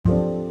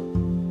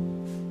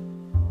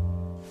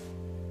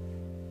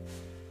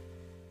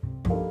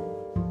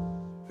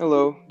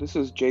Hello, this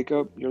is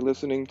Jacob. You're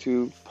listening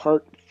to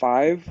part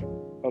 5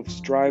 of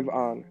Strive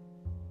On.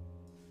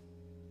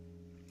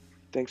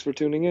 Thanks for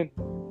tuning in.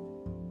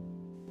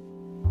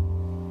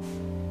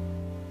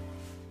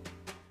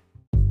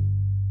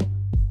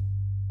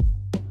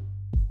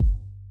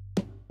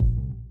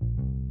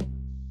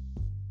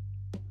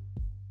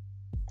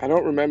 I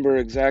don't remember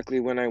exactly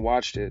when I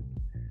watched it.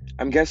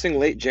 I'm guessing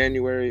late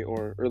January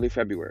or early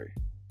February.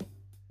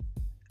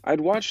 I'd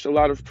watched a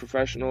lot of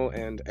professional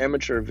and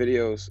amateur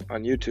videos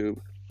on YouTube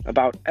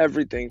about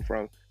everything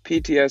from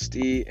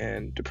PTSD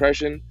and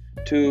depression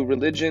to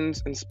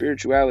religions and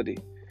spirituality,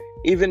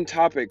 even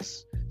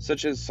topics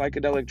such as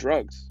psychedelic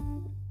drugs.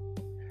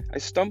 I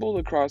stumbled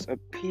across a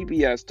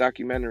PBS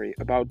documentary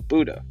about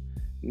Buddha,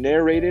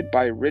 narrated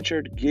by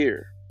Richard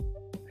Gere.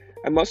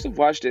 I must have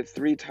watched it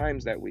 3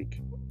 times that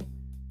week.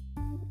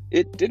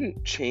 It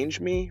didn't change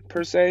me,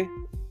 per se,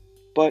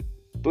 but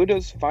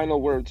Buddha's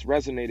final words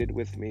resonated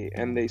with me,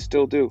 and they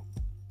still do.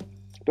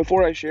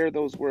 Before I share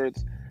those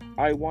words,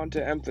 I want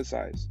to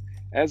emphasize,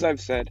 as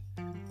I've said,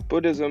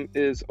 Buddhism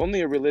is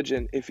only a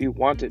religion if you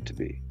want it to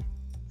be.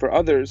 For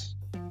others,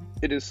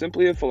 it is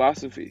simply a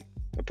philosophy,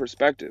 a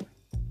perspective.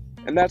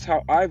 And that's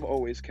how I've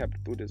always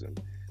kept Buddhism,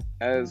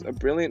 as a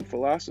brilliant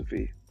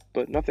philosophy,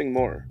 but nothing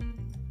more.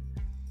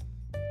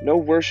 No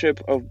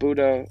worship of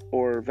Buddha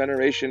or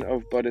veneration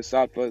of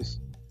bodhisattvas.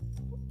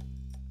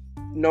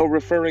 No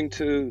referring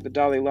to the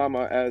Dalai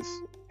Lama as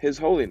His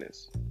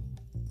Holiness.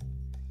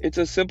 It's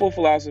a simple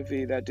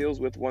philosophy that deals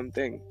with one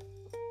thing: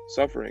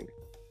 suffering.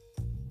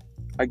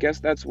 I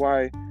guess that's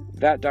why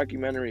that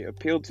documentary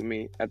appealed to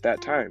me at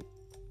that time.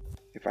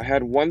 If I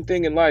had one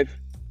thing in life,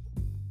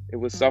 it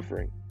was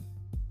suffering.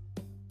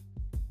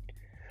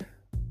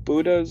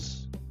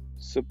 Buddha's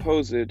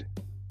supposed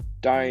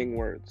dying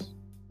words.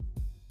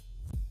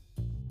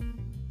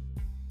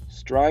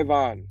 Strive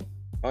on,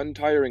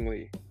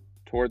 untiringly,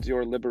 towards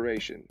your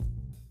liberation.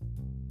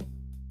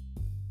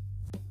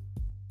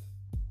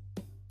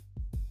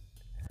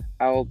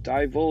 I'll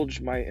divulge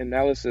my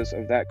analysis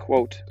of that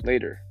quote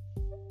later.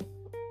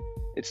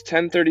 It's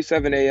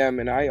 10:37 a.m.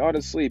 and I ought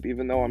to sleep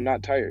even though I'm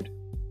not tired.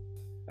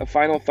 A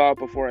final thought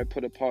before I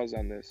put a pause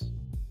on this.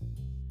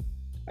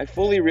 I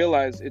fully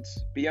realize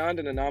it's beyond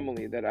an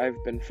anomaly that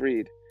I've been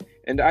freed,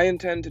 and I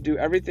intend to do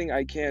everything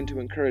I can to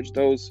encourage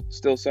those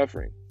still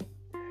suffering.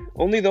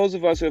 Only those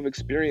of us who have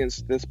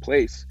experienced this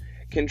place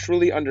can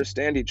truly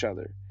understand each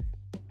other.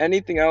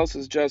 Anything else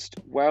is just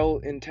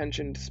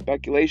well-intentioned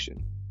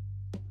speculation.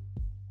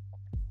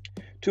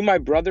 To my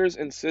brothers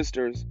and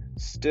sisters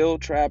still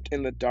trapped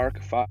in the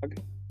dark fog,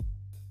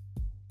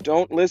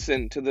 don't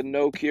listen to the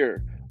no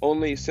cure,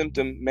 only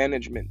symptom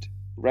management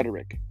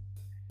rhetoric.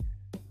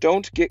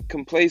 Don't get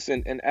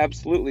complacent and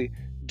absolutely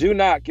do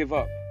not give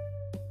up.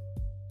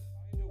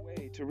 Find a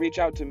way to reach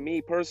out to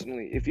me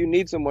personally if you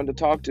need someone to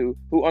talk to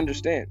who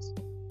understands.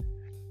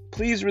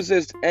 Please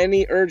resist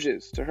any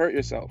urges to hurt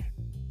yourself.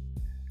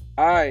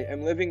 I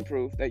am living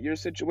proof that your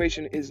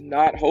situation is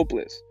not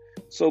hopeless,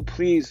 so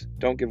please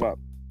don't give up.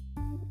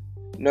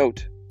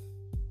 Note,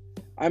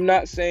 I'm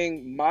not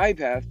saying my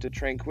path to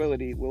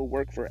tranquility will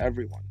work for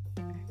everyone.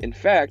 In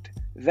fact,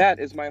 that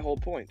is my whole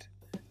point.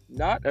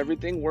 Not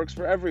everything works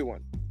for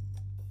everyone.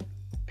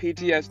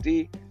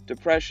 PTSD,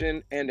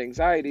 depression, and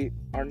anxiety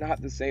are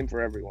not the same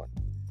for everyone.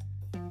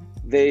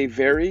 They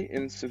vary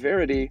in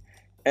severity,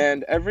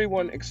 and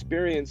everyone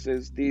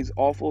experiences these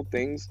awful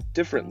things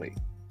differently.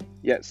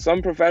 Yet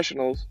some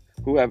professionals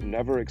who have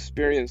never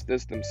experienced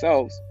this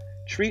themselves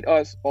treat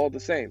us all the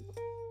same.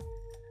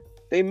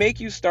 They make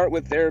you start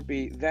with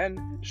therapy,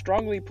 then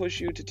strongly push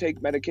you to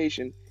take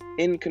medication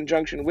in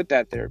conjunction with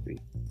that therapy.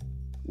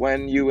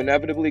 When you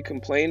inevitably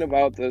complain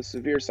about the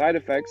severe side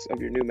effects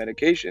of your new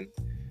medication,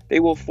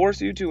 they will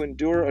force you to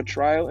endure a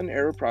trial and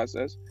error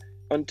process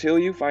until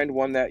you find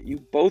one that you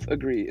both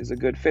agree is a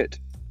good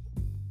fit.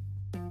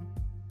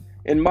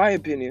 In my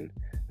opinion,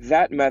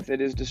 that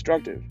method is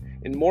destructive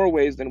in more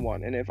ways than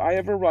one, and if I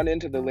ever run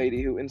into the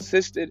lady who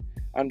insisted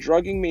on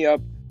drugging me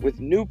up with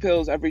new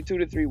pills every 2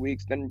 to 3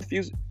 weeks, then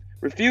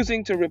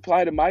refusing to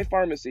reply to my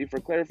pharmacy for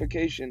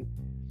clarification,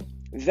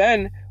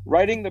 then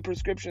writing the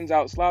prescriptions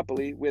out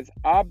sloppily with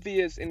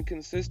obvious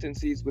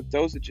inconsistencies with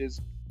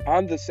dosages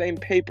on the same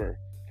paper,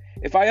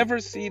 if I ever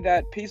see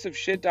that piece of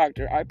shit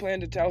doctor, I plan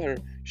to tell her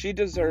she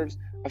deserves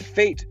a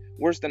fate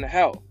worse than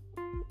hell.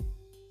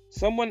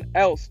 Someone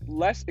else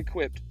less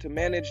equipped to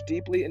manage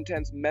deeply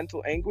intense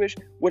mental anguish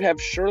would have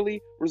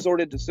surely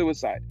resorted to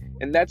suicide,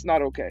 and that's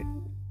not okay.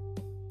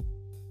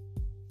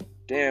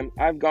 Damn,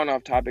 I've gone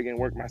off topic and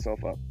worked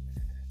myself up.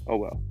 Oh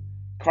well.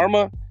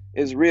 Karma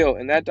is real,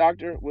 and that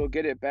doctor will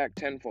get it back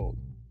tenfold.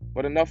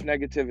 But enough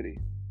negativity.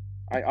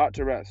 I ought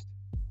to rest.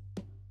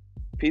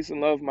 Peace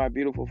and love, my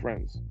beautiful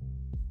friends.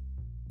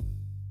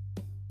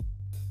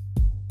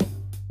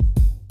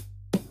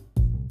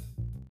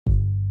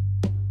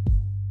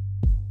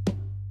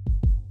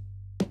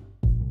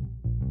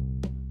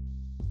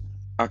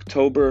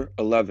 October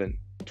 11,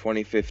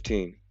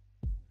 2015,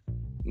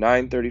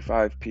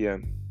 9:35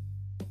 p.m.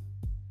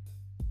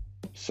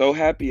 So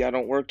happy I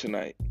don't work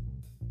tonight.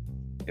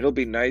 It'll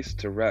be nice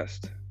to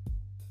rest.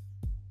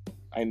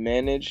 I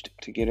managed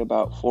to get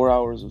about 4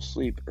 hours of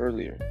sleep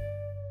earlier.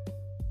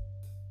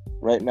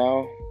 Right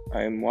now,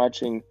 I am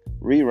watching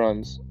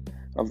reruns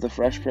of The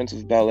Fresh Prince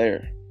of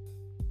Bel-Air.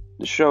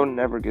 The show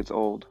never gets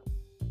old.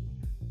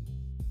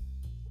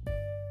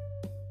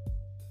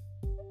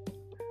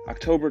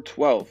 October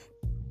 12th,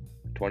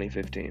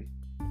 2015.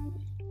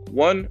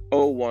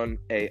 1:01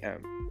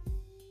 a.m.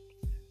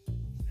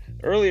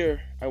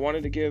 Earlier, I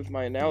wanted to give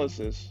my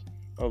analysis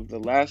of the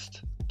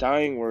last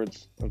dying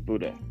words of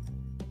Buddha.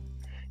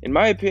 In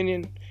my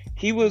opinion,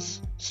 he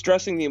was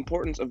stressing the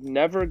importance of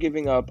never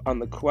giving up on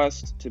the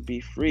quest to be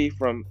free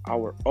from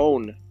our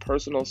own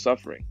personal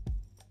suffering.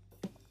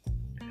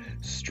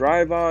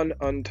 Strive on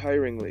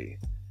untiringly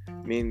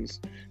means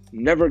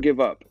never give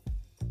up.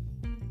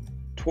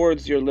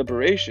 Towards your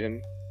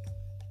liberation,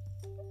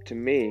 to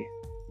me,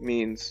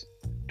 means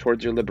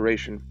towards your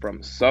liberation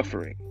from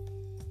suffering.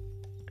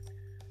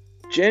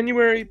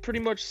 January pretty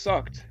much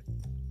sucked.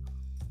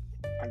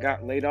 I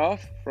got laid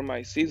off from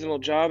my seasonal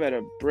job at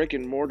a brick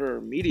and mortar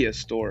media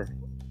store,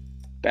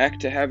 back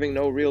to having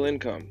no real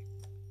income.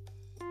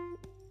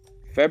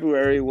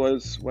 February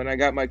was when I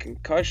got my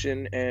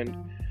concussion and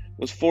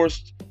was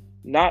forced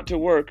not to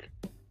work,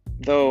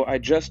 though I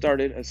just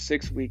started a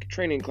 6-week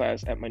training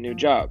class at my new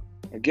job.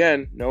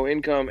 Again, no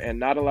income and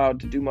not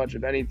allowed to do much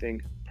of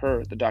anything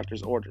per the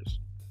doctor's orders.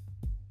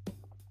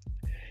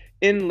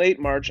 In late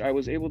March, I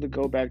was able to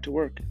go back to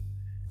work.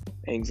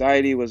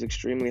 Anxiety was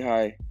extremely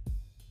high.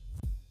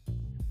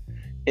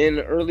 In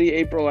early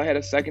April, I had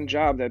a second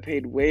job that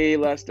paid way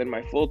less than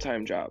my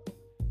full-time job.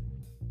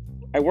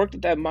 I worked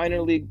at that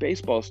minor league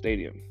baseball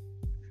stadium.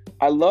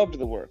 I loved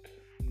the work.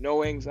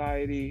 No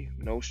anxiety,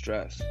 no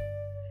stress.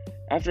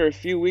 After a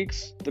few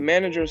weeks, the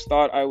managers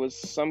thought I was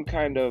some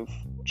kind of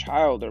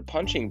child or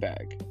punching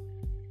bag.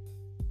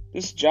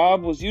 This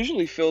job was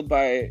usually filled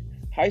by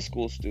high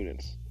school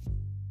students,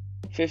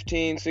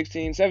 15,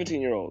 16,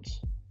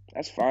 17-year-olds.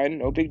 That's fine,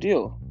 no big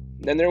deal.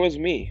 Then there was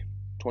me,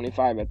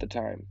 25 at the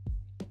time.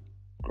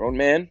 Grown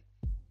man,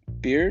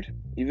 beard,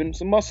 even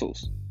some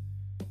muscles.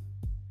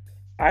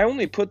 I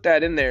only put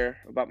that in there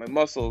about my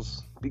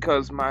muscles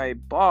because my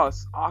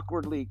boss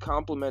awkwardly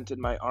complimented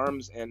my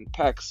arms and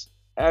pecs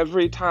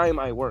every time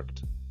I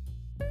worked.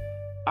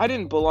 I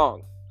didn't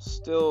belong,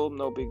 still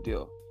no big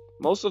deal.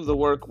 Most of the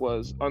work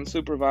was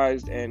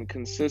unsupervised and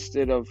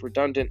consisted of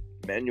redundant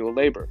manual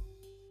labor.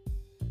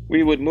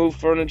 We would move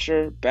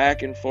furniture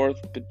back and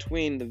forth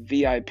between the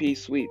VIP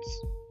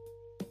suites.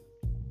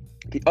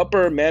 The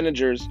upper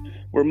managers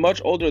were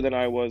much older than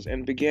I was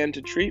and began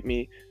to treat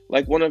me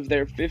like one of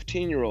their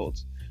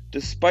 15-year-olds,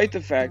 despite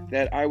the fact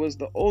that I was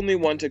the only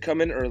one to come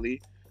in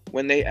early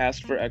when they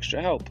asked for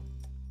extra help.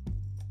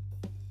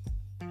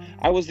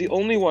 I was the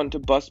only one to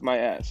bust my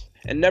ass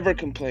and never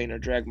complain or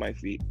drag my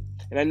feet,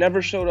 and I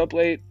never showed up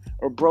late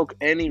or broke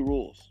any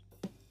rules.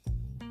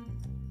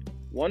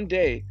 One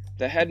day,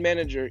 the head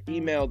manager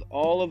emailed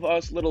all of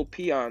us little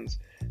peons,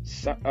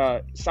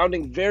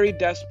 sounding very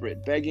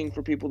desperate, begging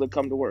for people to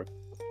come to work,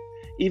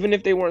 even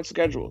if they weren't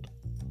scheduled.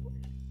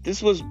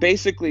 This was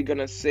basically going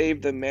to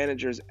save the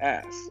manager's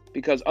ass,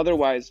 because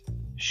otherwise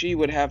she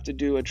would have to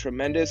do a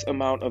tremendous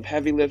amount of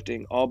heavy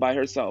lifting all by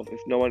herself if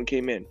no one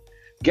came in.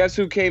 Guess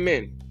who came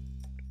in?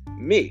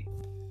 Me.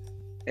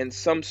 And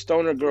some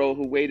stoner girl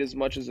who weighed as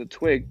much as a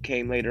twig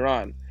came later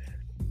on.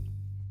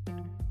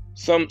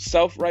 Some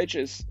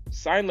self-righteous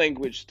sign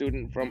language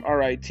student from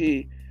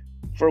RIT,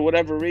 for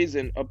whatever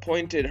reason,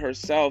 appointed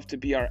herself to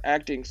be our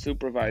acting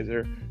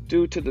supervisor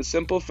due to the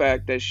simple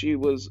fact that she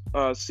was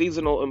a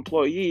seasonal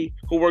employee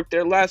who worked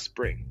there last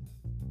spring.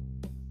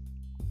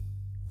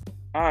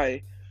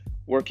 I,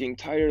 working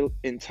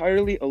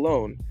entirely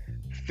alone,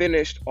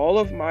 finished all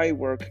of my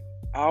work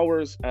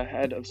hours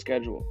ahead of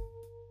schedule.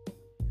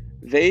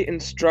 They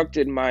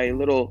instructed my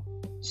little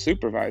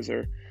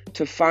supervisor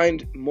to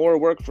find more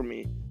work for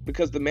me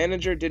because the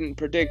manager didn't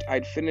predict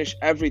I'd finish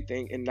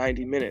everything in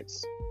 90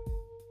 minutes.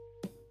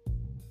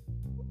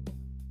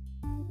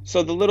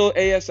 So the little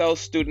ASL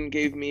student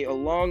gave me a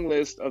long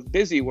list of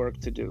busy work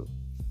to do.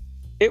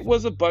 It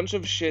was a bunch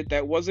of shit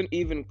that wasn't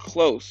even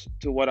close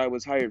to what I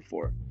was hired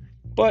for,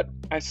 but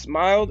I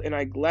smiled and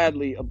I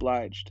gladly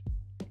obliged.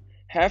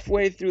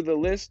 Halfway through the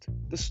list,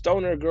 the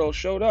stoner girl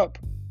showed up.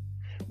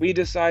 We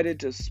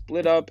decided to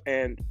split up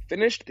and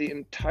finished the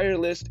entire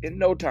list in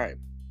no time.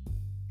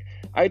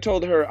 I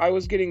told her I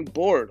was getting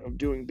bored of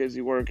doing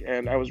busy work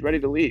and I was ready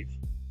to leave.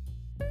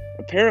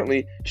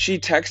 Apparently, she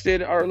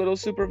texted our little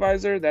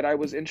supervisor that I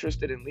was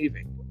interested in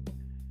leaving.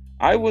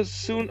 I was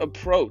soon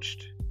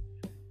approached,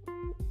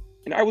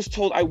 and I was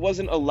told I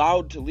wasn't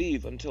allowed to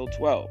leave until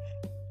 12,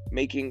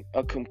 making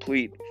a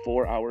complete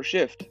 4-hour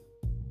shift.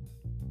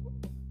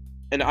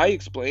 And I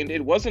explained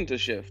it wasn't a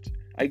shift.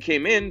 I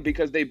came in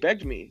because they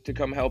begged me to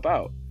come help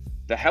out.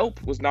 The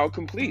help was now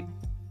complete.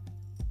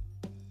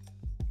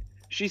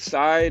 She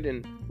sighed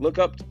and looked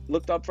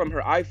up from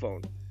her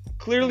iPhone,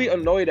 clearly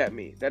annoyed at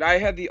me that I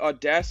had the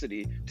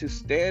audacity to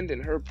stand in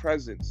her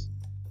presence,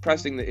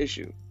 pressing the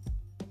issue.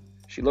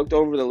 She looked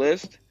over the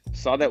list,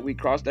 saw that we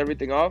crossed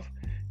everything off,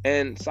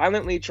 and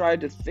silently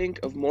tried to think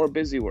of more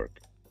busy work.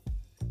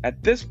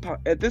 At this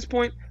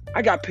point,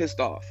 I got pissed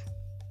off.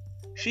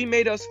 She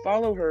made us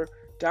follow her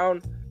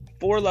down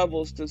 4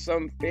 levels to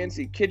some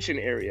fancy kitchen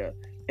area,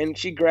 and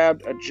she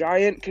grabbed a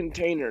giant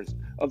containers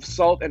of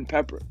salt and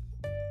pepper.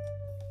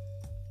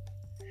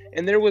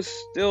 And there was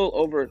still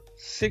over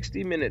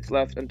 60 minutes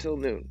left until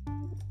noon.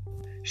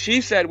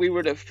 She said we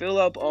were to fill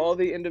up all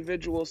the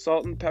individual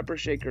salt and pepper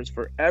shakers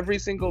for every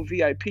single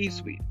VIP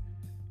suite.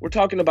 We're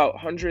talking about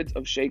hundreds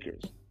of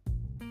shakers.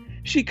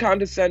 She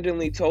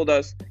condescendingly told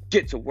us,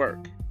 "Get to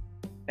work,"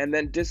 and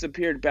then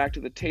disappeared back to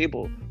the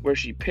table where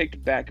she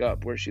picked back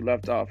up where she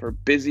left off her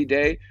busy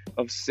day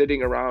of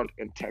sitting around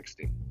and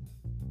texting.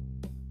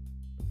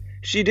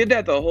 She did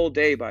that the whole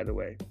day, by the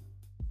way.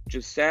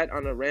 Just sat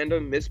on a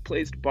random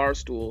misplaced bar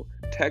stool,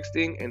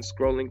 texting and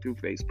scrolling through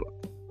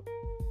Facebook.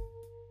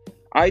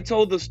 I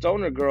told the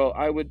stoner girl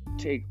I would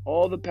take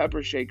all the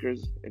pepper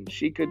shakers and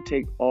she could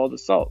take all the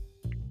salt.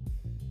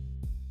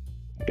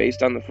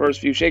 Based on the first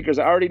few shakers,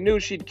 I already knew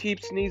she'd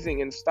keep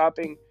sneezing and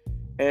stopping,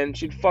 and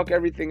she'd fuck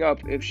everything up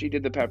if she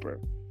did the pepper.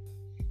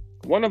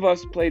 One of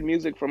us played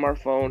music from our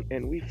phone,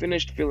 and we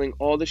finished filling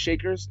all the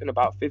shakers in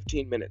about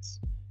 15 minutes,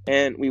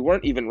 and we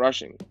weren't even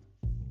rushing.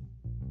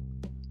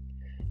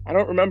 I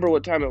don't remember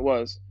what time it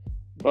was,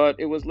 but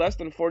it was less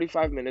than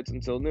 45 minutes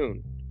until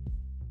noon.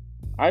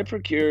 I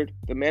procured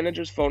the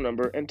manager's phone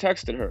number and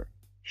texted her.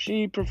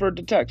 She preferred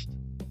to text.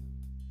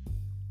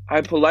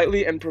 I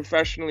politely and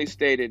professionally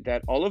stated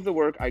that all of the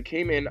work I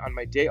came in on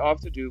my day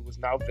off to do was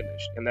now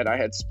finished, and that I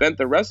had spent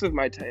the rest of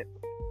my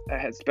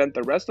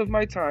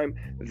time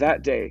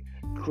that day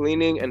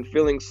cleaning and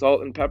filling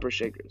salt and pepper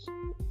shakers.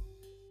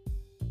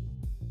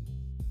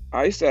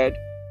 I said,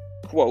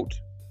 quote,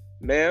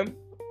 "Ma'am,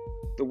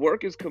 the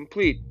work is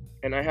complete,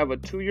 and I have a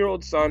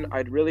 2-year-old son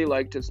I'd really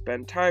like to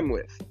spend time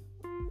with."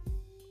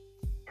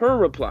 Her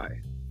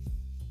reply,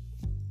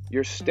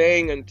 "You're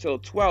staying until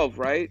 12,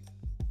 right?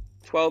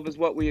 12 is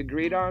what we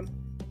agreed on?"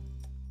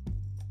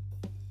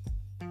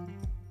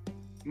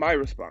 My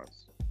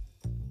response,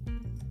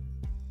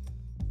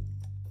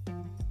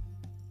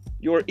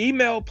 "Your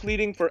email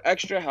pleading for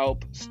extra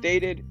help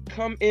stated,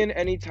 'Come in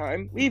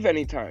anytime, leave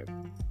anytime.'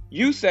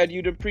 You said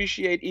you'd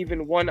appreciate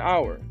even 1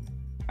 hour.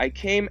 I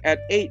came at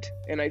 8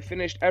 and I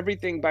finished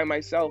everything by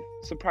myself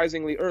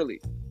surprisingly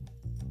early.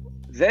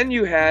 Then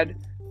you had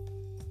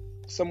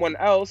someone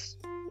else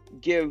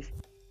give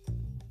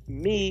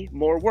me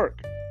more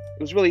work.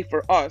 It was really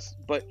for us,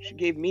 but she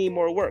gave me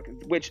more work,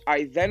 which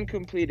I then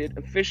completed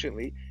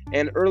efficiently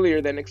and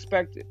earlier than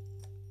expected.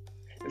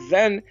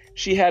 Then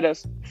she had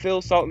us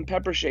fill salt and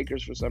pepper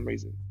shakers for some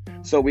reason.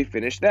 So we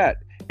finished that,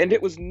 and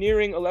it was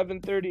nearing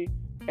 11:30,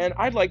 and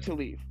I'd like to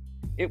leave.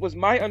 It was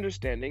my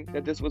understanding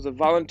that this was a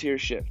volunteer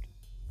shift."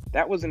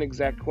 That was an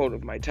exact quote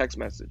of my text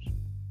message.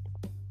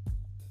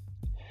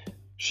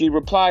 She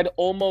replied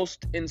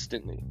almost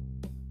instantly,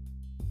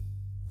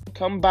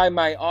 "Come by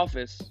my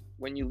office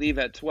when you leave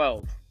at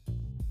 12.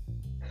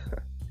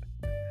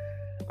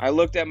 I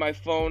looked at my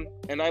phone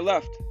and I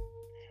left.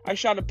 I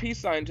shot a peace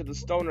sign to the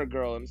stoner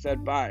girl and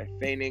said bye,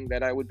 feigning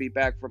that I would be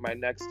back for my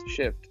next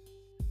shift.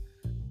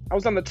 I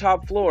was on the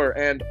top floor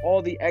and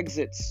all the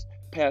exits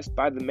passed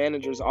by the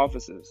manager's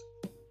offices.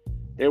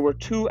 There were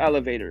 2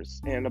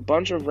 elevators and a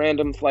bunch of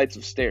random flights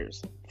of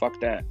stairs. Fuck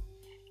that.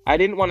 I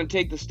didn't want to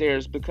take the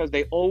stairs because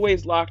they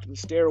always locked the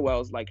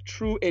stairwells like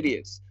true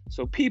idiots.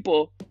 So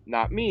people,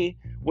 not me,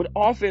 would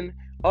often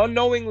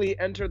unknowingly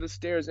enter the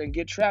stairs and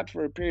get trapped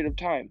for a period of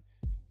time,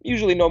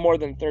 usually no more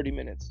than 30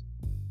 minutes.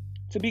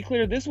 To be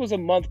clear, this was a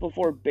month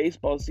before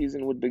baseball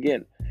season would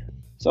begin.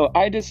 So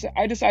I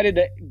decided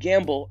to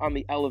gamble on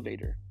the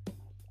elevator.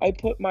 I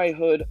put my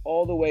hood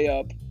all the way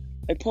up.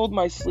 I pulled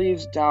my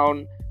sleeves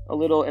down a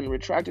little and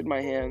retracted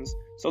my hands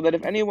so that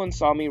if anyone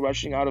saw me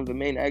rushing out of the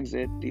main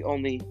exit, the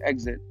only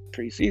exit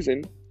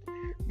pre-season,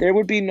 there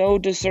would be no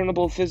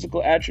discernible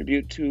physical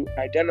attribute to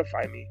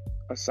identify me,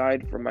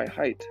 aside from my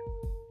height.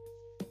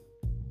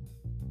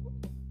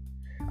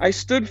 I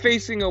stood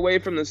facing away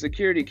from the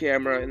security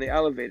camera in the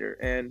elevator,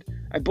 and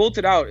I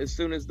bolted out as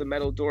soon as the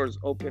metal doors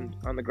opened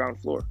on the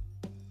ground floor.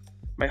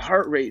 My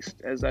heart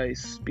raced as I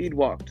speed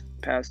walked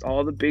past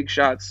all the big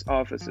shots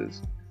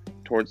offices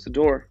towards the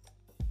door.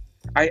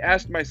 I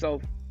asked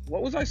myself,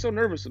 what was I so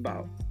nervous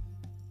about?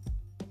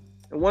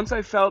 And once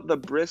I felt the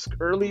brisk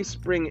early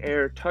spring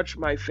air touch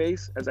my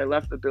face as I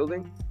left the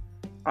building,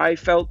 I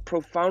felt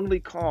profoundly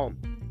calm,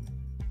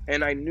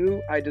 and I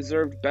knew I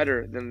deserved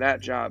better than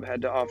that job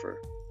had to offer.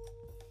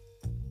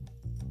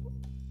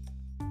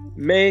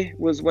 May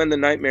was when the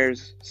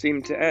nightmares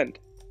seemed to end.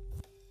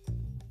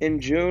 In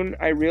June,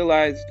 I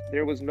realized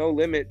there was no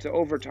limit to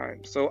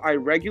overtime, so I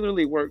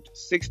regularly worked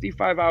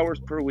 65 hours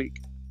per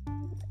week.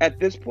 At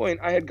this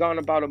point, I had gone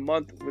about a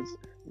month with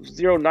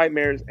 0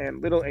 nightmares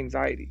and little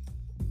anxiety.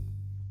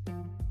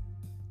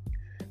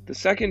 The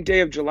second day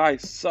of July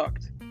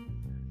sucked.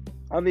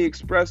 On the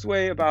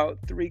expressway,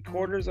 about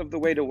 3/4 of the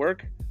way to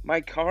work,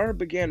 my car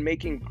began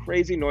making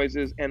crazy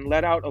noises and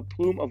let out a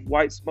plume of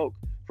white smoke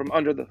from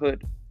under the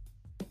hood.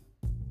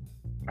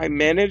 I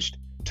managed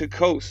to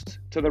coast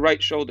to the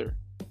right shoulder.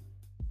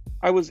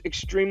 I was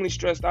extremely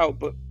stressed out,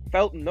 but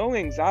felt no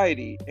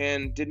anxiety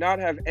and did not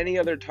have any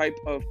other type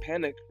of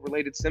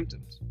panic-related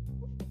symptoms.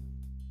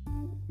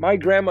 My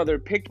grandmother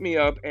picked me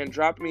up and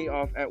dropped me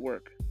off at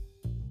work.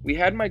 We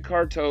had my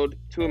car towed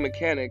to a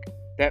mechanic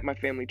that my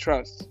family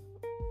trusts.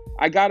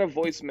 I got a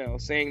voicemail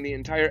saying the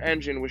entire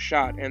engine was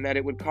shot and that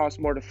it would cost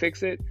more to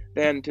fix it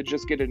than to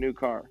just get a new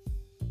car.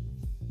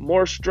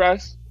 More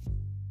stress,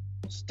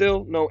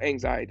 still no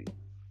anxiety.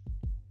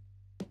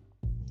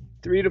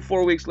 3 to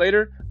 4 weeks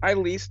later, I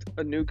leased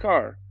a new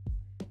car.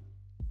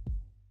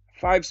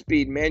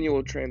 5-speed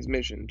manual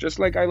transmission, just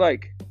like I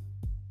like.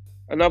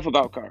 Enough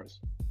about cars.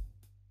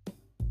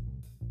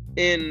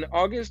 In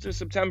August or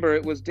September,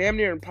 it was damn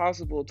near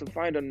impossible to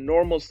find a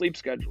normal sleep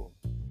schedule.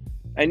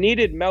 I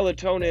needed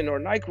melatonin or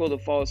NyQuil to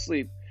fall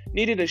asleep,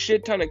 needed a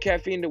shit ton of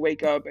caffeine to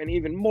wake up, and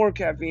even more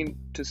caffeine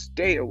to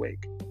stay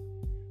awake.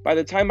 By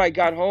the time I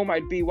got home,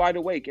 I'd be wide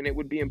awake, and it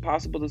would be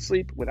impossible to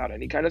sleep without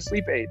any kind of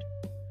sleep aid.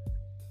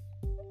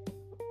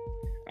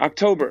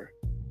 October.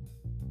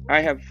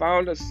 I have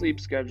found a sleep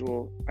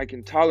schedule I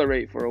can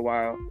tolerate for a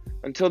while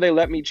until they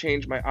let me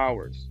change my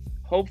hours,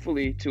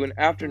 hopefully to an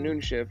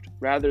afternoon shift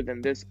rather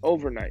than this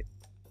overnight.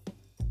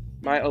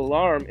 My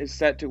alarm is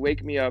set to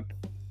wake me up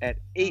at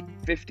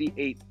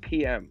 8:58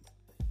 p.m.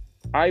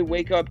 I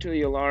wake up to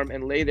the alarm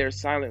and lay there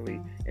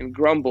silently and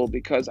grumble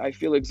because I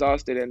feel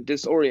exhausted and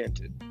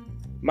disoriented.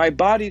 My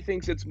body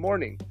thinks it's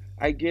morning.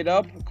 I get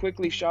up,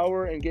 quickly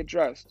shower, and get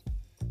dressed.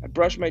 I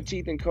brush my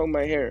teeth and comb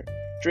my hair.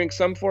 Drink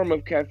some form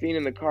of caffeine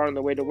in the car on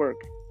the way to work.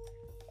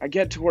 I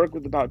get to work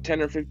with about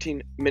 10 or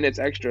 15 minutes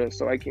extra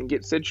so I can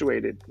get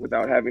situated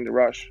without having to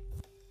rush.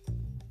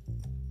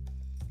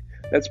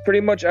 That's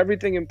pretty much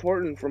everything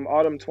important from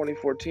autumn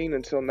 2014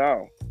 until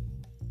now.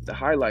 The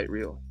highlight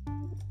reel.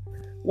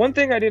 One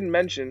thing I didn't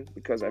mention,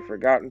 because I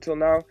forgot until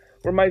now,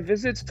 were my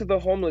visits to the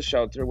homeless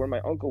shelter where my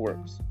uncle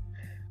works.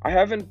 I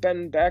haven't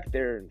been back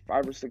there in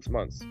 5 or 6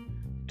 months.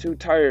 Too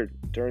tired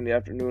during the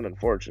afternoon,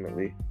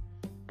 unfortunately.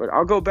 But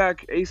I'll go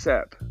back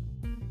ASAP.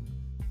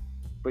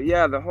 But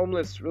yeah, the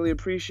homeless really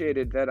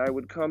appreciated that I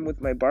would come with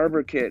my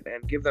barber kit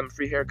and give them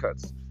free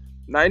haircuts.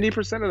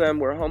 90% of them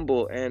were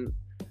humble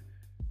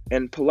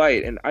and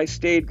polite, and I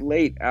stayed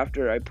late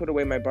after I put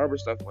away my barber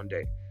stuff one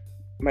day.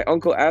 My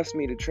uncle asked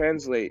me to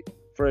translate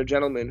for a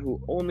gentleman who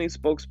only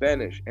spoke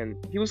Spanish, and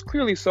he was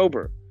clearly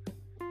sober.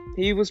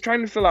 He was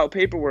trying to fill out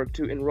paperwork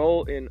to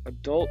enroll in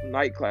adult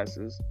night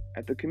classes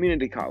at the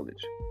community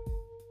college.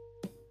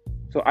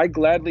 So I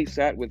gladly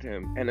sat with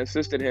him and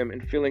assisted him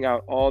in filling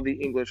out all the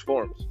English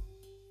forms.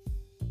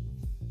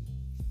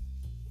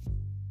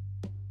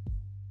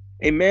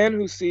 A man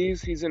who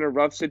sees he's in a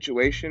rough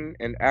situation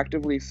and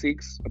actively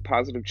seeks a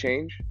positive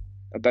change,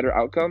 a better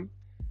outcome,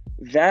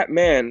 that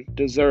man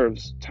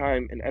deserves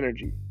time and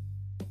energy.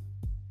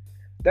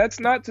 That's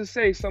not to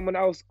say someone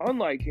else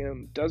unlike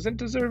him doesn't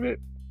deserve it.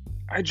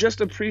 I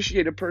just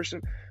appreciate a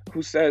person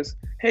who says,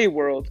 "Hey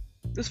world,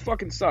 this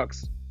fucking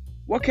sucks.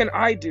 What can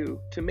I do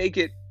to make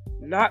it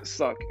not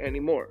suck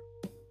anymore?"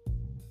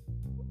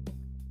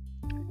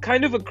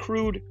 Kind of a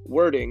crude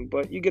wording,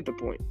 but you get the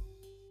point.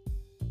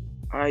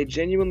 I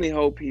genuinely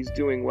hope he's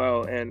doing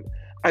well, and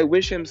I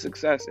wish him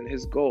success in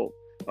his goal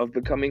of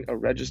becoming a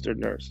registered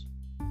nurse.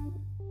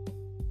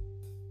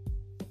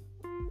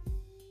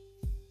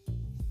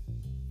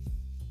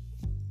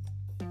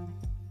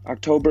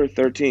 October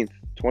 13th,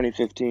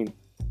 2015,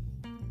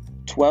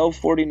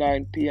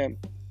 12:49 p.m.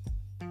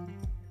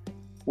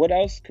 What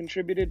else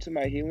contributed to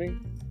my healing?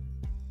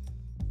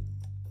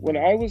 When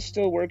I was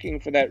still working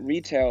for that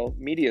retail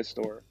media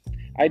store,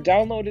 I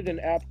downloaded an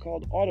app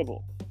called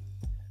Audible.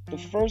 The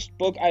first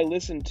book I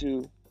listened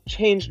to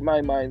changed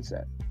my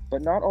mindset,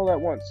 but not all at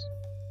once.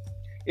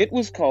 It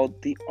was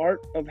called The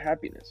Art of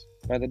Happiness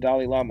by the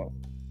Dalai Lama.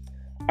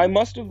 I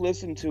must have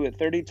listened to it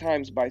 30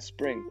 times by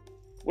spring.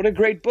 What a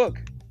great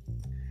book!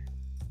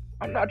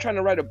 I'm not trying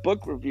to write a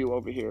book review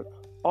over here.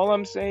 All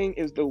I'm saying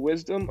is the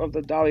wisdom of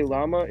the Dalai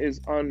Lama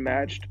is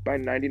unmatched by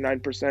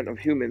 99% of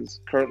humans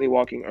currently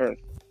walking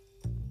Earth.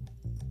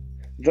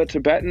 The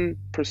Tibetan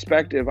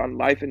perspective on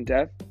life and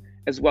death,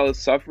 as well as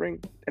suffering,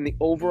 and the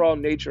overall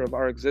nature of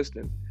our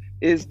existence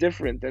is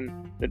different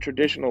than the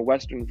traditional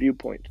Western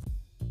viewpoint.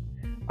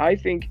 I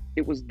think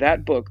it was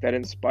that book that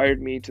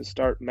inspired me to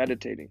start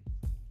meditating.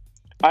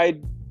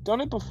 I'd done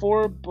it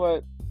before,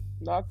 but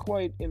not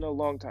quite in a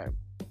long time.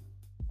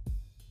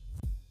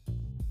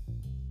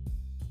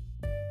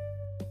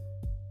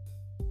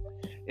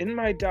 In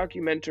my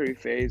documentary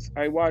phase,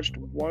 I watched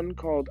one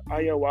called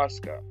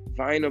Ayahuasca,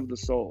 Vine of the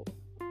Soul.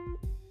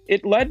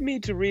 It led me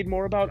to read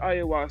more about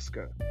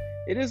ayahuasca.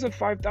 It is a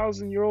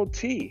 5,000-year-old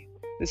tea.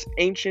 This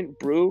ancient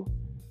brew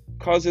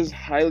causes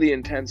highly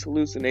intense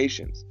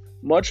hallucinations,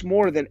 much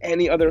more than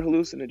any other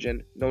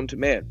hallucinogen known to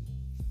man.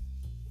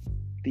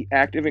 The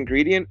active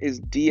ingredient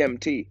is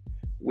DMT,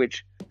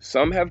 which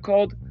some have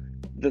called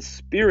the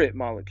spirit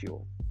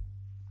molecule.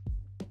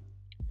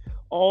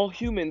 All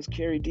humans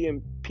carry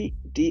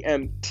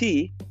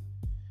DMT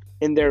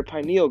in their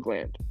pineal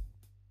gland.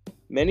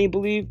 Many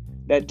believe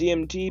that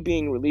DMT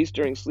being released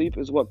during sleep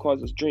is what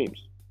causes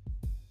dreams.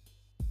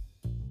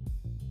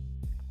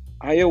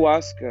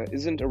 Ayahuasca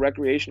isn't a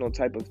recreational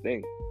type of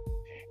thing.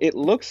 It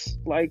looks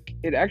like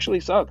it actually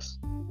sucks.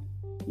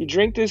 You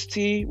drink this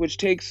tea, which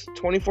takes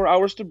 24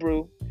 hours to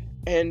brew,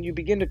 and you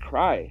begin to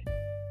cry.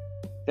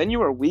 Then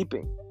you are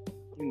weeping,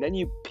 and then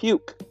you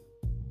puke.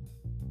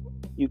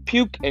 You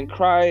puke and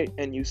cry,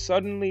 and you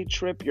suddenly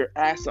trip your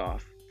ass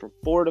off for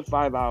 4 to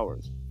 5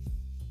 hours.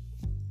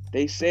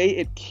 They say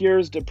it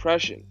cures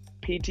depression,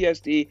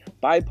 PTSD,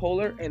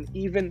 bipolar, and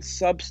even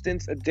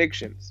substance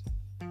addictions.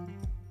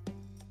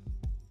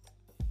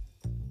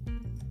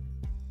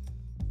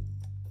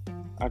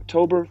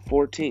 October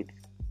 14th,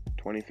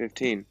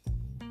 2015.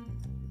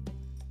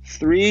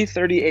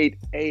 3:38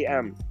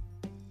 a.m.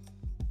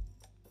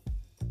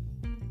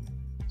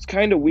 It's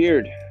kind of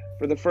weird.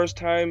 For the first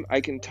time, I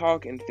can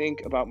talk and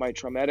think about my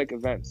traumatic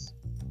events.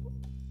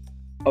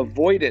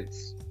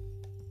 Avoidance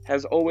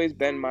has always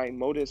been my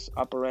modus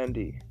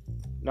operandi.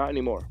 Not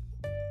anymore.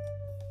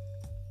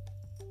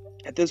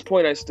 At this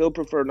point, I still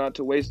prefer not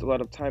to waste a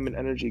lot of time and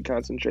energy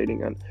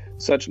concentrating on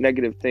such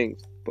negative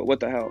things, but what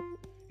the hell?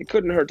 It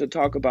couldn't hurt to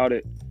talk about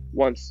it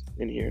once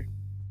in here.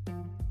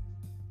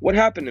 What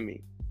happened to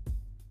me?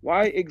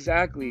 Why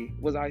exactly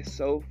was I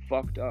so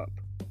fucked up?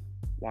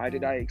 Why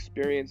did I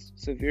experience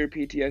severe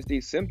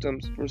PTSD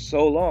symptoms for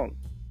so long?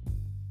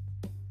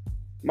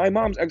 My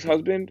mom's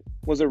ex-husband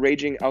was a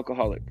raging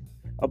alcoholic,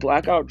 a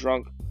blackout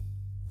drunk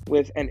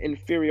with an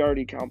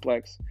inferiority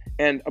complex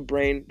and a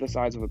brain the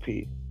size of a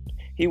pea.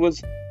 He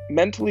was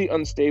mentally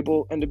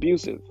unstable and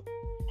abusive.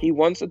 He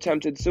once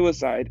attempted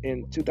suicide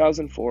in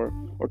 2004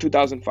 or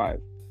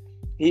 2005.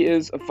 He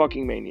is a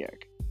fucking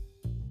maniac.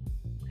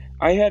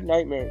 I had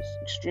nightmares,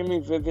 extremely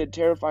vivid,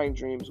 terrifying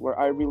dreams where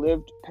I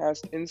relived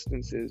past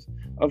instances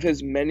of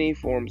his many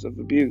forms of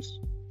abuse.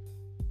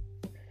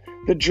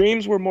 The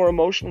dreams were more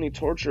emotionally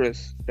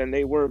torturous than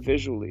they were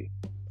visually.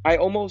 I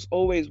almost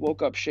always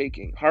woke up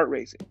shaking, heart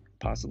racing,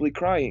 possibly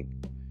crying.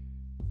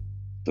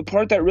 The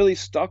part that really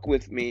stuck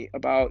with me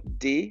about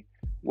D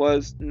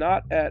was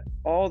not at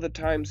all the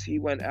times he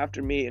went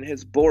after me in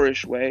his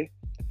boorish way.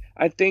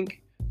 I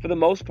think, for the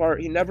most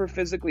part, he never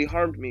physically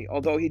harmed me,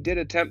 although he did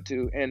attempt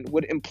to and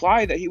would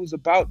imply that he was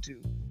about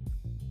to.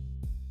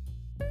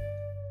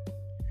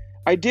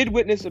 I did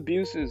witness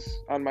abuses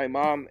on my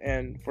mom,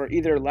 and for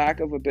either lack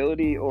of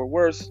ability or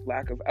worse,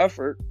 lack of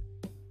effort,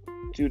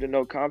 due to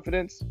no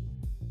confidence,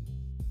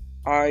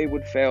 I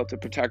would fail to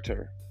protect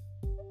her.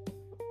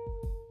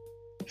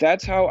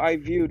 That's how I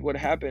viewed what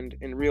happened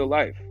in real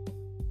life.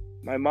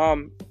 My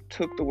mom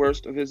took the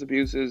worst of his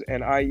abuses,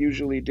 and I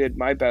usually did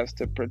my best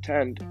to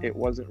pretend it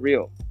wasn't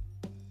real.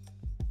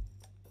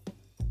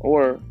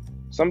 Or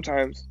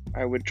sometimes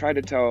I would try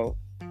to tell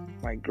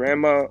my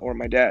grandma or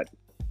my dad.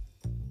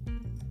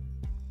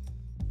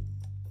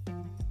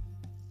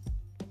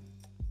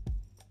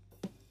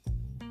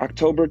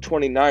 October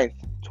 29th,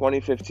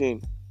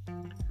 2015.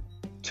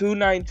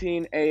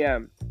 2:19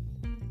 a.m.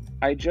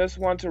 I just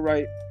want to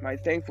write my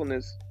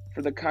thankfulness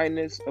for the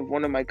kindness of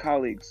one of my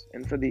colleagues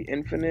and for the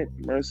infinite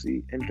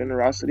mercy and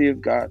generosity of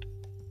God.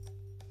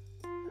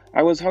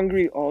 I was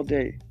hungry all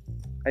day.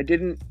 I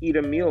didn't eat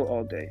a meal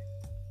all day.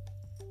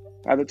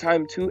 By the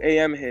time 2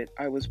 a.m. hit,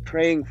 I was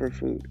praying for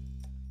food.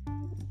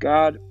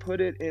 God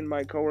put it in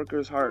my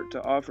coworker's heart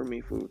to offer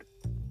me food.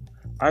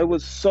 I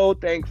was so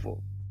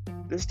thankful.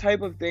 This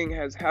type of thing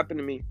has happened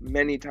to me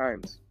many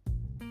times.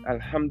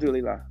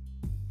 Alhamdulillah.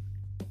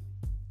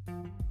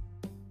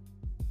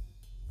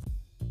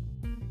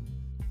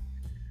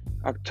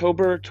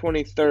 October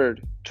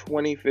 23rd,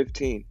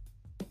 2015.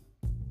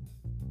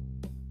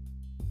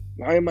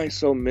 Why am I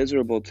so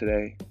miserable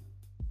today?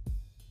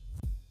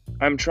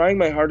 I'm trying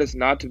my hardest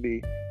not to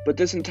be, but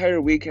this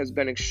entire week has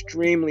been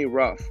extremely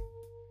rough.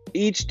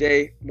 Each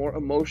day more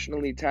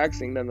emotionally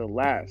taxing than the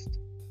last.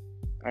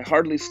 I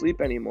hardly sleep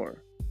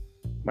anymore.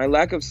 My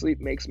lack of sleep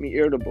makes me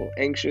irritable,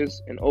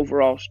 anxious, and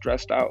overall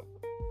stressed out.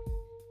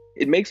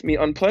 It makes me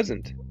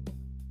unpleasant.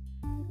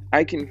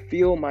 I can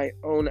feel my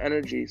own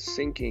energy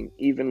sinking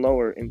even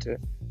lower into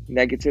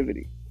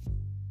negativity.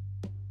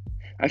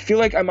 I feel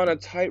like I'm on a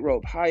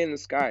tightrope high in the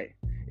sky.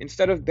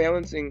 Instead of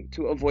balancing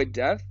to avoid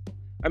death,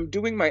 I'm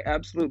doing my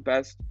absolute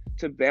best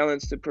to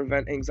balance to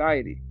prevent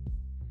anxiety.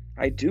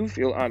 I do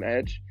feel on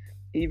edge,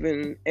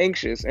 even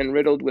anxious and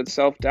riddled with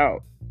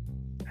self-doubt.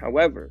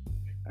 However,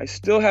 I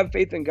still have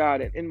faith in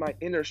God and in my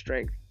inner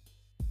strength.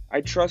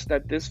 I trust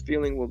that this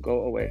feeling will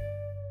go away.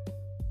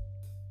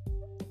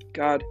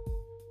 God,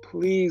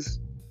 please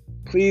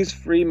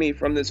free me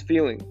from this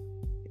feeling.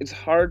 It's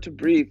hard to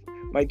breathe.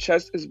 My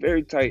chest is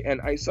very tight, and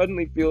I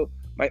suddenly feel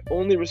my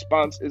only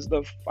response is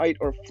the fight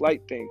or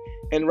flight thing.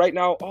 And right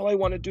now, all I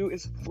want to do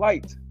is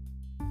flight.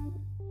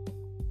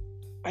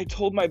 I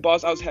told my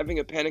boss I was having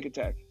a panic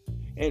attack,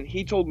 and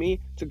he told me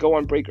to go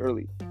on break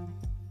early.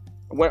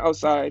 I went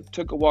outside,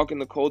 took a walk in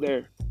the cold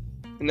air,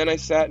 and then I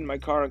sat in my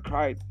car and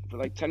cried for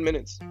like 10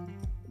 minutes.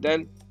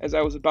 Then, as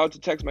I was about to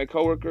text my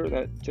coworker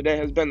that today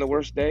has been the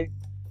worst day,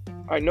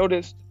 I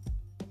noticed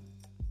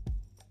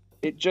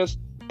it just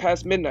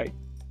past midnight.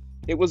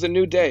 It was a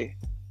new day.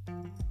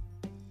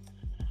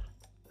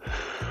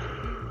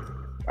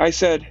 I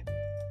said,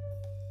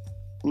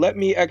 let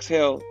me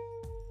exhale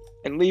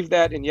and leave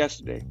that in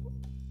yesterday.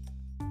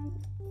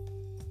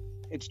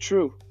 It's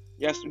true.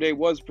 Yesterday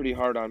was pretty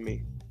hard on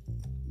me.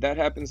 That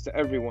happens to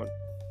everyone.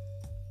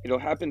 It'll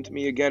happen to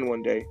me again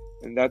one day,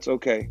 and that's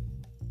okay.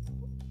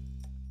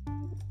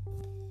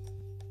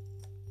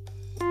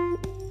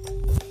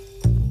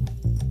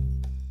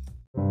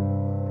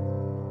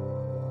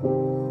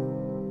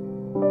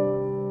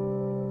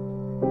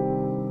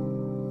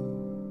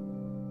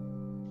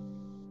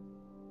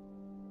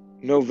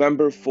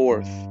 November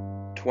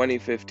 4th,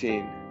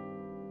 2015,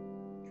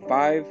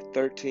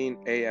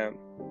 5:13 a.m.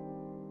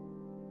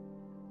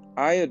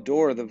 I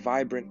adore the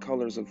vibrant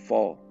colors of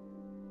fall.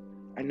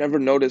 I never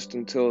noticed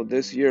until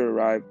this year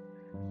arrived.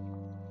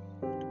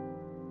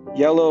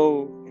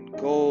 Yellow and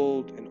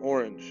gold and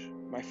orange.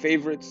 My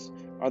favorites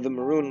are the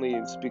maroon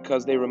leaves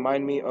because they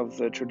remind me of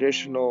the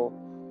traditional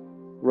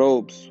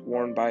robes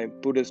worn by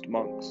Buddhist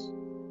monks.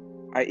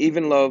 I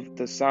even love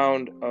the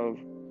sound of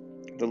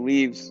the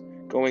leaves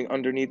going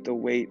underneath the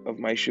weight of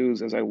my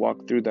shoes as I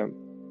walk through them.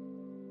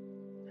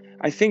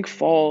 I think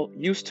fall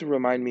used to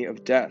remind me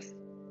of death,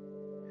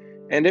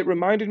 and it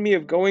reminded me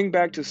of going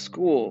back to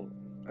school,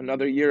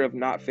 another year of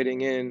not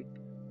fitting in,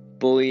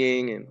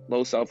 bullying, and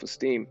low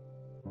self-esteem.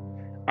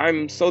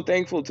 I'm so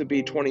thankful to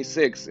be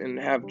 26 and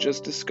have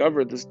just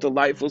discovered this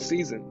delightful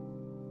season.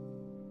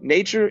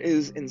 Nature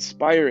is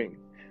inspiring.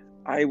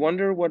 I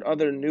wonder what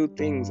other new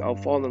things I'll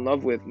fall in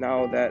love with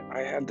now that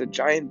I have the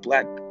giant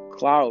black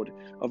cloud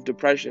of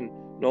depression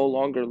no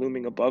longer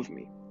looming above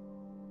me.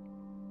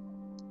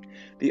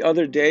 The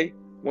other day,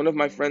 one of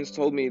my friends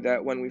told me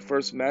that when we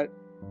first met,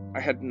 I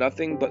had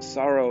nothing but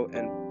sorrow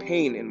and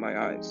pain in my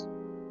eyes.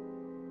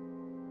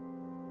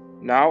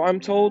 Now I'm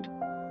told,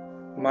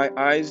 my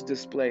eyes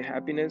display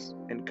happiness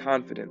and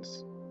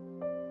confidence.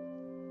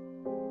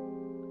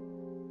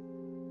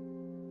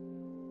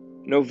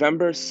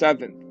 November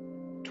 7th,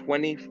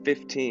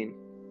 2015,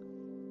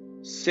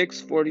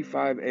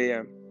 6:45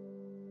 a.m.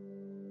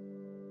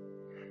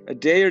 A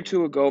day or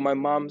two ago, my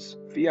mom's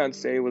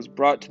fiance was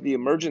brought to the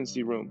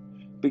emergency room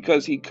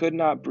because he could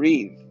not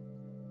breathe.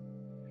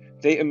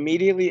 They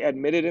immediately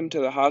admitted him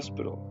to the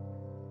hospital.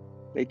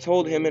 They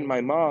told him and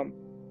my mom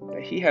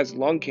that he has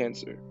lung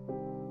cancer.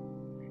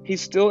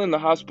 He's still in the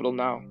hospital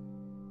now.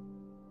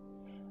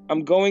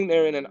 I'm going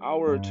there in an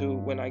hour or two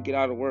when I get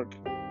out of work.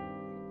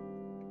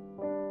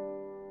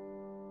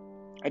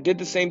 I did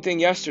the same thing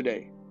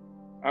yesterday.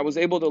 I was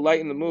able to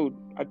lighten the mood.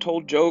 I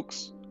told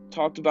jokes,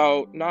 talked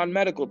about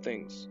non-medical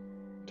things,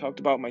 talked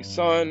about my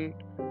son,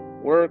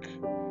 work,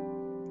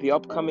 the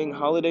upcoming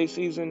holiday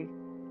season.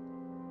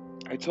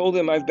 I told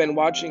him I've been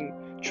watching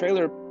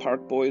Trailer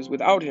Park Boys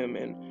without him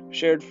and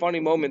shared funny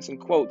moments and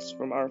quotes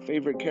from our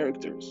favorite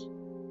characters.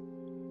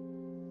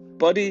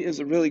 Buddy is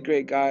a really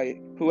great guy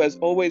who has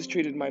always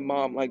treated my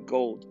mom like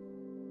gold.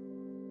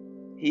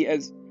 He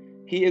is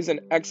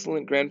an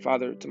excellent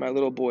grandfather to my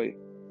little boy.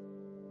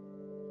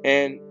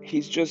 And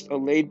he's just a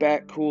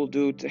laid-back, cool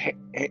dude to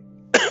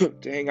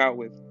hang out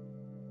with.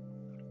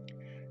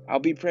 I'll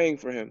be praying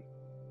for him.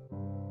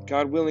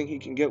 God willing, he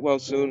can get well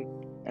soon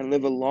and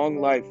live a long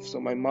life so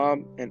my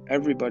mom and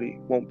everybody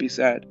won't be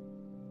sad.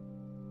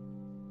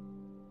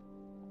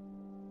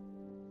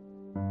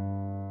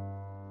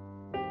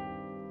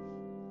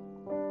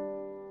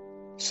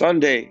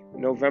 Sunday,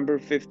 November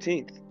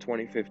 15th,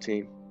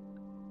 2015,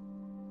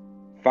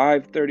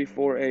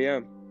 5:34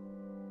 a.m.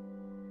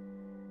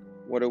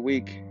 What a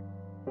week.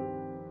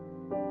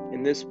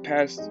 In this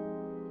past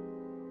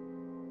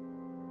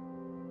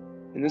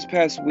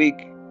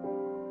week,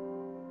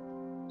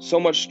 so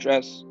much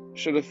stress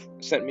should have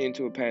sent me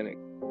into a panic,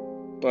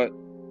 but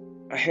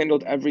I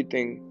handled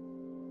everything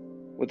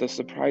with a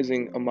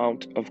surprising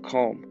amount of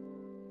calm.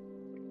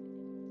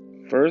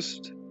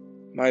 First,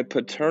 my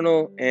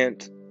paternal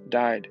aunt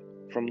died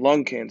from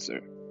lung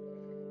cancer.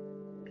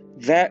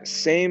 That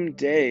same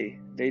day,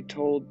 they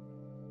told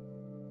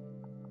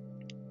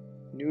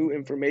new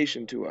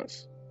information to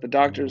us. The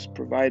doctors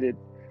provided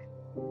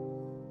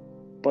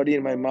Buddy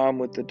and my mom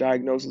with the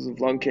diagnosis of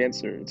lung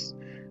cancer. It's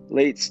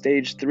late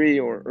stage 3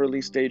 or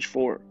early stage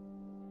 4.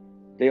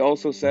 They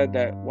also said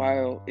that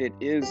while it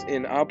is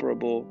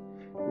inoperable,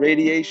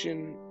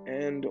 radiation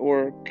and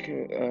or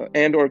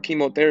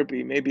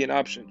chemotherapy may be an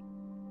option.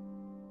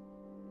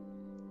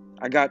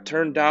 I got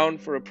turned down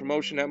for a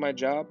promotion at my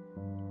job.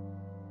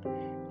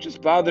 It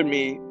just bothered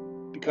me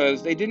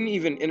because they didn't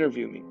even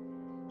interview me.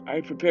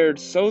 I prepared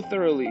so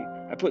thoroughly,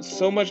 I put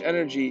so much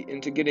energy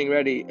into getting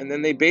ready, and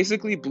then they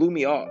basically blew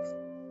me off.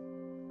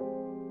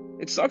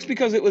 It sucks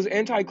because it was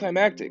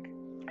anticlimactic.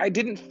 I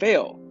didn't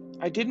fail.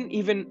 I didn't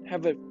even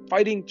have a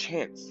fighting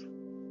chance.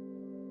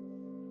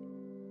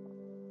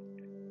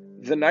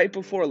 The night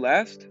before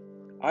last,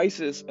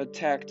 ISIS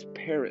attacked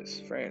Paris,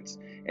 France,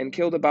 and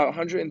killed about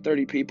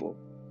 130 people.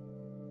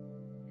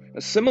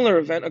 A similar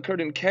event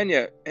occurred in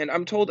Kenya, and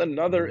I'm told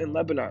another in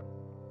Lebanon.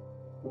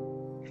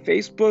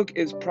 Facebook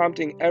is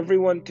prompting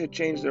everyone to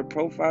change their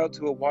profile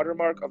to a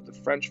watermark of the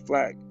French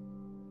flag.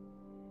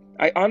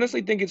 I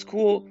honestly think it's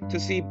cool to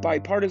see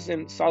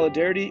bipartisan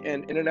solidarity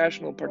and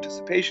international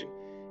participation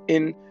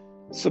in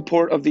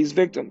support of these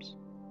victims.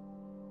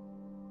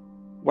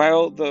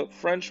 While the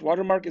French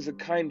watermark is a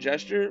kind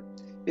gesture,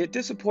 it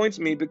disappoints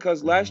me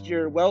because last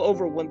year, well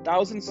over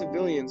 1,000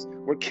 civilians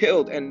were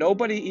killed and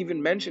nobody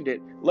even mentioned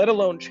it, let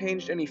alone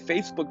changed any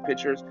Facebook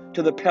pictures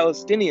to the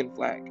Palestinian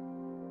flag.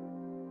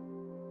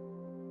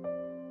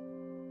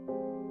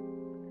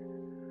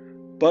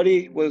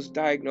 Buddy was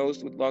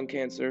diagnosed with lung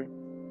cancer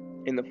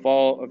in the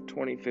fall of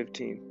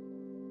 2015.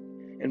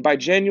 And by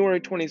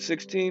January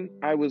 2016,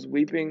 I was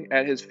weeping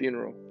at his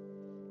funeral.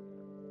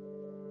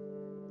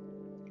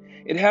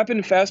 It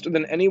happened faster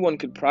than anyone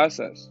could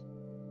process.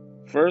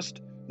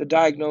 First, the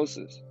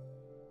diagnosis.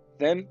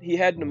 Then he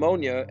had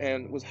pneumonia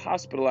and was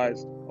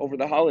hospitalized over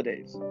the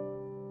holidays.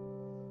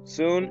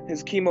 Soon,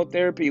 his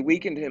chemotherapy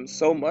weakened him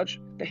so much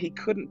that he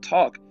couldn't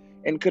talk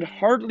and could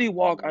hardly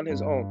walk on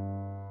his own.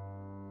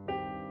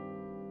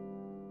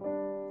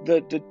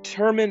 The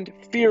determined,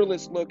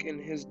 fearless look in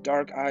his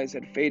dark eyes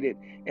had faded,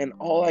 and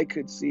all I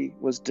could see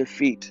was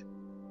defeat.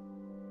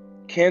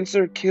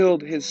 Cancer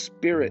killed his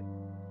spirit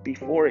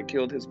before it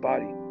killed his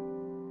body.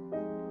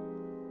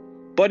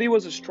 Buddy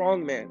was a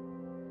strong man.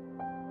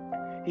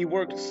 He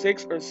worked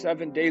 6 or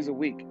 7 days a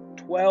week,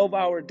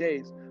 12-hour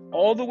days,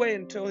 all the way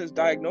until his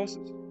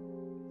diagnosis.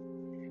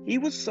 He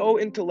was so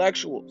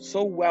intellectual,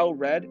 so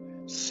well-read,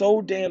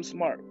 so damn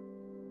smart.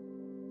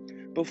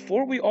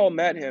 Before we all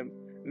met him,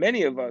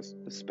 many of us,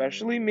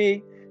 especially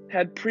me,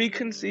 had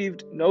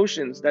preconceived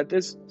notions that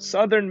this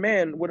Southern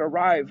man would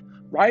arrive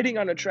riding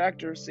on a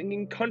tractor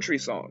singing country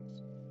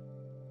songs.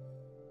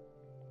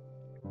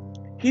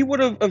 He would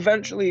have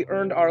eventually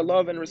earned our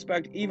love and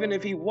respect even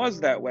if he was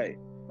that way,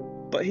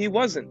 but he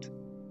wasn't.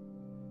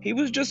 He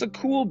was just a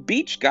cool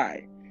beach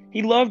guy.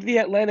 He loved the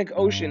Atlantic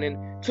Ocean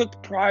and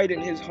took pride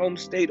in his home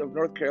state of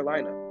North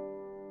Carolina.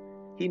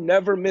 He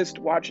never missed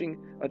watching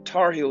a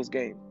Tar Heels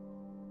game.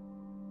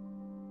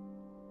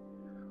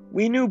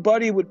 We knew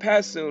Buddy would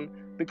pass soon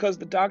because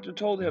the doctor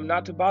told him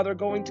not to bother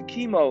going to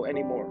chemo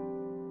anymore.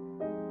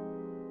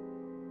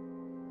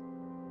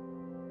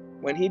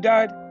 When he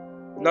died,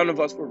 none of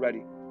us were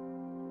ready.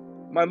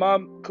 My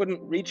mom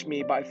couldn't reach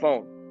me by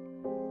phone.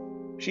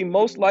 She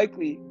most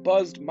likely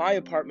buzzed my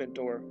apartment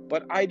door,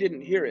 but I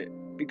didn't hear it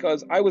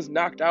because I was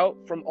knocked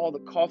out from all the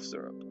cough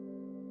syrup.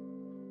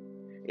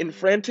 In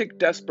frantic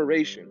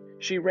desperation,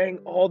 she rang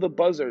all the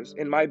buzzers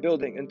in my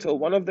building until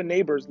one of the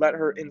neighbors let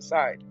her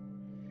inside.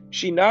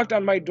 She knocked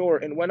on my door,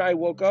 and when I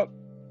woke up,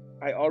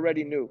 I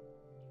already knew.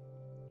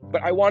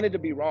 But I wanted to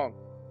be wrong.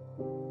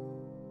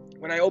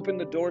 When I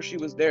opened the door, she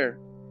was there,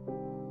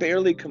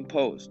 barely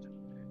composed,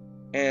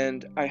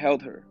 and I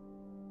held her.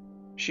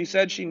 She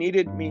said she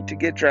needed me to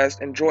get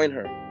dressed and join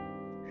her.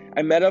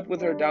 I met up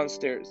with her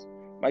downstairs.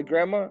 My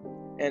grandma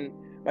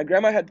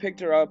had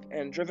picked her up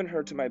and driven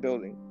her to my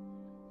building.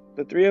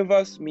 The three of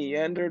us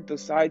meandered the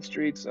side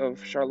streets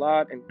of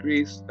Charlotte and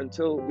Greece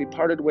until we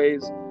parted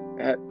ways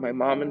at my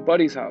mom and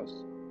Buddy's house.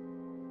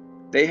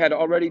 They had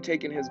already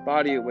taken his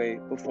body away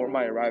before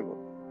my arrival.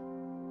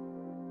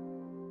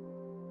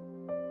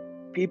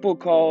 People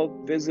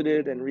called,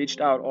 visited, and reached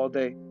out all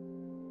day.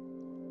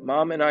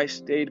 Mom and I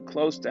stayed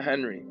close to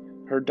Henry,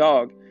 her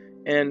dog,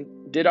 and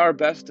did our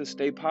best to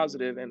stay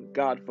positive and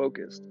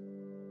God-focused.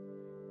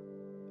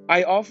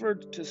 I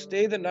offered to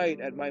stay the night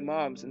at my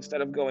mom's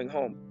instead of going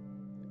home.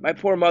 My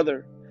poor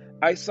mother,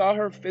 I saw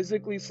her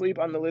physically sleep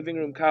on the living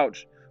room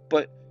couch,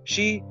 but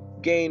she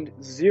gained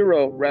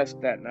zero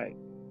rest that night.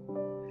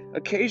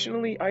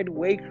 Occasionally, I'd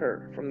wake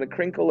her from the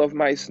crinkle of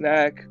my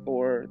snack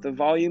or the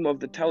volume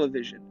of the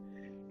television,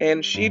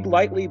 and she'd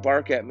lightly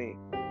bark at me,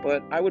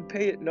 but I would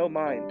pay it no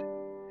mind.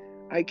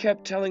 I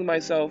kept telling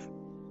myself,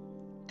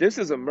 this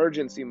is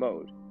emergency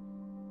mode.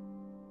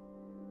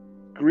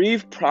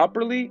 Grieve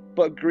properly,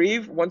 but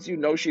grieve once you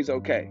know she's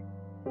okay.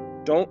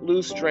 Don't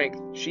lose strength.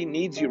 She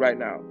needs you right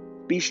now.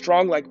 Be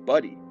strong like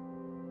Buddy.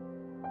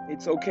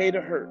 It's okay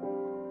to hurt.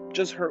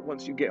 Just hurt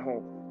once you get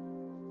home.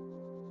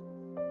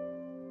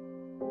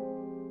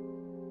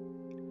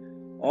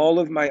 All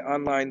of my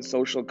online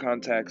social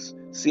contacts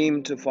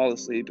seemed to fall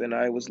asleep, and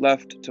I was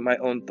left to my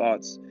own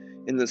thoughts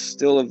in the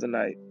still of the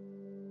night.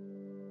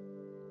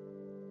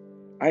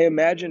 I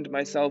imagined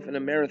myself in a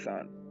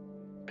marathon,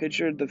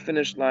 pictured the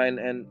finish line,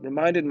 and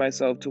reminded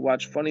myself to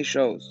watch funny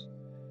shows.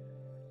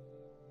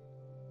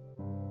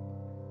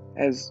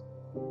 As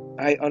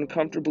I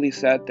uncomfortably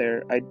sat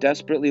there, I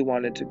desperately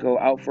wanted to go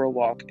out for a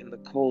walk in the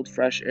cold,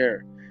 fresh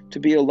air, to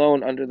be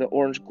alone under the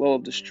orange glow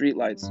of the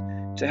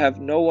streetlights, to have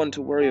no one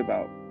to worry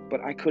about,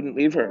 but I couldn't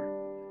leave her.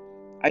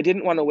 I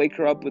didn't want to wake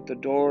her up with the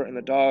door and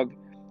the dog,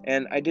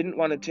 and I didn't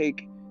want to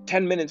take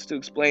 10 minutes to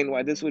explain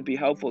why this would be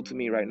helpful to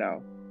me right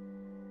now.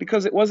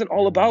 Because it wasn't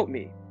all about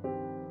me.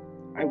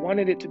 I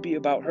wanted it to be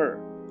about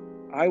her.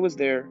 I was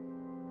there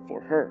for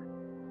her.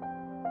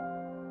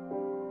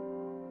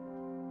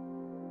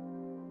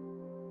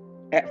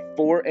 At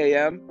 4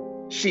 a.m.,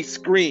 she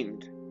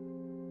screamed.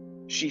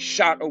 She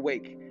shot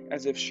awake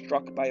as if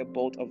struck by a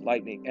bolt of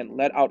lightning and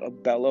let out a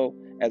bellow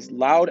as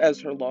loud as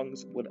her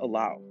lungs would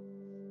allow.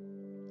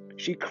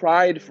 She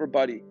cried for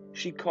Buddy.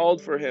 She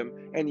called for him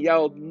and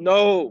yelled,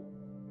 "No!"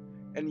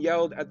 and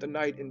yelled at the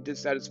night in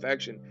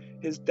dissatisfaction.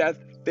 His death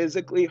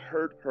physically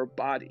hurt her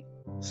body,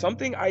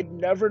 something I'd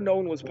never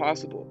known was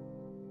possible.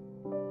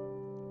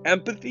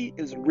 Empathy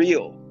is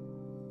real.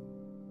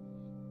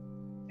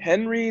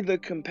 Henry, the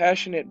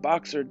compassionate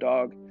boxer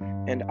dog,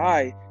 and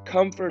I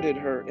comforted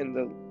her in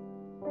the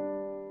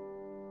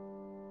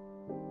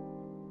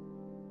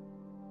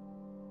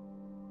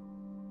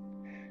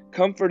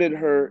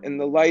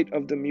light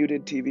of the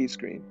muted TV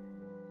screen.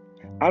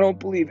 I don't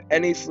believe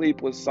any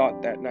sleep was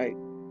sought that night.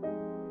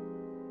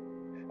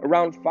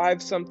 Around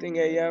 5-something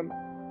a.m.,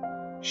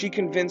 she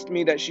convinced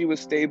me that she was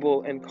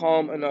stable and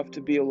calm enough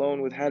to be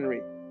alone with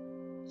Henry.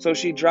 So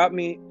she dropped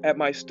me at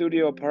my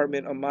studio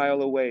apartment a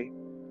mile away,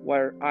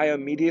 where I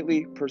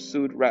immediately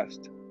pursued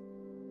rest.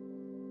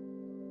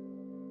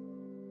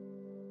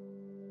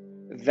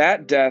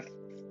 That death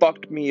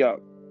fucked me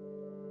up.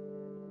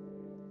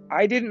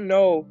 I didn't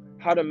know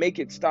how to make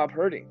it stop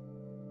hurting.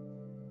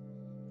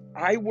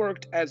 I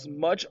worked as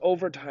much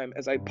overtime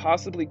as I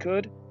possibly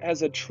could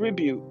as a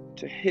tribute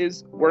to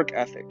his work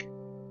ethic.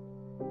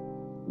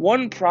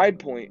 One pride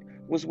point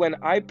was when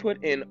I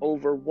put in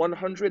over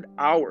 100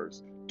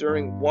 hours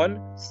during one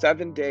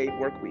 7-day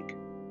work week.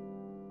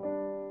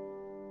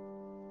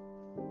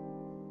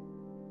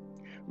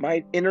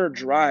 My inner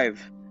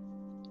drive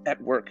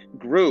at work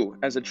grew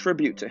as a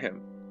tribute to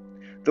him.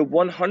 The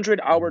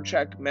 100-hour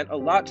check meant a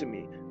lot to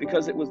me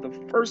because it was the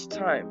first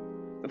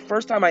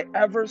time I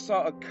ever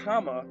saw a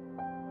comma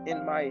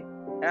in my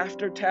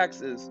after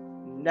taxes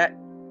net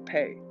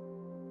pay.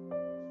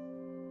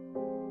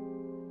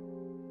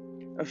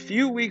 A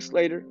few weeks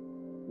later,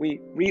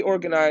 we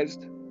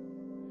reorganized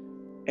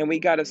and we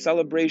got a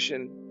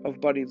celebration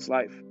of Buddy's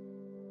life.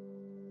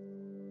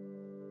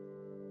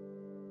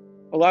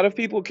 A lot of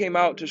people came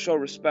out to show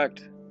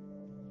respect.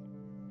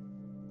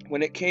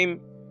 When it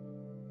came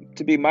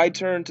to be my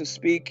turn to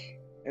speak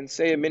and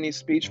say a mini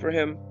speech for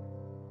him,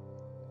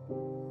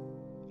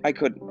 I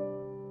couldn't.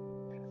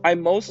 I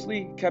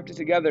mostly kept it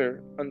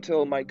together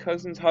until my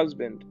cousin's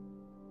husband,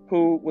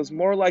 who was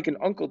more like an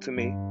uncle to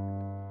me,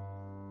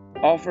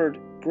 offered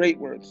great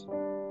words.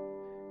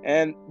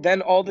 And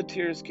then all the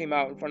tears came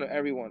out in front of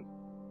everyone.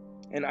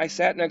 And I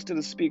sat next to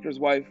the speaker's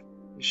wife,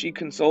 and she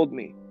consoled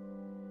me.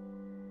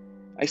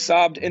 I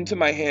sobbed into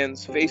my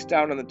hands, face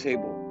down on the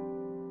table.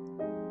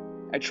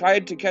 I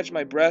tried to catch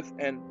my breath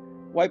and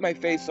wipe my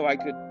face so I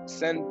could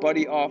send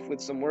Buddy off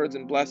with some words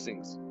and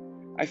blessings.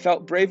 I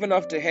felt brave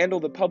enough to handle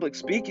the public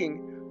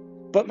speaking,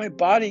 but my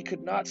body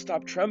could not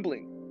stop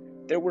trembling.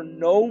 There were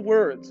no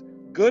words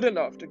good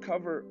enough to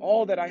cover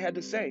all that I had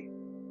to say.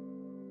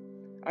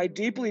 I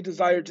deeply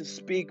desired to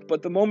speak,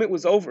 but the moment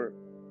was over,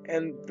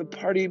 and the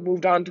party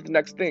moved on to the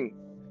next thing.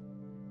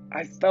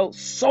 I felt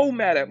so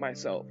mad at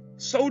myself,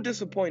 so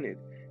disappointed,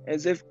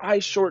 as if I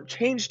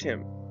shortchanged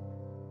him.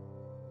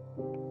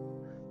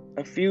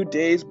 A few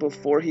days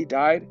before he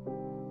died,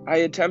 I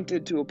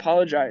attempted to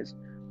apologize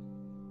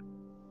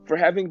for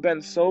having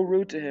been so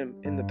rude to him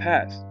in the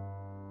past,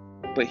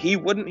 but he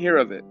wouldn't hear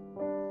of it.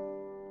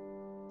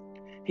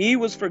 He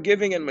was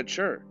forgiving and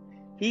mature.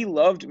 He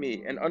loved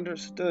me and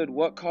understood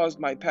what caused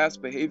my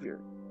past behavior.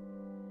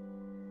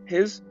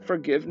 His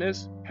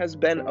forgiveness has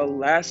been a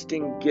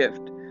lasting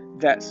gift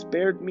that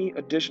spared me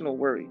additional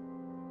worry.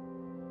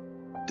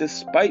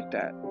 Despite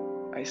that,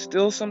 I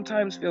still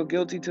sometimes feel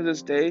guilty to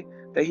this day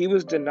that he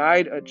was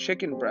denied a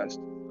chicken breast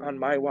on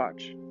my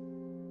watch.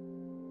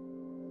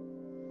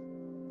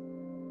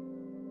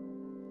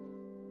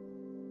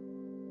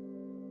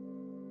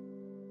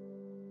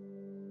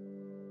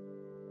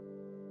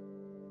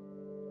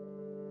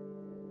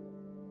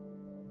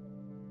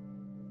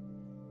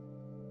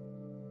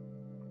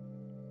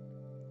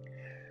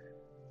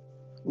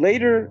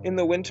 Later in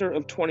the winter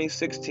of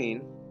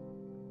 2016,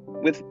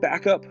 with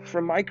backup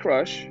from my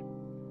crush,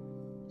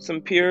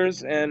 some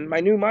peers, and my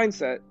new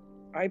mindset,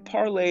 I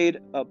parlayed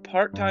a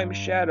part-time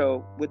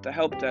shadow with the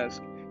help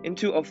desk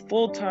into a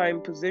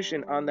full-time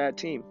position on that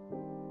team.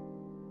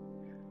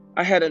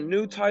 I had a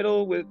new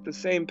title with the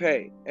same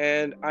pay,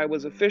 and I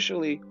was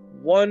officially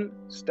one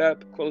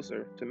step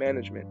closer to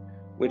management,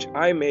 which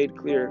I made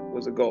clear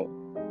was a goal.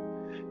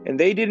 And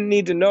they didn't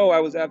need to know I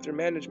was after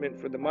management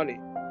for the money.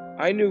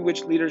 I knew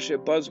which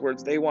leadership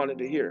buzzwords they wanted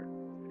to hear.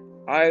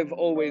 I've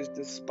always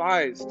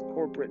despised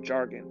corporate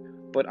jargon,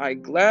 but I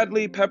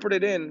gladly peppered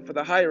it in for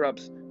the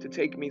higher-ups to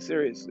take me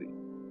seriously.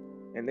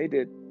 And they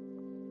did.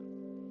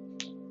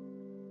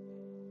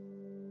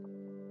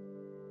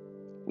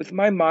 With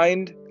my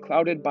mind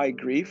clouded by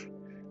grief,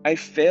 I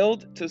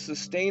failed to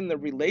sustain the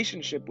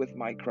relationship with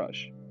my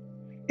crush.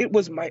 It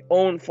was my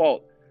own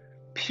fault,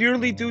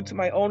 purely due to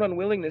my own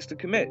unwillingness to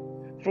commit,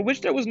 for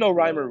which there was no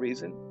rhyme or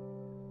reason.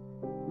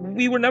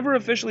 We were never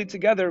officially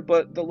together,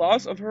 but the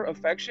loss of her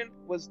affection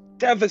was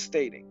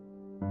devastating.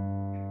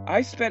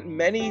 I spent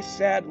many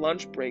sad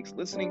lunch breaks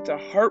listening to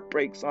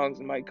heartbreak songs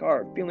in my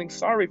car, feeling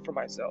sorry for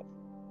myself.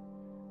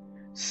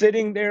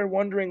 Sitting there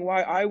wondering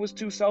why I was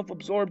too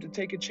self-absorbed to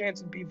take a chance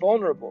and be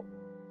vulnerable.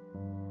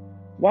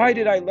 Why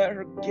did I let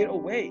her get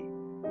away?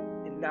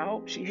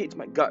 now she hates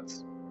my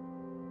guts.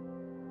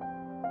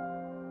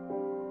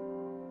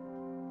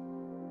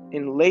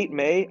 In late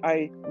May,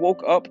 I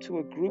woke up to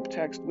a group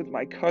text with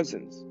my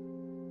cousins.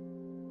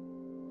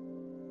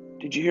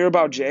 Did you hear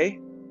about Jay?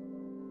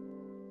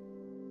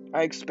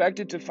 I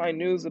expected to find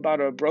news about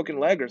a broken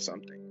leg or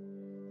something.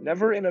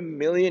 Never in a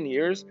million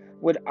years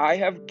would I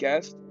have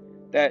guessed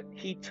that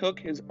he took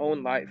his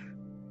own life.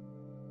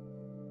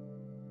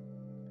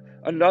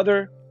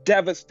 Another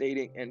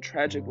devastating and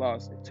tragic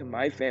loss to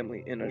my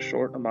family in a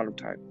short amount of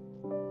time.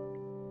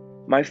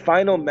 My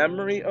final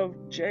memory of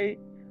Jay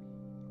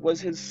was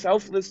his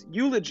selfless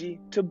eulogy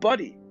to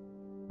Buddy.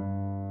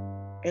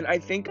 And I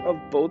think of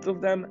both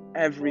of them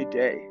every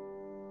day.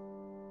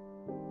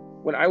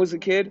 When I was a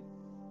kid,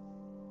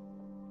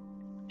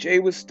 Jay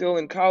was still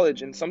in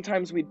college, and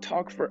sometimes we'd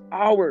talk for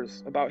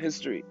hours about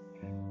history.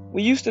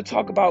 We used to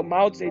talk about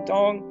Mao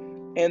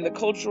Zedong and the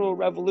Cultural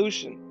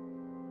Revolution.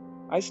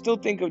 I still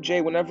think of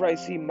Jay whenever I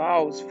see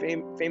Mao's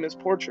famous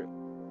portrait.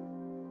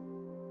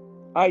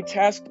 I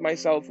tasked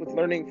myself with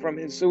learning from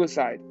his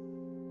suicide.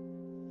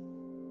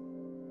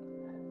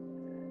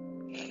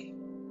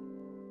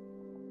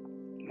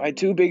 My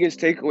two biggest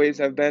takeaways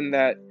have been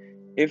that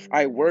if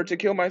I were to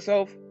kill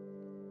myself,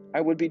 I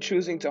would be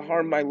choosing to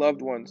harm my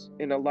loved ones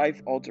in a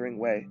life-altering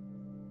way.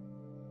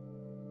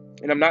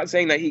 And I'm not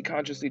saying that he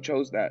consciously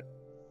chose that,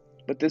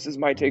 but this is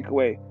my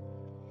takeaway,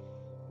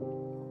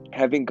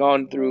 having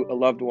gone through a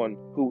loved one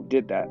who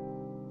did that.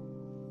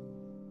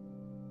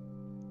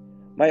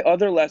 My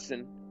other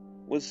lesson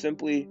was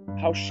simply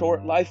how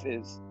short life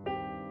is.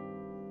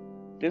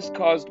 This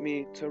caused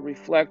me to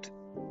reflect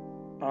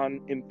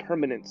on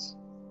impermanence.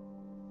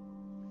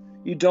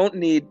 You don't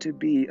need to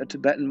be a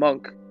Tibetan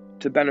monk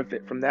to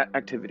benefit from that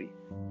activity.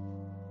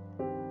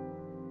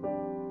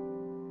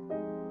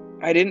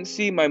 I didn't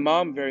see my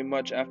mom very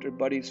much after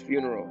Buddy's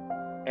funeral,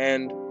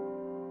 and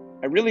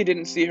I really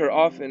didn't see her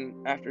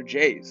often after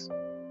Jay's.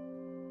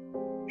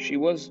 She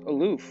was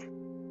aloof,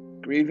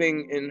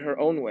 grieving in her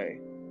own way.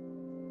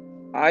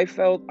 I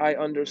felt I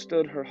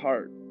understood her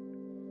heart.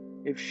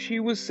 If she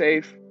was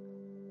safe,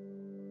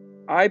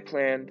 I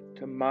planned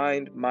to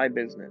mind my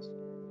business.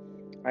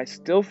 I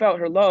still felt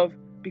her love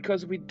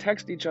because we'd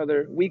text each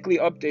other weekly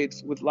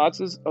updates with lots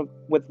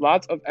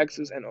of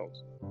X's and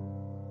O's.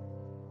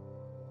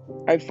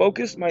 I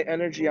focused my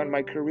energy on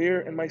my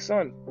career and my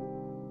son.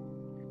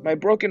 My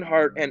broken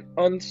heart and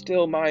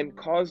unstill mind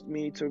caused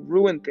me to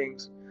ruin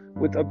things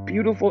with a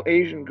beautiful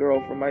Asian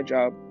girl from my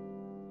job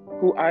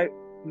who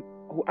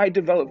I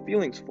developed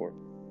feelings for.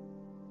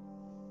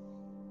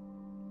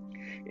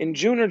 In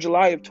June or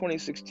July of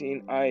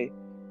 2016, I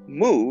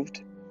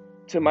moved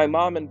to my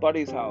mom and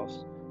Buddy's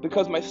house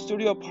because my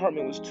studio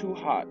apartment was too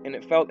hot and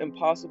it felt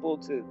impossible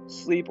to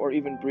sleep or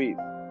even breathe.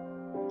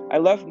 I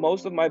left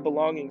most of my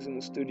belongings in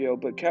the studio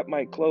but kept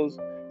my clothes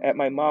at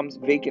my mom's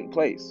vacant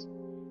place.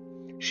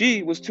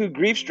 She was too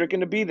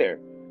grief-stricken to be there,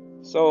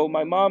 so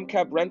my mom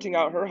kept renting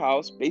out her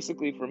house,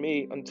 basically for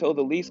me, until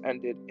the lease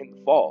ended in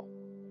the fall.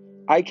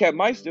 I kept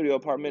my studio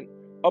apartment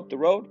up the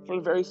road for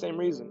the very same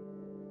reason.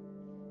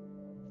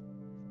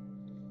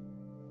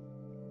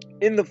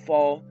 In the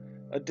fall,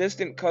 a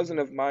distant cousin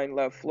of mine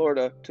left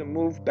Florida to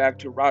move back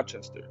to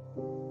Rochester.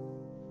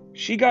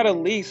 She got a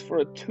lease for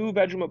a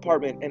 2-bedroom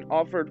apartment and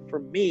offered for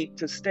me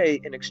to stay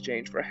in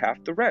exchange for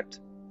half the rent.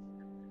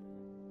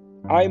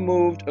 I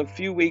moved a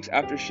few weeks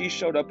after she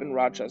showed up in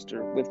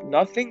Rochester with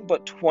nothing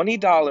but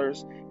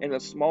 $20 and a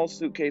small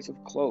suitcase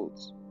of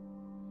clothes.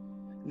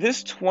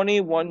 This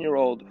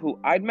 21-year-old, who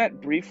I'd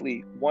met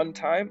briefly one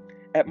time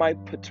at my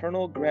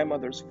paternal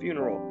grandmother's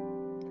funeral,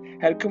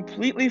 had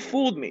completely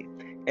fooled me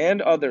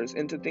and others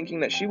into thinking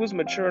that she was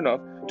mature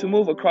enough to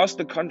move across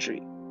the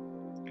country.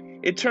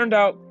 It turned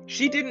out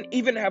she didn't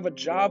even have a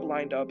job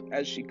lined up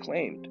as she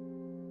claimed.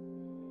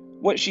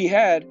 What she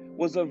had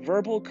was a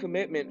verbal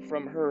commitment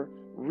from her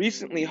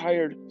recently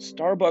hired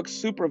Starbucks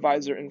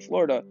supervisor in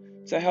Florida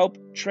to help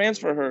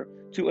transfer her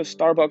to a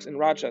Starbucks in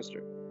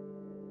Rochester.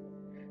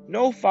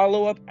 No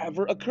follow-up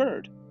ever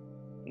occurred.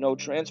 No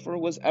transfer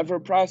was ever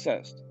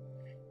processed.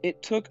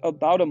 It took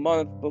about a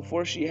month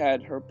before she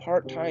had her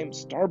part-time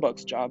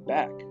Starbucks job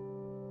back.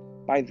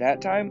 By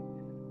that time,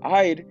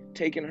 I'd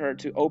taken her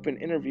to open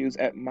interviews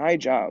at my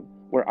job,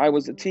 where I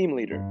was a team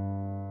leader.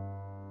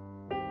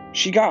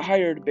 She got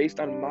hired based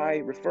on my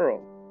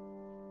referral.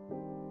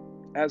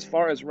 As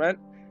far as rent,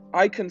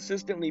 I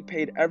consistently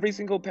paid every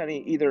single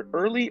penny either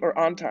early or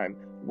on time,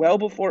 well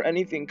before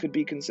anything could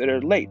be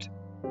considered late.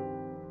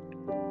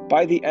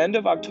 By the end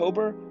of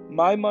October,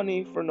 my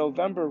money for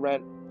November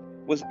rent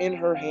was in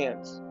her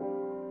hands.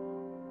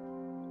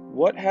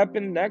 What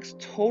happened next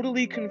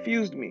totally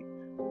confused me,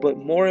 but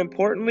more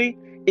importantly,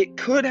 it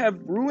could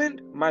have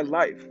ruined my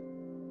life.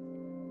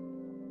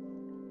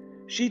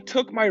 She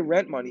took my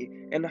rent money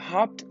and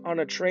hopped on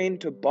a train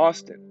to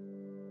Boston.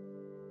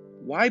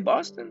 Why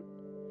Boston?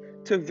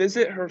 To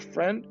visit her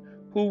friend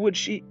who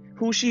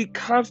she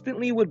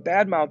constantly would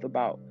badmouth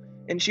about,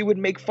 and she would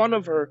make fun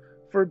of her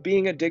for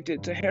being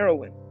addicted to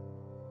heroin.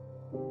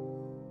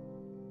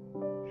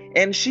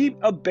 And she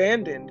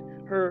abandoned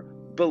her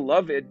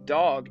beloved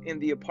dog in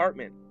the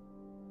apartment.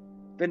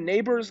 The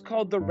neighbors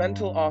called the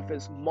rental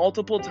office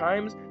multiple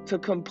times to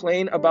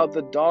complain about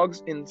the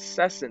dog's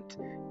incessant,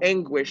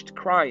 anguished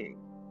crying.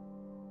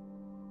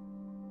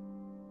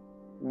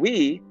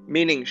 We,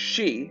 meaning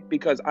she,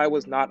 because I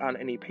was not on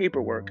any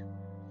paperwork,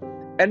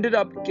 ended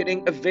up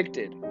getting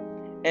evicted,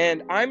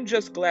 and I'm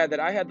just glad that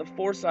I had the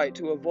foresight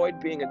to avoid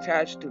being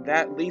attached to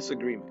that lease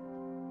agreement.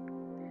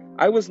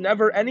 I was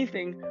never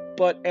anything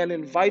but an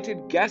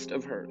invited guest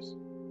of hers.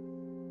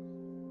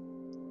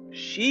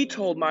 She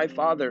told my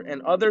father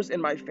and others in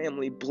my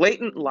family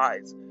blatant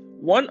lies.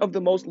 One of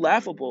the most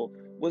laughable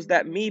was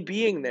that me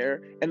being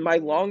there and my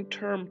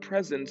long-term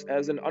presence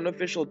as an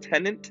unofficial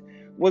tenant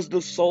was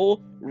the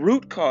sole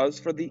root cause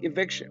for the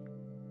eviction.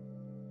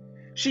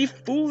 She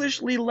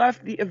foolishly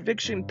left the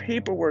eviction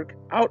paperwork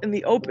out in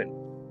the open.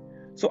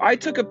 So I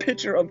took a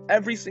picture of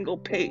every single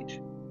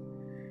page,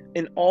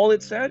 and all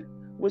it said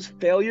was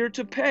failure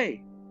to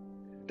pay.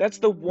 That's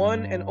the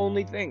one and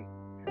only thing.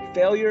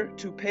 Failure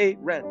to pay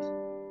rent.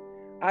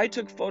 I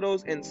took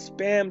photos and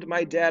spammed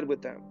my dad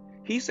with them.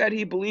 He said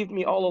he believed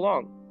me all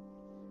along.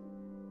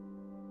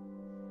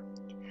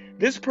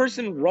 This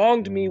person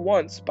wronged me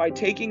once by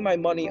taking my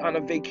money on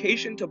a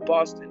vacation to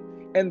Boston,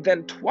 and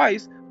then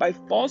twice by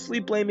falsely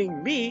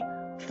blaming me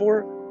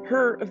for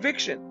her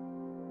eviction.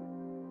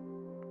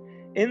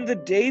 In the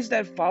days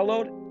that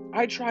followed,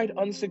 I tried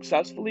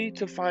unsuccessfully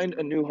to find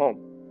a new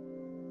home.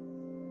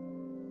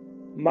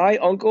 My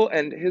uncle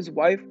and his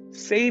wife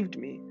saved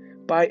me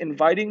by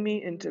inviting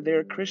me into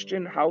their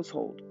Christian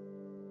household.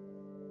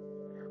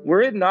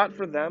 Were it not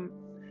for them,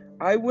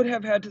 I would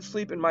have had to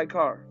sleep in my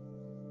car.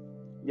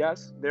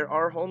 Yes, there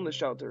are homeless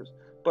shelters,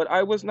 but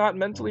I was not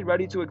mentally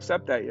ready to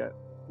accept that yet.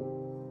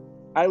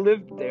 I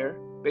lived there,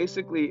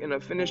 basically in a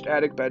finished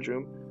attic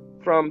bedroom,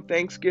 from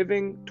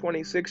Thanksgiving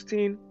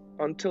 2016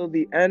 until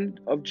the end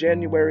of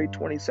January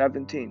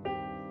 2017.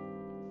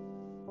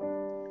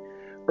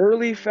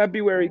 Early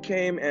February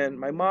came and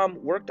my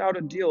mom worked out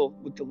a deal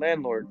with the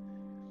landlord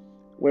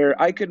where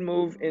I could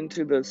move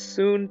into the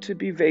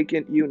soon-to-be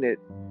vacant unit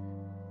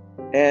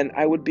and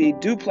I would be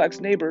duplex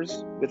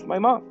neighbors with my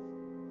mom.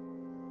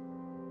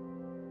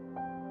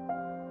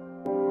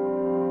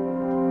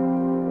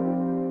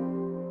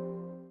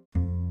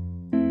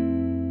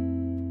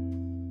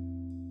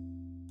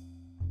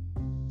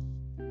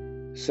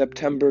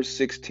 September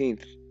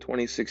 16th,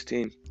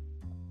 2016.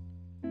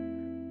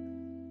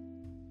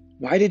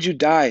 Why did you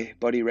die,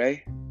 Buddy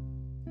Ray?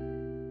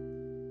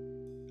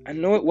 I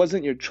know it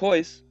wasn't your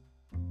choice.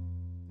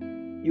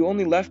 You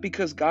only left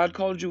because God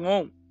called you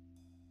home.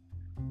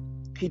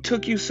 He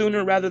took you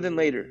sooner rather than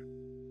later.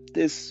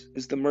 This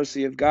is the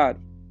mercy of God.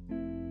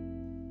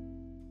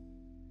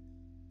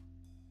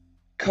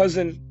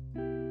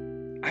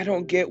 Cousin, I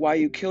don't get why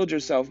you killed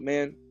yourself,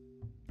 man.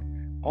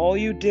 All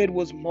you did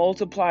was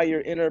multiply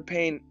your inner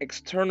pain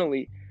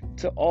externally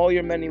to all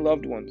your many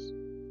loved ones.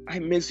 I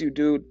miss you,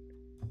 dude.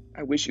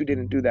 I wish you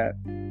didn't do that.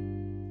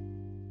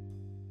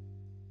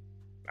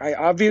 I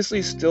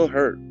obviously still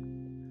hurt,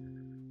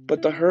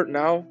 but the hurt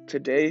now,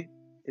 today,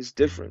 is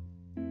different.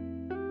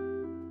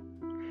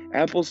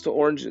 Apples to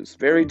oranges,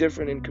 very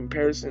different in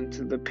comparison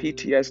to the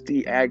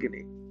PTSD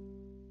agony.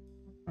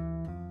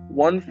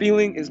 One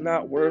feeling is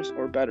not worse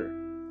or better,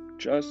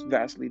 just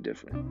vastly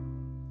different.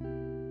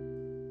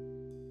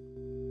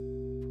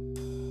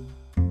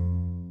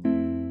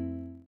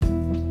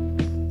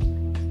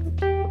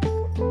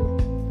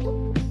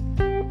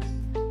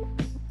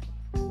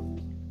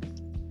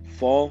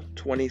 Fall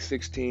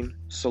 2016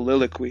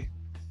 Soliloquy.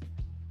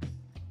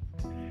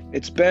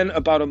 It's been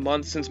about a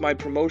month since my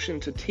promotion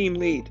to team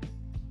lead.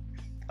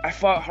 I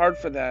fought hard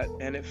for that,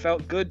 and it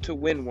felt good to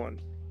win one.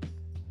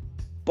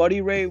 Buddy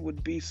Ray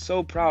would be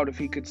so proud if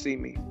he could see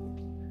me.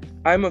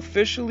 I'm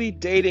officially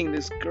dating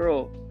this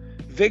girl,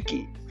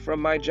 Vicky,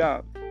 from my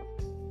job.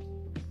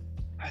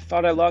 I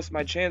thought I lost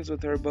my chance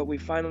with her, but we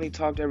finally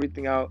talked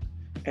everything out,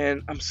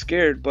 and I'm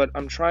scared, but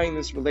I'm trying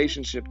this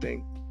relationship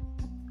thing.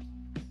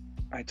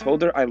 I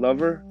told her I love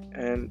her,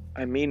 and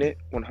I mean it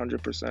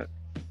 100%.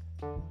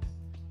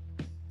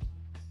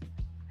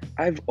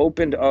 I've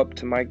opened up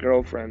to my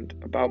girlfriend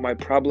about my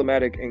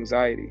problematic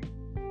anxiety.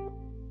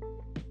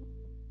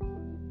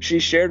 She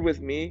shared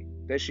with me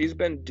that she's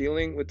been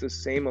dealing with the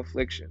same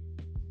affliction.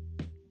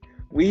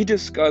 We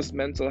discussed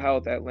mental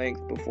health at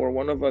length before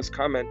one of us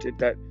commented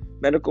that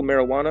medical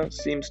marijuana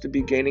seems to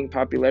be gaining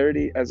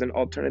popularity as an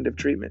alternative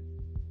treatment.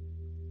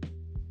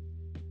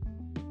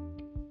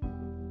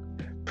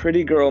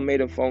 Pretty girl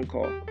made a phone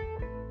call.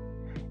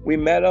 We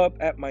met up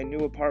at my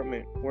new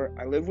apartment where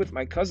I live with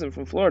my cousin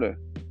from Florida.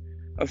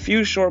 A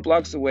few short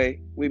blocks away,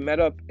 we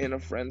met up in a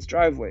friend's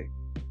driveway.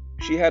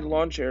 She had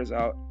lawn chairs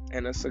out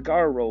and a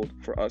cigar rolled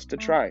for us to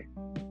try.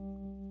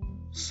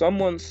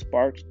 Someone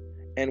sparked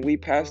and we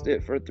passed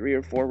it for 3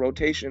 or 4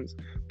 rotations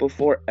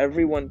before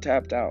everyone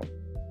tapped out.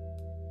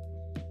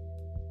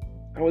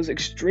 I was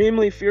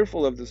extremely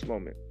fearful of this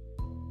moment,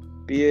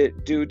 be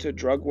it due to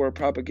drug war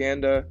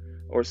propaganda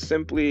or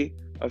simply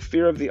a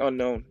fear of the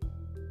unknown.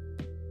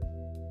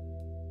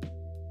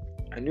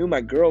 I knew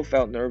my girl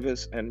felt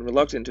nervous and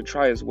reluctant to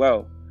try as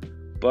well,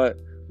 but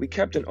we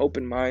kept an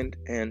open mind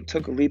and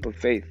took a leap of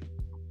faith.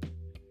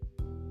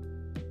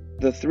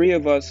 The three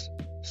of us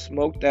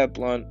smoked that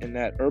blunt in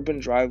that urban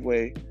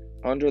driveway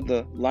under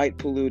the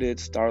light-polluted,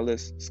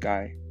 starless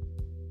sky.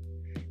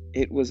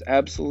 It was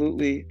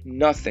absolutely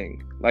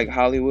nothing like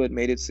Hollywood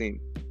made it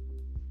seem.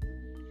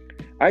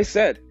 I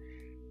said,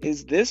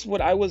 "Is this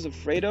what I was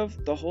afraid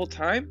of the whole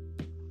time?"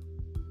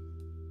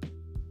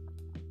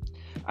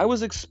 I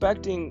was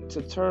expecting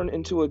to turn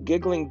into a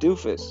giggling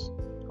doofus,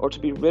 or to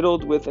be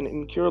riddled with an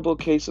incurable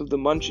case of the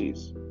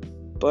munchies,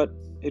 but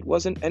it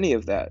wasn't any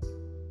of that.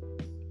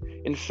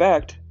 In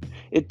fact,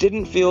 it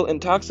didn't feel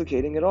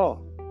intoxicating at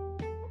all.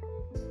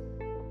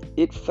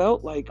 It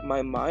felt like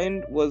my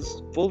mind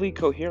was fully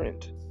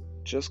coherent,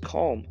 just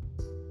calm.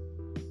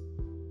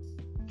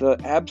 The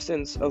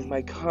absence of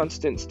my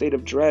constant state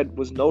of dread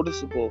was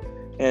noticeable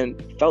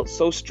and felt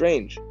so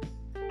strange,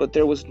 but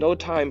there was no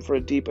time for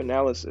a deep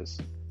analysis.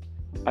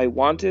 I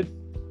wanted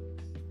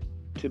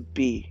to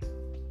be.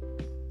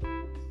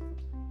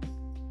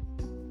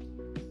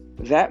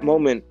 That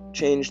moment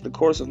changed the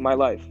course of my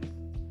life.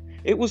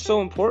 It was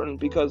so important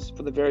because,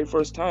 for the very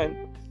first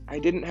time, I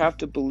didn't have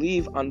to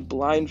believe on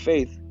blind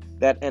faith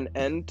that an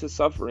end to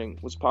suffering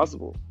was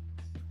possible.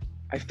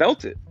 I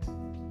felt it.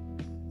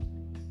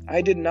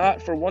 I did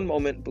not for one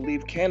moment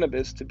believe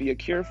cannabis to be a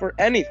cure for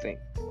anything.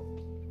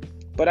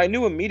 But I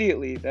knew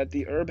immediately that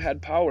the herb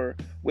had power,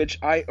 which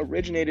I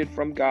originated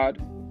from God.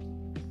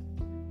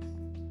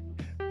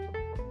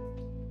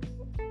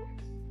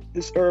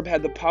 This herb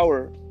had the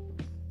power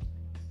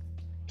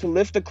to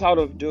lift the cloud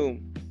of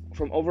doom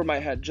from over my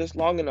head just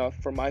long enough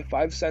for my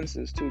five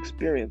senses to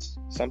experience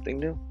something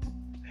new.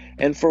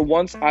 And for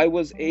once, I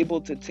was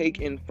able to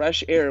take in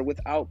fresh air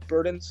without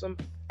burdensome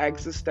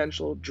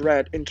existential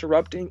dread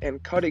interrupting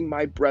and cutting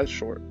my breath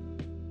short.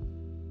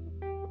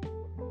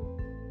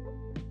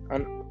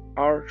 On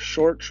our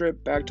short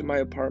trip back to my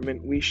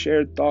apartment, we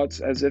shared thoughts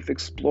as if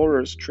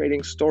explorers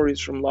trading stories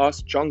from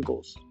lost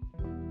jungles.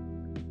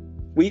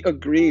 We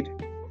agreed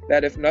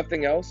that if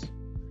nothing else,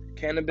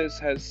 cannabis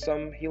has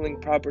some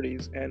healing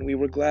properties, and we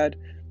were glad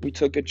we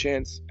took a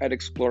chance at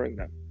exploring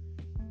them.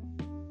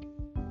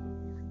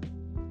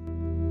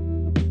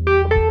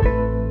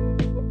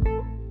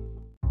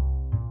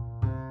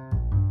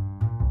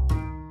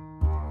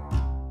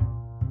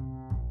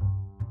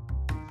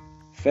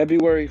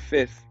 February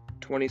 5th,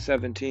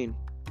 2017,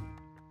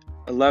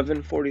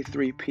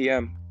 11:43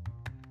 p.m.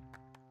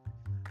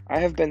 I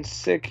have been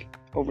sick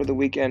over the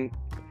weekend,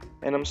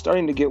 and I'm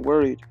starting to get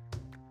worried.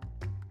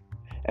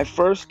 At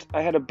first,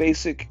 I had a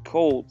basic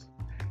cold.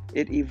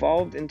 It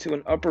evolved into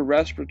an upper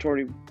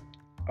respiratory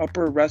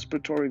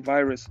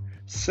virus,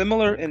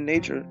 similar in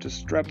nature to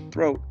strep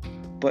throat,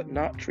 but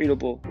not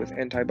treatable with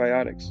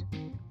antibiotics.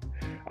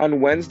 On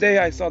Wednesday,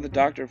 I saw the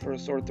doctor for a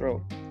sore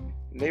throat,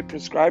 and they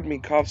prescribed me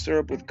cough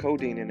syrup with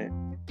codeine in it.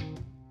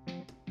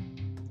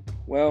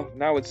 Well,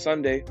 now it's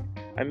Sunday.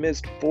 I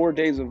missed 4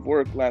 days of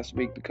work last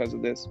week because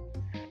of this.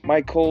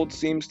 My cold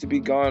seems to be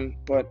gone,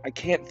 but I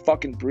can't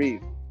fucking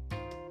breathe.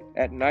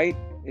 At night,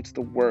 it's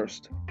the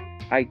worst.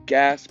 I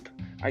gasp,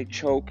 I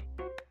choke,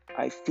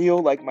 I feel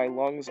like my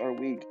lungs are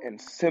weak and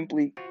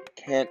simply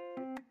can't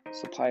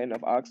supply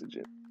enough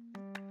oxygen.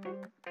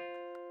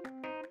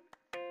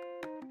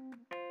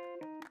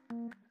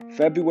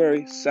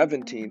 February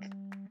 17th,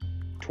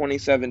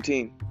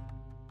 2017.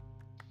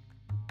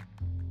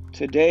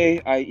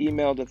 Today, I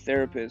emailed a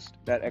therapist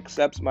that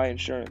accepts my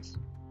insurance.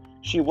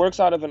 She works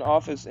out of an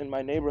office in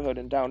my neighborhood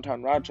in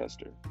downtown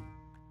Rochester.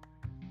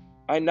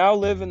 I now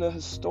live in the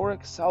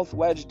historic South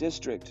Wedge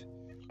district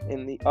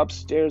in the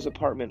upstairs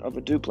apartment of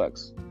a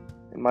duplex,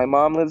 and my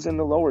mom lives in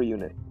the lower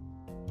unit.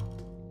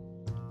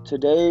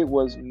 Today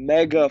was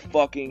mega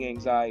fucking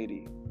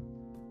anxiety.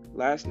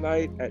 Last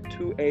night at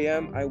 2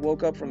 a.m., I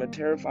woke up from a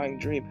terrifying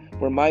dream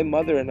where my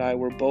mother and I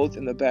were both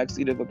in the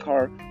backseat of a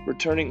car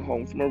returning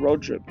home from a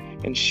road trip,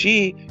 and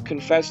she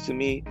confessed to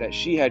me that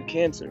she had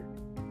cancer.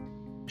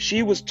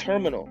 She was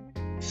terminal,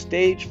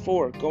 stage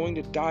 4, going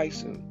to die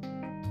soon.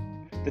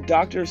 The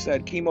doctor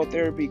said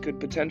chemotherapy could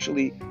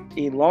potentially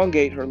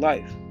elongate her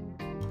life,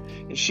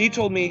 and she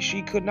told me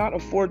she could not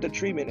afford the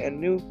treatment and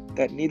knew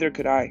that neither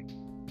could I.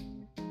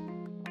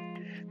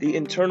 The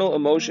internal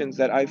emotions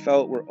that I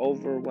felt were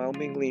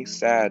overwhelmingly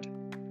sad.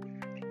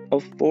 A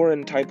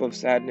foreign type of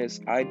sadness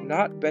I'd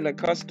not been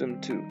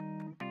accustomed to.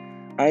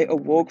 I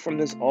awoke from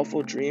this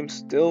awful dream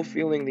still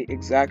feeling the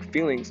exact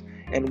feelings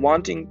and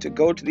wanting to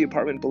go to the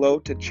apartment below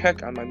to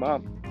check on my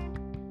mom.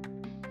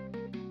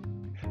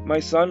 My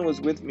son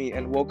was with me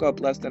and woke up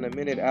less than a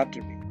minute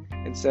after me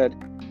and said,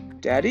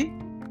 "Daddy?"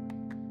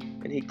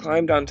 And he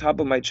climbed on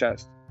top of my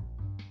chest.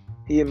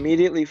 He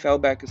immediately fell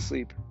back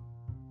asleep.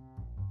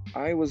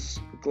 I was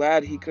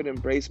glad he could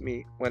embrace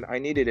me when I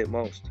needed it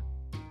most.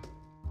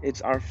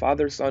 It's our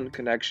father-son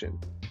connection.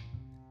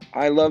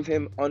 I love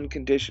him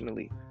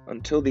unconditionally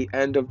until the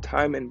end of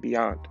time and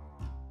beyond.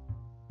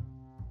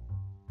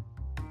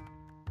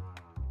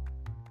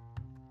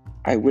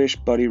 I wish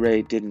Buddy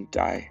Ray didn't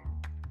die.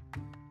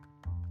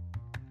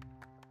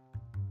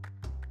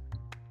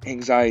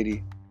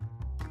 Anxiety.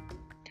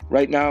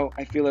 Right now,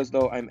 I feel as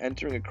though I'm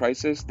entering a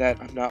crisis that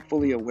I'm not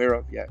fully aware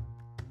of yet.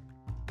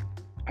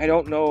 I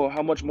don't know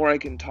how much more I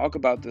can talk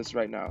about this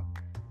right now.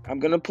 I'm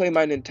gonna play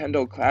my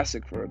Nintendo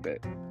Classic for a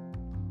bit.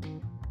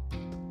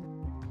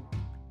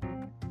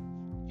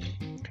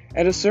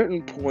 At a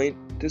certain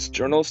point, this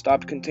journal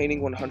stopped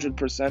containing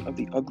 100% of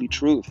the ugly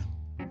truth.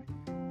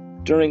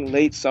 During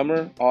late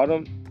summer,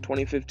 autumn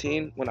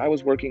 2015, when I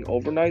was working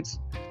overnights,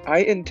 I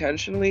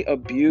intentionally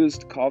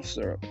abused cough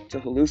syrup to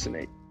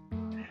hallucinate.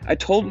 I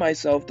told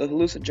myself the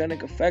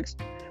hallucinogenic effects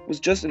was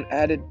just an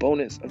added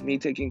bonus of me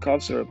taking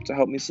cough syrup to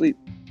help me sleep.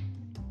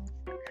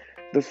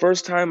 The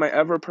first time I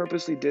ever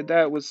purposely did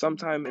that was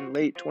sometime in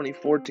late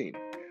 2014.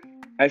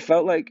 I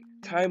felt like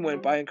time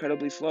went by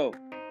incredibly slow.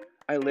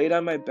 I laid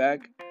on my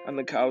back on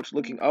the couch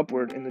looking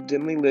upward in the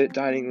dimly lit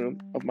dining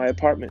room of my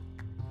apartment.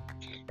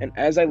 And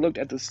as I looked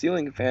at the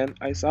ceiling fan,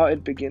 I saw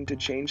it begin to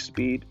change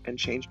speed and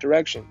change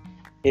direction.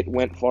 It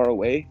went far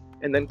away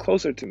and then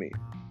closer to me.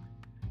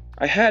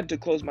 I had to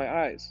close my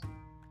eyes.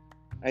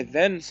 I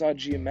then saw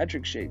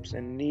geometric shapes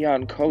and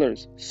neon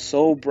colors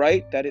so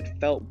bright that it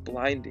felt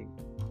blinding.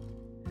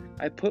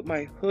 I put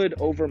my hood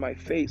over my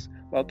face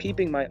while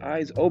keeping my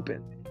eyes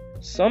open,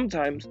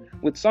 sometimes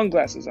with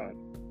sunglasses on.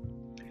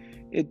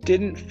 It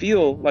didn't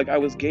feel like I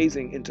was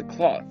gazing into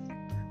cloth,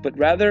 but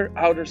rather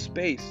outer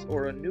space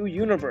or a new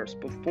universe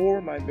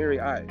before my very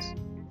eyes.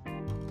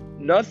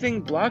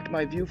 Nothing blocked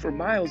my view for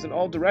miles in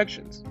all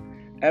directions.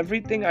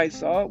 Everything I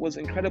saw was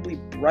incredibly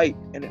bright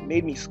and it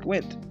made me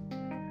squint.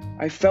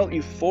 I felt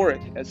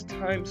euphoric as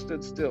time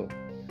stood still.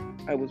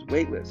 I was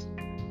weightless.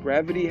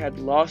 Gravity had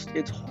lost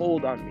its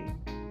hold on me.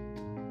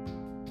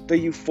 The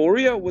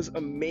euphoria was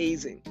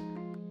amazing.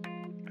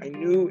 I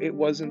knew it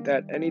wasn't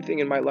that anything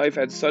in my life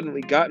had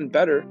suddenly gotten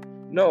better.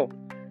 No,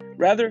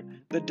 rather,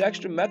 the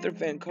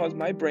dextromethorphan caused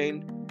my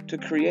brain to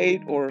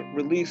create or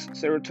release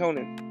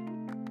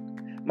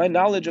serotonin. My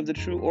knowledge of the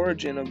true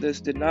origin of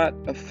this did not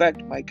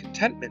affect my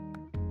contentment.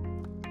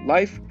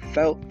 Life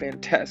felt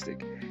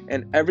fantastic,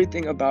 and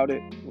everything about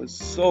it was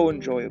so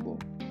enjoyable.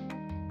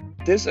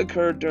 This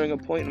occurred during a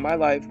point in my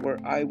life where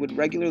I would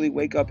regularly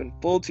wake up in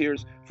full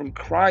tears from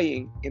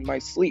crying in my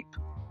sleep.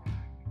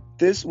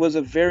 This was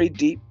a very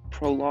deep,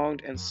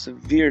 prolonged, and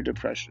severe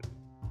depression.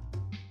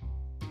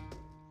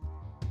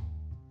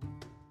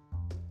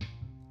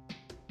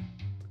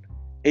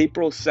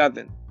 April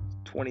 7th,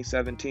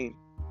 2017,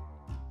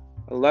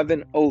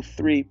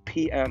 11:03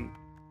 p.m.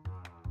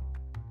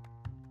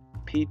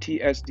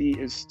 PTSD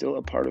is still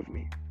a part of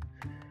me.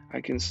 I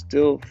can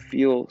still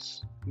feel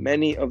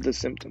many of the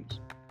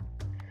symptoms.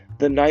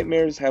 The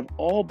nightmares have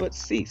all but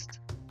ceased.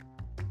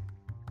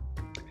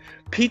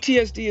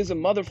 PTSD is a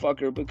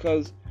motherfucker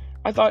because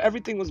I thought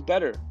everything was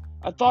better.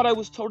 I thought I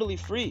was totally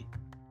free.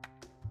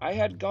 I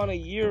had gone a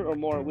year or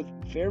more with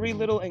very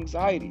little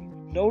anxiety,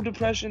 no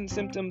depression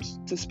symptoms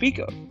to speak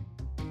of.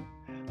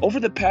 Over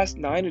the past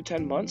 9 to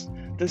 10 months,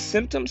 the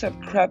symptoms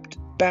have crept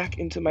back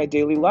into my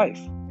daily life.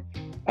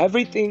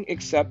 Everything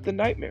except the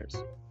nightmares,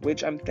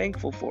 which I'm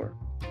thankful for.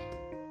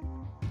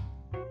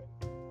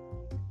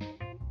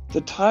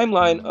 The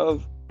timeline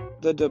of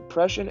the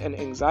depression and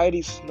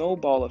anxiety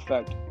snowball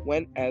effect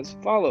went as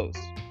follows.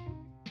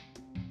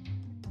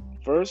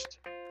 First,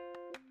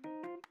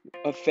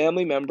 a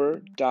family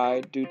member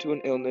died due to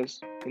an illness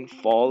in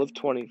fall of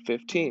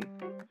 2015.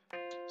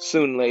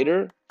 Soon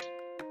later,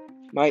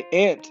 my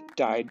aunt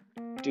died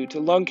due to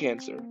lung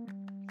cancer,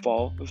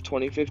 fall of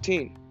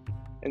 2015.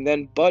 And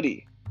then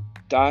Buddy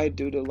died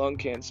due to lung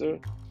cancer,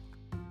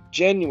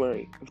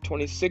 January of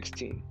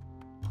 2016.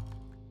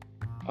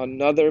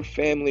 Another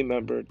family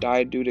member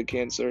died due to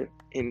cancer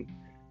in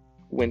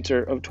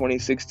winter of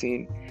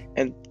 2016.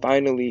 And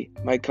finally,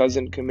 my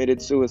cousin committed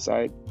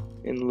suicide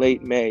in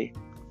late May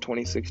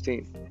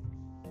 2016.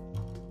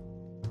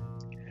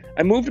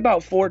 I moved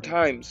about 4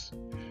 times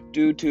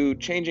due to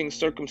changing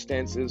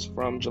circumstances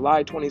from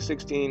July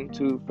 2016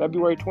 to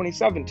February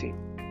 2017.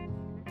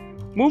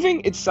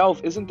 Moving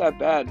itself isn't that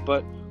bad,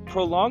 but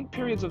prolonged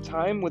periods of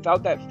time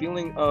without that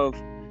feeling of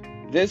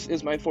this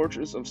is my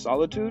fortress of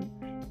solitude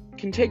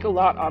can take a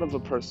lot out of a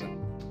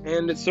person,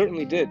 and it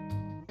certainly did.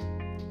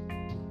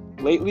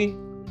 Lately,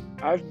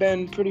 I've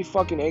been pretty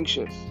fucking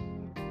anxious.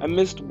 I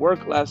missed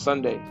work last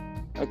Sunday.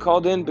 I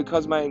called in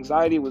because my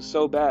anxiety was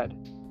so bad.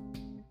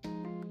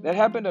 That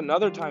happened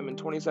another time in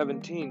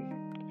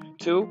 2017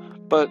 too,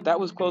 but that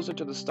was closer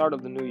to the start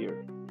of the new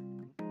year.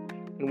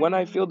 And when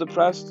I feel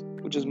depressed,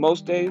 which is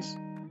most days,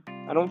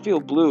 I don't feel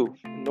blue,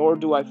 nor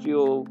do I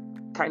feel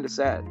kinda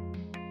sad.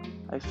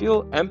 I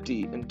feel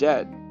empty and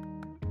dead.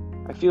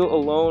 I feel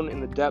alone in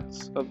the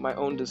depths of my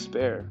own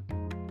despair.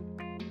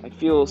 I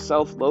feel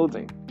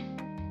self-loathing.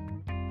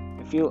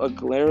 I feel a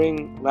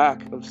glaring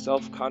lack of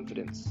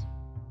self-confidence.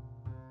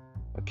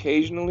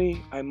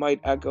 Occasionally, I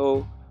might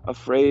echo a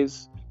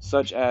phrase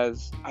such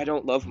as, I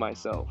don't love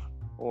myself,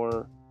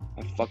 or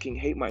I fucking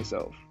hate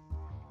myself.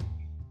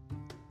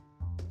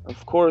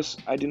 Of course,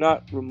 I do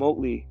not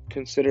remotely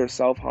consider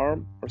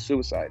self-harm or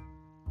suicide.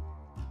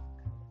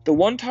 The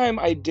one time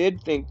I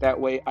did think that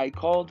way, I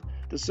called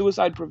the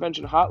suicide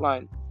prevention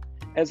hotline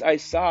as I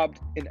sobbed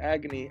in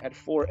agony at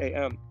 4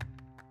 a.m.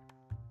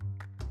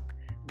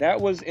 That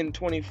was in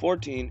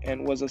 2014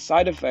 and was a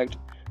side effect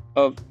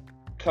of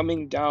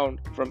coming down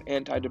from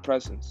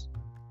antidepressants.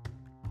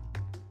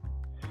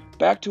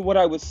 Back to what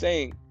I was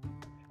saying,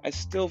 I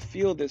still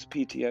feel this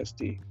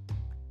PTSD.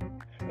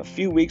 A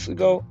few weeks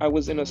ago, I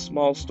was in a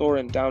small store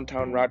in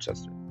downtown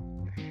Rochester.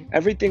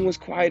 Everything was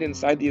quiet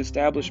inside the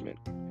establishment.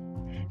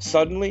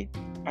 Suddenly,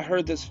 I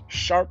heard this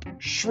sharp,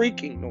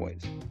 shrieking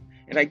noise,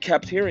 and I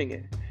kept hearing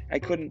it. I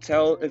couldn't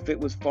tell if it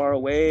was far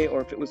away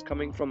or if it was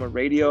coming from a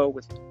radio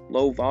with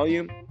low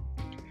volume,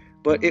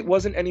 but it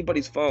wasn't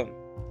anybody's phone.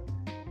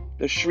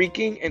 The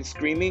shrieking and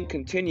screaming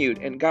continued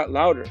and got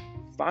louder,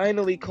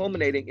 finally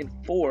culminating in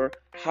 4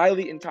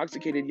 highly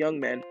intoxicated young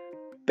men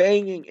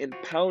banging and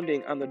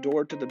pounding on the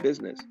door to the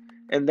business,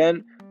 and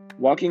then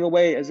walking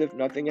away as if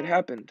nothing had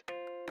happened.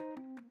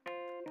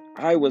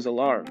 I was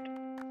alarmed.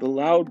 The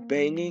loud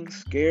banging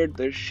scared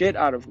the shit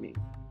out of me.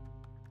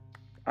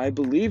 I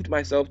believed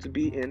myself to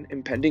be in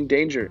impending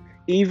danger,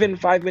 even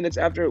 5 minutes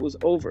after it was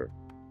over.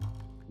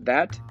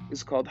 That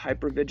is called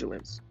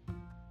hypervigilance.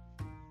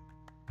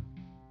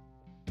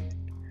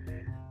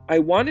 I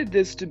wanted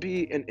this to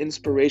be an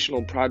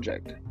inspirational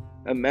project,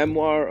 a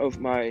memoir of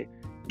my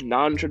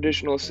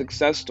non-traditional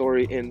success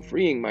story in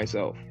freeing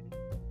myself.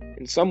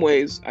 In some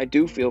ways, I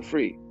do feel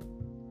free.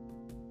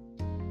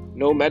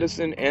 No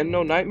medicine and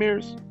no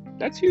nightmares?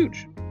 That's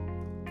huge.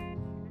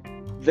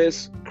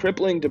 This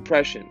crippling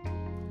depression,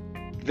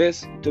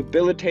 this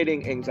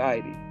debilitating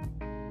anxiety.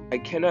 I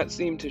cannot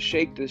seem to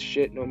shake this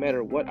shit no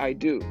matter what I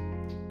do,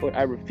 but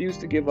I refuse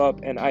to give up,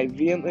 and I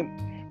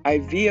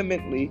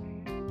vehemently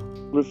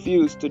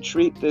refuse to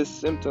treat this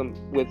symptom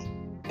with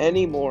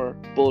any more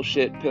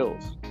bullshit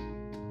pills.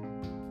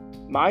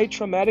 My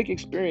traumatic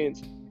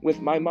experience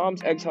with my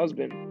mom's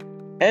ex-husband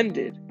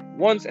ended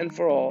once and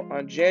for all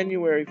on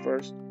January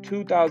 1st,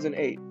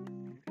 2008.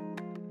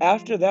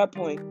 After that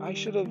point, I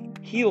should have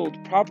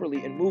healed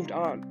properly and moved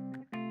on.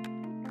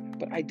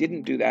 But I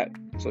didn't do that,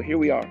 so here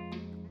we are.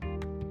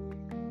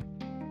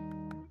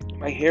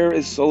 My hair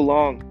is so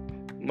long,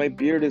 my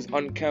beard is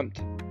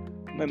unkempt,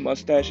 my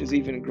mustache is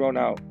even grown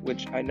out,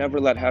 which I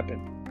never let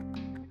happen.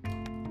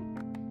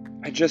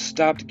 I just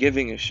stopped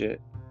giving a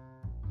shit.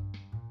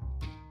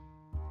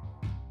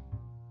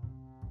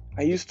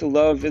 I used to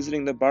love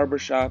visiting the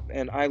barbershop,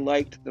 and I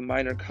liked the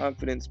minor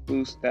confidence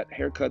boost that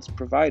haircuts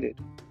provided.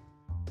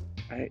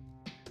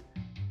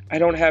 I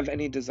don't have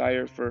any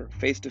desire for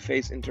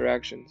face-to-face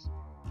interactions.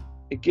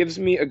 It gives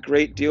me a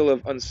great deal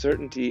of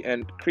uncertainty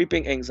and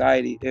creeping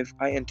anxiety if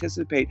I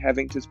anticipate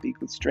having to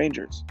speak with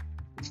strangers.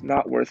 It's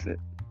not worth it.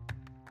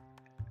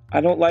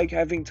 I don't like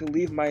having to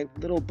leave my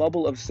little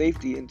bubble of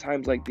safety in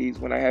times like these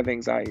when I have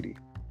anxiety.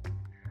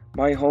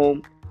 My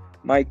home,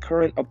 my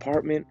current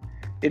apartment,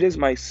 it is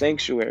my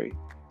sanctuary,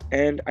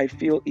 and I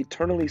feel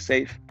eternally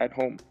safe at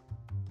home.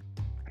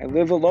 I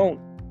live alone.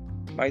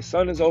 My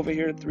son is over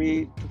here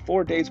 3 to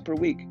 4 days per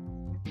week.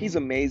 He's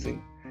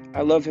amazing.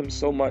 I love him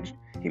so much.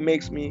 He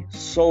makes me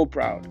so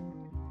proud.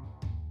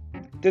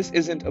 This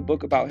isn't a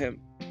book about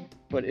him,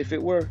 but if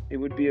it were, it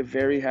would be a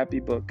very happy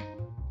book.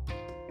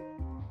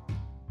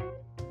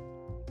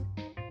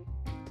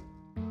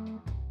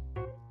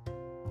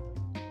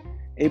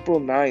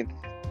 April 9th,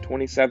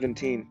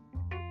 2017.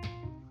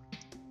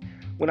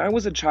 When I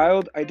was a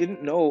child, I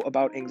didn't know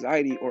about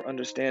anxiety or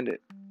understand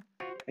it.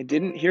 I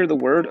didn't hear the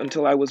word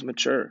until I was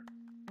mature.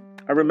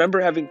 I remember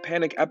having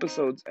panic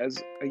episodes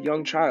as a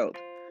young child,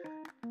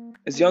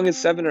 as young as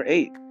 7 or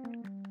 8.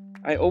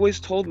 I always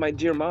told my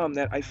dear mom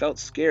that I felt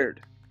scared,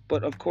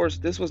 but of course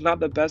this was not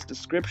the best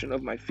description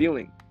of my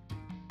feeling.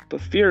 But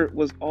fear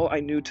was all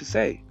I knew to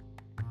say.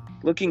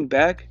 Looking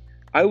back,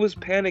 I was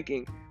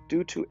panicking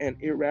due to an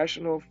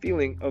irrational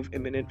feeling of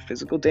imminent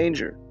physical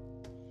danger.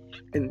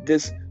 And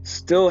this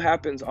still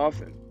happens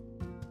often.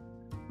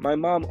 My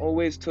mom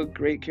always took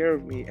great care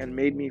of me and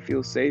made me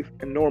feel safe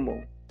and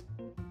normal.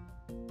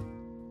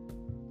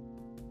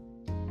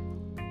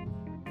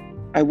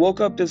 I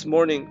woke up this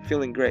morning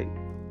feeling great,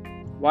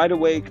 wide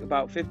awake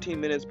about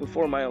 15 minutes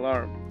before my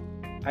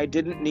alarm. I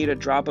didn't need a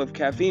drop of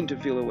caffeine to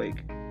feel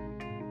awake.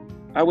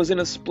 I was in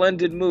a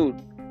splendid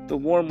mood. The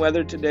warm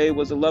weather today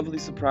was a lovely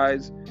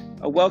surprise,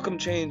 a welcome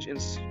change in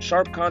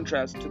sharp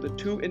contrast to the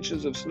 2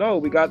 inches of snow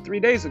we got 3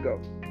 days ago.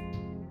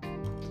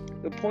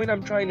 The point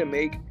I'm trying to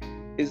make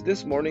is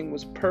this morning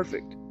was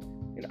perfect,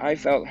 and I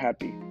felt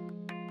happy.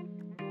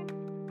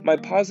 My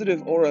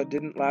positive aura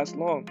didn't last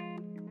long.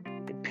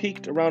 It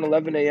peaked around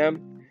 11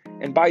 a.m.,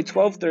 and by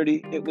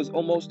 12:30, it was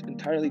almost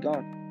entirely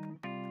gone.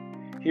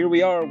 Here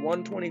we are,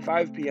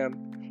 1:25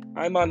 p.m.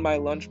 I'm on my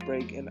lunch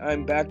break, and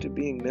I'm back to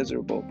being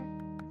miserable.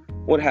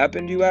 What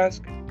happened, you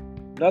ask?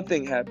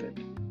 Nothing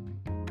happened.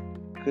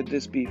 Could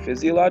this be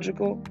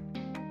physiological?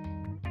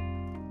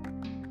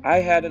 I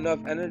had enough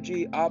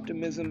energy,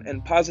 optimism,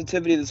 and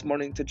positivity this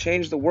morning to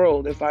change the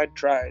world if I'd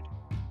tried.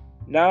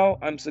 Now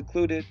I'm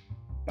secluded,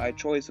 by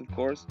choice of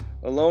course,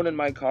 alone in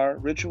my car,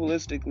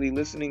 ritualistically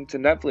listening to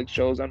Netflix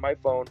shows on my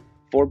phone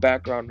for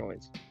background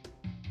noise.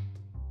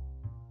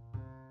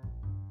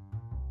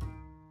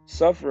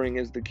 Suffering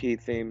is the key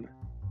theme.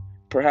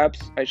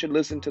 Perhaps I should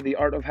listen to The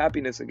Art of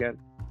Happiness again.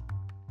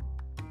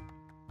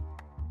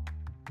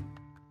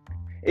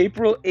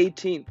 April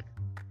 18th,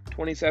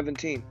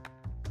 2017,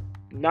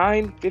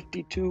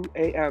 9:52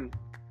 a.m.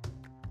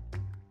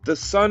 The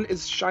sun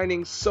is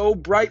shining so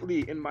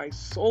brightly in my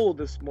soul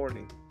this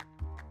morning.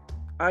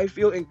 I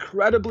feel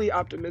incredibly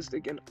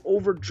optimistic and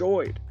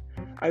overjoyed.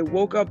 I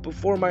woke up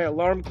before my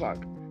alarm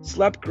clock,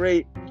 slept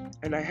great,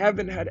 and I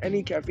haven't had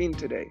any caffeine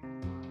today.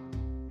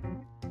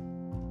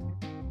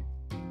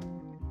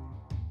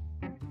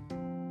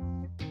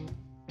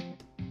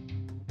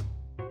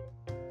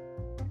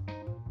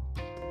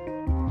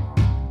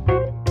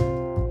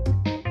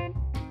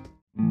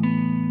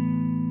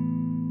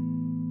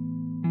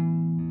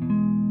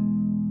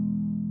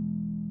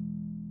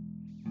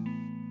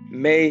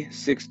 May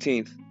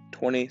 16th,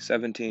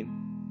 2017.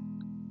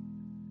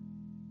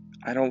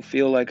 I don't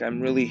feel like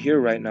I'm really here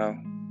right now.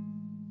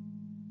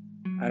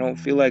 I don't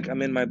feel like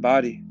I'm in my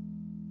body.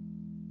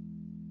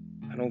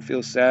 I don't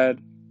feel sad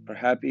or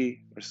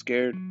happy or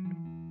scared.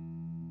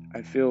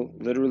 I feel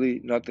literally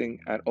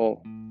nothing at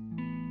all.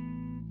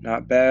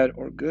 Not bad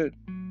or good.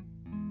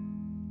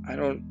 I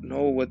don't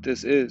know what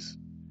this is.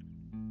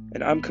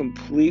 And I'm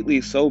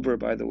completely sober,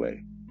 by the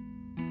way.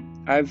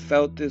 I've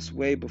felt this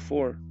way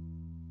before.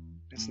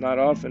 It's not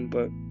often,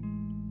 but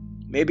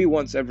maybe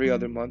once every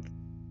other month.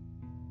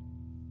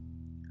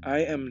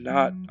 I am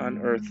not on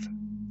Earth.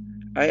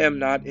 I am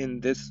not in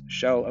this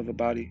shell of a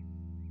body.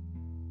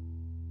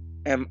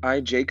 Am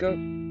I Jacob?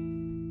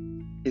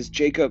 Is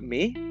Jacob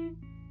me?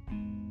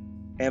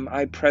 Am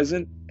I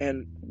present,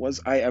 and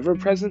was I ever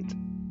present?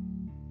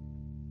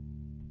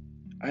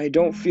 I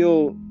don't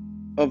feel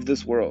of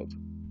this world.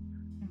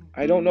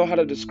 I don't know how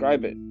to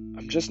describe it.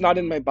 I'm just not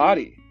in my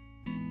body.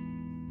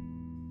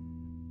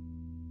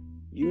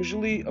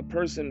 Usually, a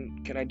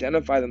person can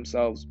identify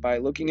themselves by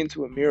looking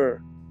into a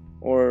mirror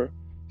or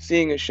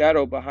seeing a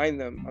shadow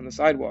behind them on the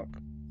sidewalk.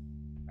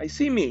 I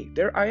see me.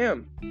 There I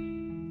am.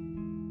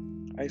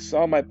 I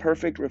saw my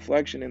perfect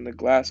reflection in the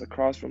glass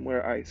across from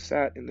where I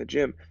sat in the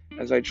gym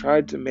as I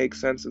tried to make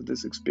sense of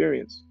this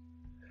experience.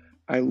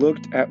 I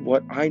looked at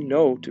what I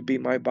know to be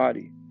my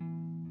body,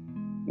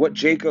 what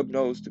Jacob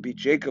knows to be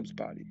Jacob's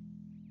body.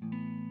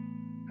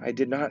 I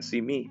did not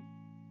see me.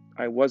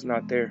 I was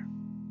not there.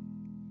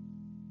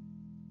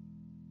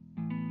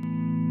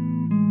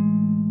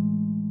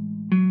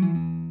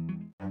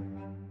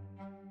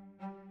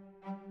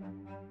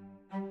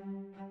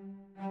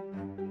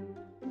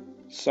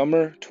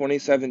 Summer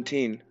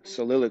 2017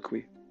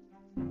 Soliloquy.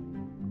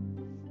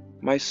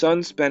 My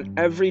son spent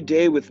every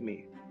day with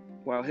me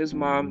while his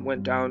mom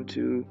went down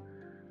to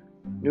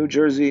New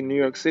Jersey, New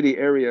York City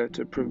area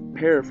to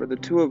prepare for the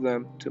two of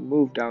them to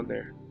move down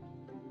there.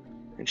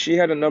 And she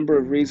had a number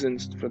of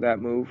reasons for that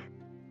move.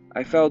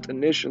 I felt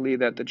initially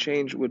that the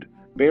change would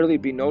barely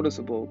be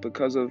noticeable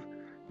because of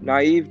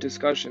naive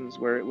discussions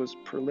where it was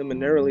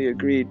preliminarily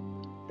agreed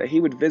that he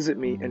would visit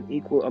me an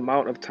equal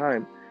amount of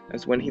time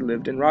as when he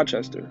lived in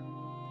Rochester.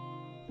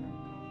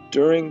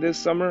 During this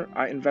summer,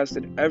 I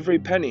invested every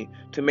penny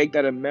to make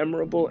that a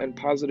memorable and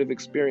positive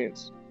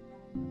experience.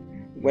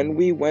 When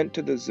we went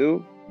to the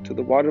zoo, to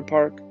the water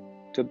park,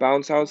 to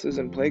bounce houses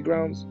and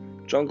playgrounds,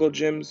 jungle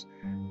gyms,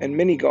 and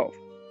mini golf,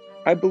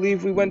 I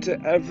believe we went to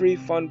every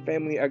fun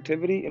family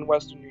activity in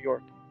Western New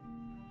York.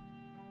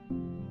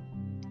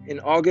 In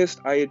August,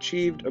 I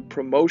achieved a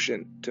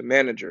promotion to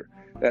manager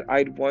that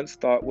I'd once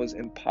thought was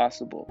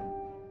impossible.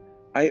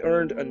 I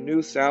earned a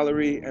new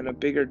salary and a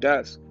bigger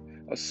desk,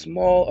 a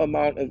small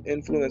amount of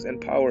influence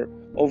and power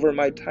over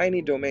my tiny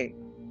domain.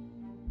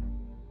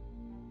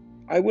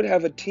 I would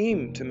have a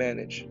team to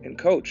manage and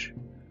coach.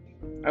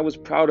 I was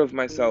proud of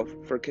myself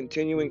for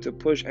continuing to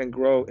push and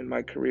grow in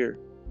my career.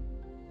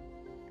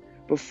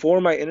 Before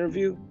my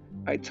interview,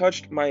 I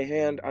touched my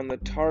hand on the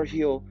Tar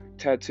Heel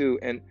tattoo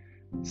and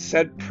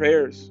said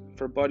prayers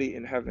for Buddy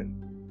in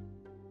heaven.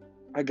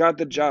 I got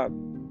the job.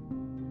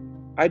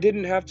 I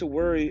didn't have to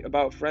worry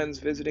about friends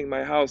visiting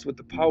my house with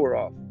the power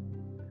off.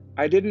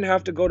 I didn't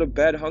have to go to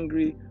bed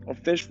hungry or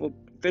fish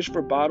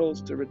for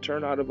bottles to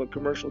return out of a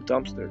commercial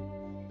dumpster.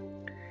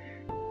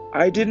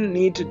 I didn't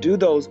need to do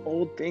those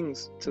old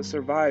things to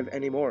survive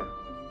anymore.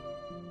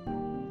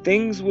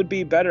 Things would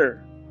be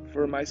better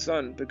for my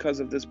son because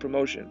of this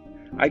promotion.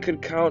 I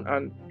could count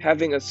on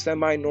having a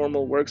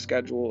semi-normal work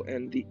schedule,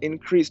 and the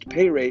increased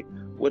pay rate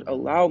would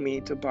allow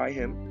me to buy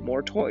him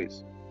more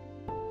toys.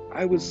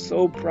 I was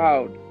so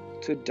proud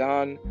to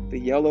don the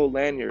yellow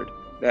lanyard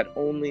that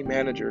only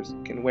managers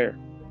can wear.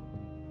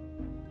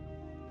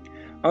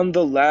 On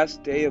the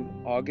last day of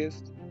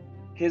August,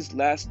 his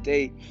last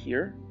day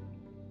here,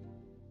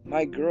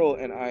 my girl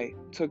and I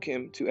took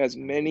him to as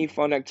many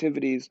fun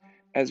activities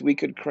as we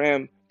could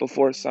cram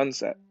before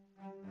sunset.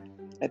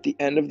 At the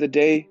end of the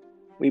day,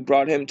 we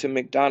brought him to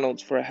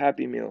McDonald's for a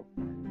Happy Meal.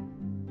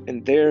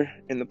 And there,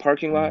 in the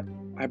parking lot,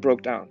 I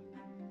broke down.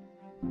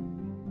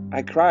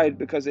 I cried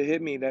because it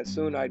hit me that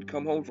soon I'd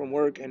come home from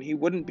work and he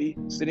wouldn't be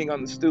sitting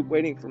on the stoop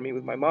waiting for me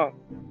with my mom.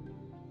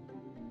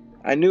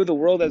 I knew the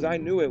world as I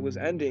knew it was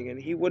ending, and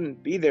he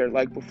wouldn't be there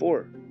like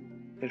before.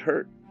 It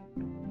hurt.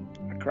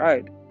 I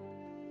cried.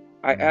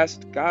 I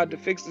asked God to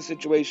fix the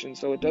situation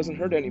so it doesn't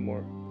hurt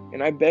anymore,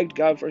 and I begged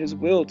God for his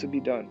will to be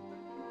done,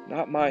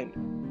 not mine.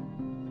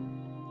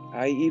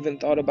 I even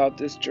thought about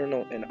this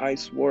journal, and I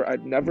swore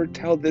I'd never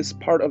tell this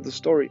part of the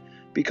story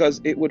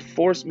because it would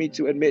force me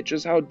to admit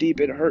just how deep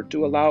it hurt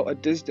to allow a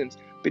distance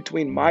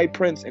between my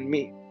prince and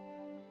me.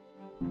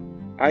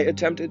 I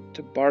attempted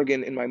to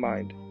bargain in my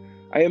mind.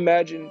 I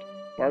imagined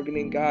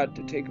bargaining God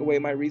to take away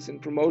my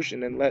recent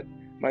promotion and let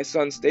my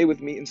son stay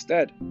with me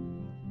instead.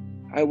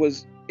 I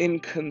was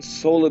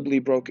inconsolably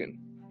broken,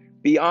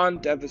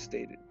 beyond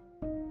devastated.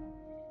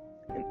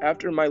 And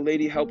after my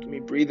lady helped me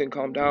breathe and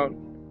calm down,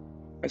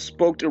 I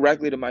spoke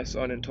directly to my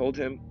son and told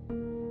him,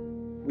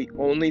 "We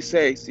only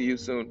say see you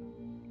soon.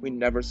 We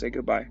never say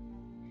goodbye."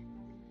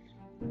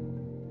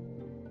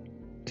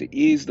 To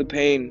ease the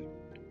pain,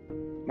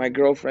 my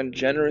girlfriend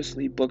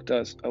generously booked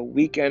us a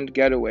weekend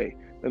getaway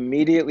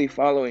immediately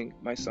following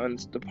my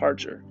son's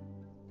departure.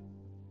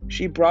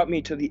 She brought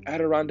me to the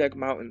Adirondack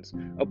Mountains,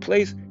 a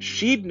place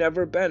she'd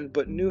never been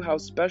but knew how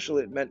special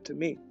it meant to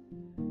me.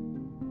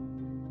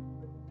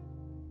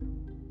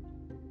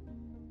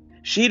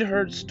 She'd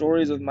heard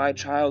stories of my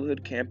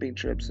childhood camping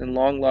trips and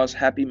long-lost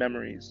happy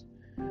memories.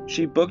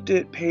 She booked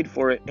it, paid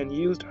for it, and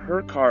used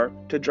her car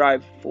to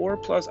drive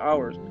 4+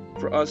 hours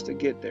for us to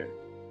get there.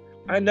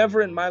 I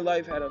never in my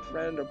life had a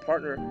friend or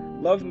partner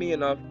love me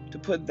enough to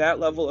put that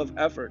level of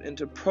effort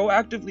into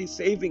proactively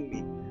saving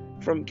me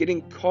from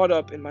getting caught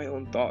up in my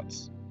own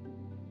thoughts.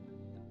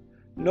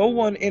 No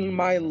one in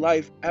my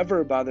life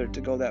ever bothered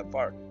to go that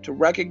far, to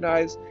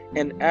recognize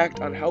and act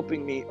on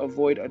helping me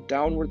avoid a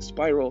downward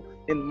spiral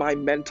in my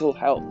mental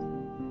health.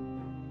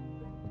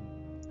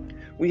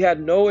 We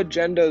had no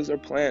agendas or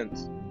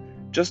plans,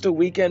 just a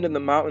weekend in the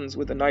mountains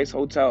with a nice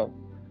hotel,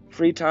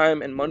 free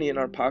time and money in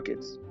our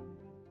pockets.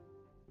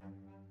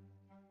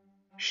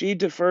 She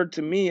deferred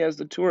to me as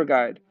the tour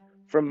guide.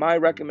 From my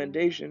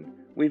recommendation,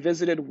 we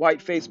visited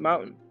Whiteface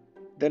Mountain,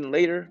 then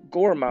later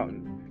Gore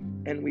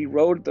Mountain, and we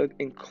rode the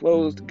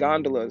enclosed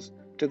gondolas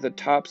to the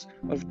tops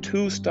of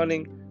 2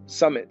 stunning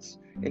summits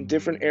in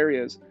different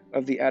areas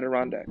of the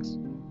Adirondacks,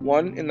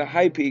 one in the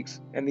high peaks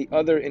and the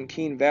other in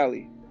Keene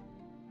Valley.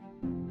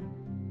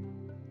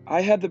 I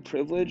had the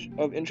privilege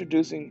of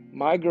introducing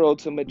my girl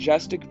to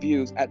majestic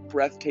views at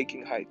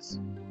breathtaking heights.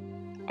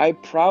 I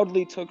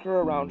proudly took her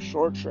around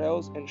short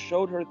trails and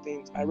showed her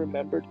things I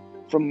remembered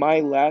from my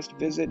last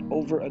visit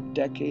over a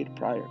decade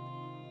prior.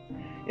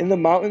 In the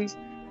mountains,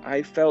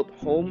 I felt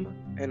home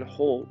and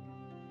whole.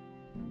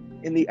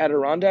 In the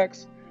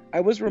Adirondacks, I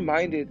was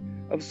reminded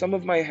of some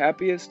of my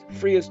happiest,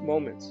 freest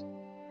moments,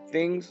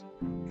 things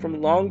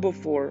from long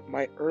before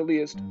my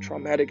earliest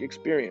traumatic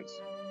experience.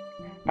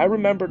 I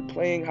remembered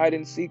playing hide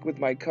and seek with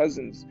my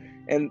cousins,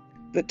 and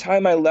the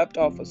time I leapt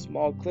off a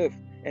small cliff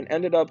and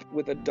ended up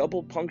with a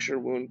double puncture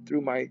wound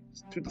through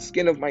the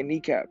skin of my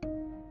kneecap.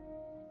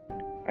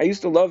 I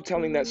used to love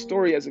telling that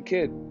story as a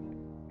kid.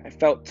 I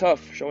felt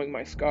tough showing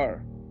my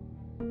scar.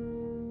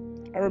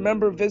 I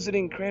remember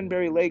visiting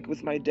Cranberry Lake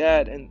with my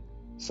dad and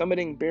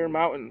summiting Bear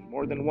Mountain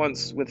more than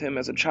once with him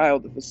as a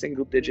child of a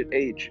single-digit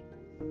age.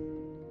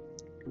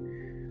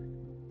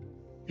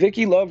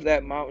 Vicky loved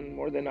that mountain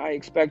more than I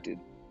expected,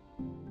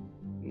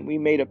 and we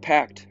made a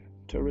pact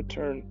to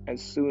return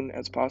as soon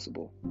as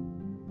possible.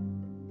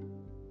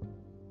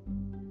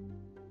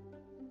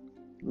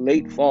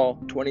 Late fall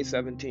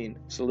 2017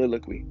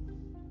 soliloquy.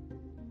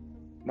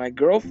 My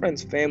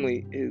girlfriend's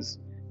family is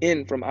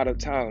in from out of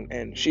town,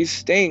 and she's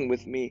staying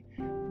with me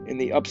in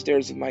the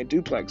upstairs of my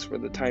duplex for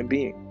the time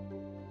being.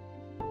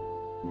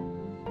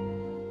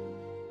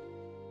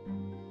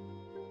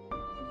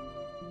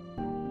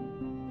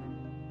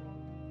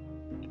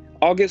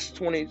 August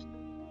 12th,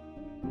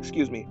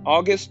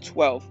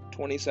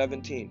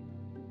 2017,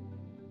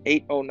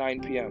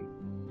 8:09 p.m.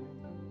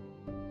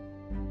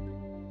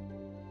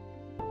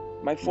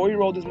 My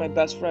 4-year-old is my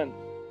best friend.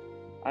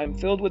 I am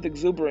filled with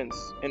exuberance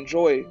and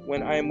joy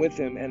when I am with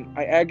him, and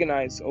I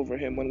agonize over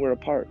him when we're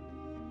apart.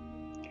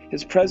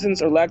 His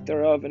presence or lack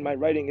thereof in my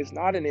writing is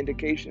not an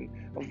indication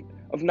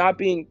of not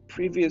being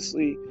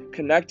previously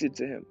connected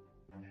to him.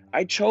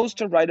 I chose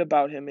to write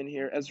about him in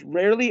here as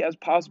rarely as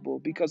possible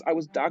because I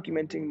was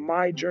documenting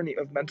my journey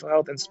of mental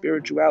health and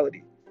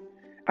spirituality.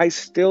 I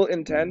still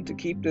intend to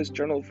keep this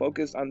journal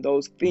focused on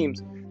those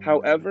themes.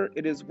 However,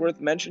 it is worth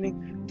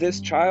mentioning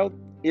this child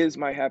is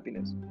my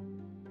happiness.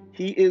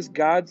 He is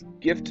God's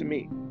gift to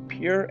me,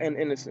 pure and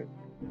innocent.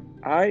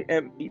 I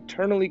am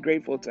eternally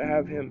grateful to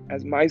have him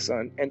as my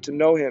son and to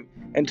know him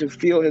and to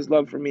feel his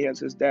love for me as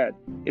his dad.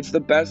 It's the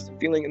best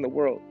feeling in the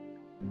world.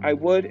 I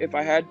would, if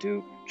I had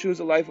to, choose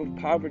a life of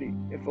poverty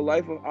if a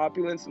life of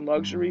opulence and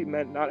luxury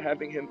meant not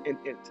having him in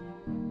it.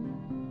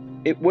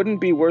 It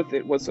wouldn't be worth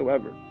it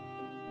whatsoever.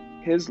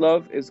 His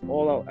love is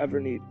all I'll ever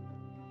need.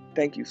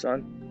 Thank you,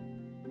 son.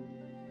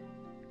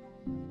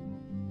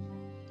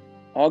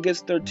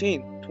 August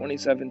 13th,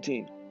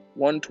 2017,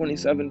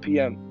 1:27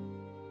 p.m.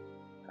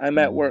 I'm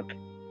at work.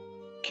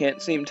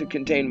 Can't seem to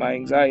contain my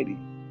anxiety.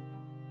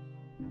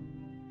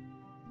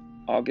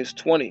 August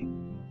 20,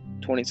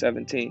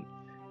 2017,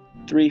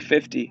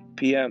 3:50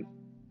 p.m.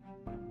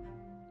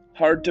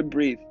 Hard to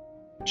breathe,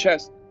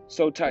 chest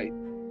so tight.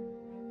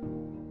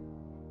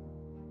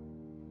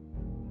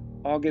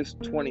 August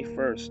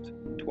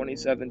 21st,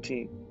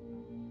 2017,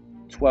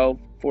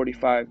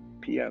 12:45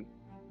 p.m.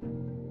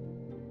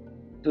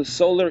 The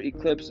solar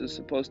eclipse is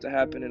supposed to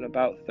happen in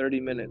about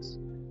 30 minutes.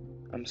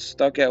 I'm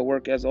stuck at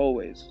work as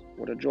always.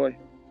 What a joy.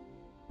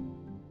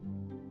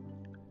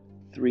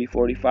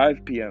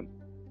 3:45 p.m.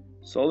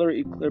 Solar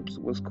eclipse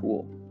was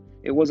cool.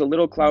 It was a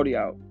little cloudy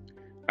out.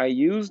 I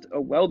used a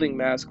welding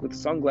mask with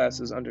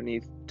sunglasses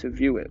underneath to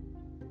view it.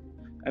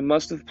 I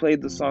must have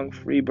played the song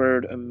Free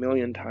Bird a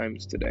million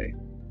times today.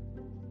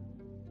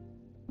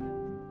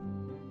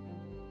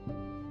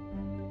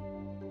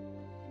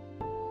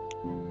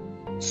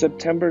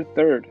 September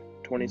 3rd,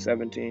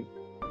 2017.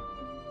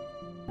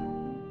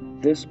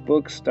 This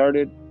book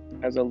started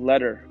as a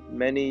letter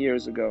many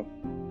years ago.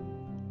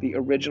 The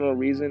original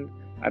reason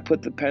I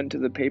put the pen to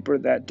the paper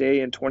that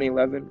day in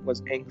 2011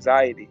 was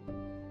anxiety,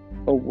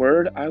 a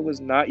word I was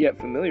not yet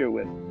familiar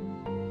with.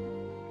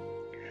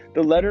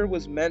 The letter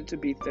was meant to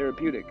be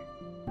therapeutic,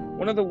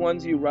 one of the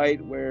ones you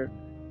write where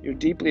you're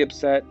deeply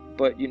upset,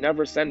 but you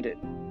never send it.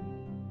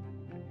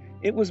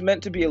 It was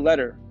meant to be a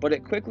letter, but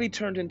it quickly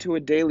turned into a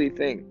daily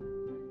thing.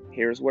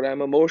 Here's what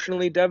I'm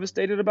emotionally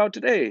devastated about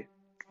today.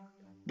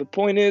 The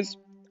point is,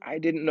 I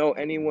didn't know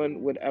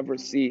anyone would ever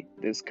see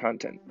this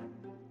content.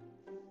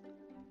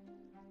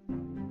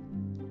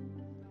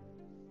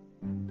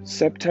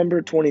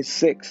 September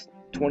 26,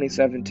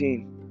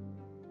 2017.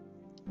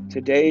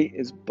 Today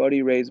is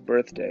Buddy Ray's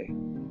birthday.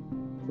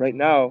 Right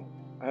now,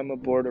 I'm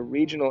aboard a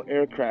regional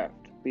aircraft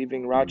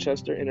leaving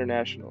Rochester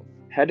International,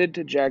 headed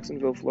to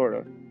Jacksonville,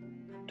 Florida,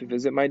 to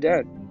visit my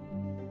dad.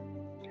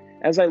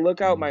 As I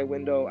look out my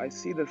window, I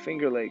see the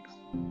Finger Lakes.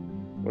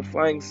 We're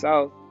flying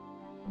south.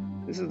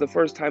 This is the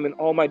first time in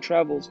all my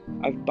travels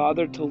I've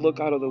bothered to look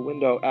out of the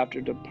window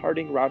after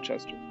departing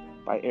Rochester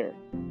by air.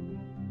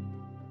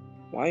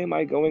 Why am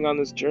I going on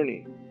this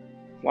journey?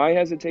 Why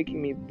has it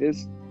taken me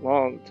this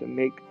long to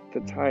make the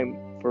time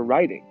for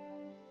writing?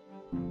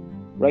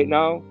 Right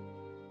now,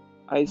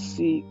 I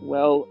see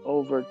well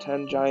over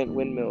 10 giant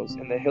windmills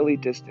in the hilly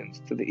distance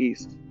to the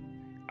east.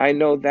 I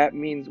know that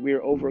means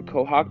we're over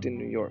Cohocton,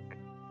 New York,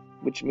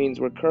 which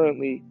means we're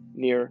currently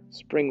near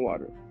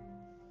Springwater.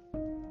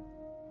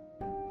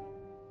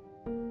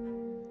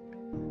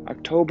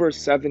 October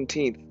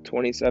 17th,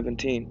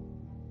 2017,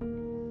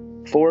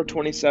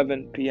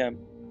 4:27 p.m.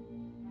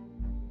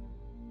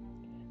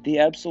 The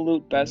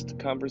absolute best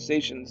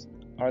conversations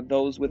are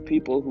those with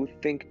people who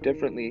think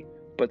differently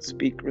but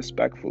speak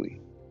respectfully.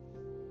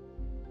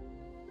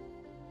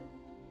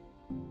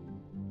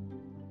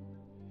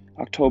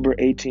 October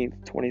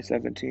 18th,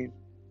 2017,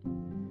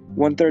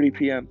 1:30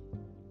 p.m.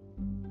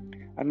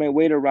 On my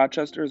way to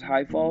Rochester's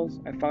High Falls,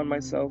 I found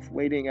myself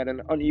waiting at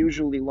an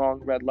unusually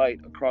long red light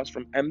across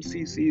from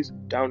MCC's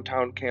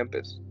downtown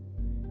campus.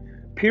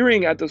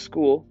 Peering at the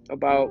school,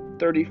 about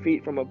 30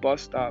 feet from a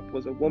bus stop,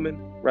 was a woman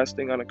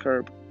resting on a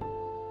curb.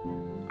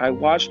 I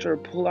watched her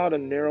pull out a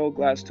narrow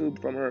glass tube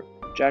from her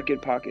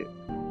jacket pocket,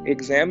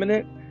 examine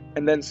it,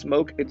 and then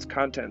smoke its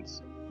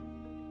contents.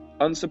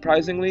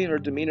 Unsurprisingly, her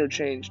demeanor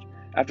changed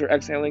after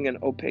exhaling an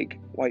opaque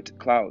white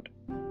cloud.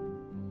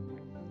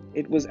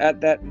 It was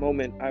at that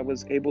moment I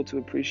was able to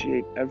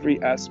appreciate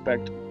every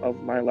aspect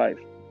of my life,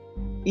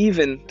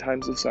 even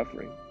times of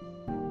suffering.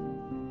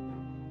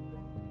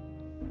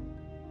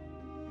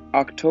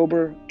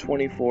 October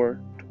 24,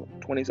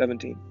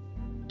 2017,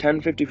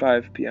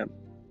 10:55 p.m.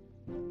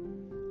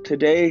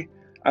 Today,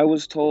 I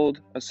was told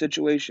a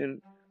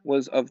situation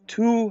was of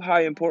too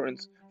high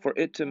importance for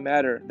it to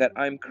matter that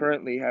I'm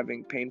currently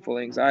having painful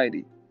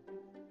anxiety.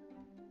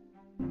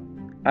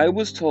 I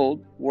was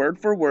told, word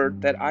for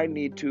word, that I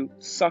need to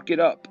suck it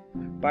up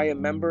by a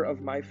member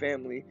of my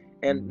family,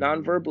 and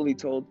non-verbally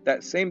told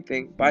that same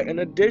thing by an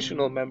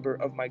additional member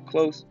of my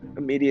close,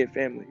 immediate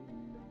family.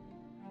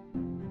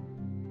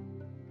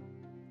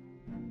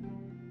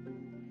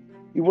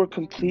 You were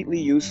completely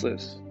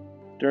useless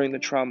during the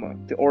trauma,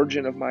 the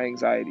origin of my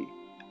anxiety.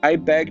 I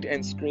begged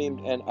and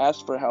screamed and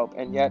asked for help,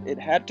 and yet it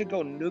had to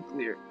go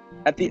nuclear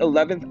at the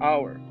 11th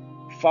hour,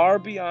 far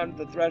beyond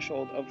the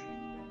threshold of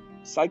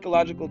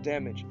psychological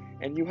damage,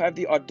 and you have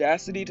the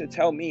audacity to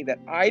tell me that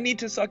I need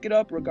to suck it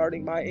up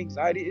regarding my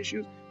anxiety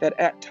issues that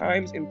at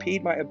times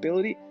impede my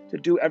ability to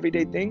do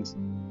everyday things?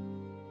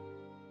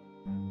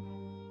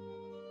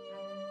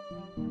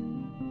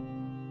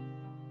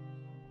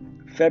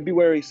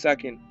 February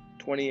 2nd,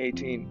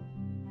 2018,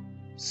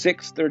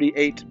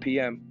 6:38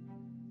 p.m.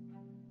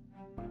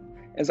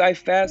 As I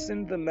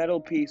fastened the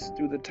metal piece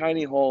through the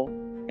tiny hole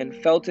and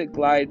felt it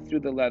glide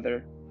through the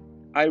leather,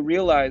 I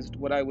realized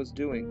what I was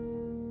doing.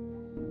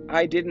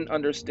 I didn't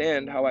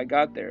understand how I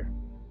got there.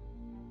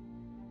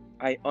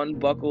 I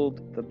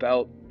unbuckled the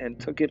belt and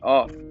took it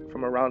off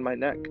from around my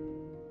neck.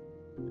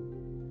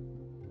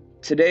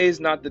 Today's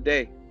not the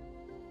day.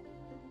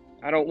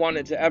 I don't want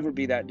it to ever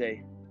be that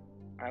day.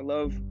 I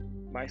love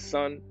my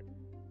son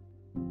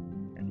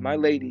and my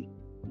lady,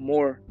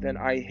 more than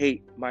I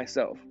hate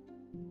myself.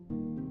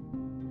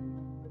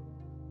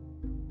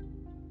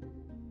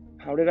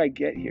 How did I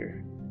get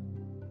here?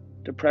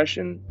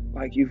 Depression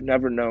like you've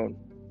never known.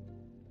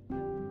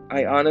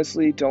 I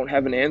honestly don't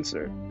have an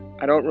answer.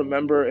 I don't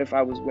remember if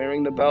I was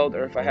wearing the belt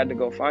or if I had to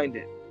go find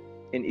it.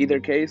 In either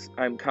case,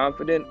 I'm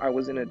confident I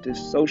was in a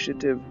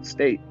dissociative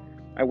state.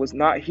 I was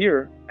not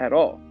here at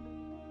all.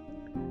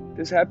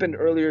 This happened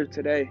earlier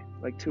today,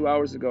 like 2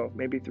 hours ago,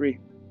 maybe 3.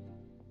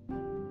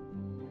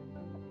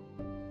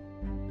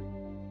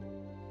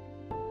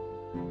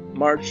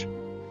 March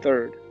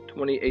 3rd,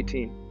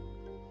 2018,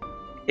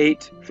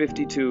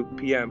 8:52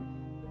 p.m.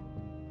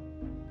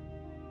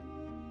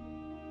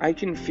 I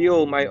can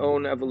feel my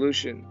own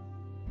evolution.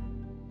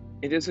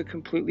 It is a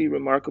completely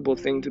remarkable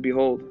thing to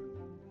behold.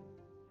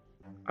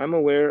 I'm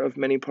aware of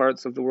many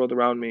parts of the world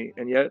around me,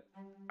 and yet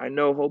I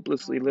know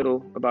hopelessly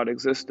little about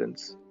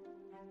existence.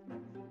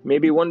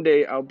 Maybe one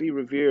day I'll be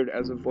revered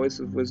as a voice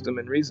of wisdom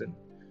and reason.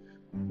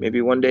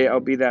 Maybe one day I'll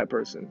be that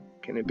person.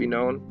 Can it be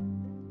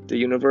known? The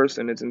universe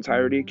in its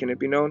entirety, can it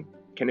be known?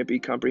 Can it be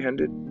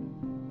comprehended?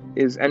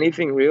 Is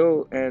anything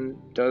real, and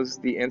does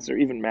the answer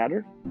even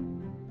matter?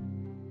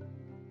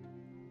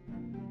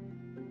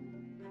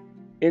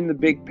 In the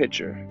big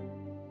picture,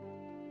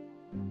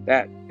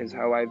 that is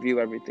how I view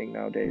everything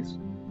nowadays.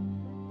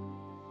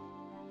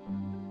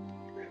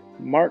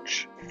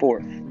 March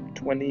 4th,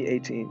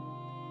 2018,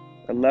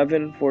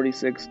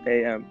 11:46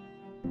 a.m.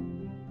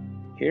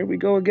 Here we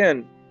go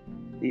again.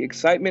 The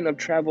excitement of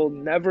travel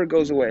never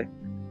goes away.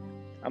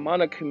 I'm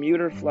on a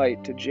commuter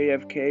flight to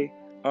JFK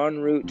en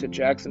route to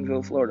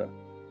Jacksonville, Florida,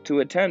 to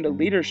attend a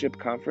leadership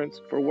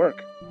conference for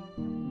work.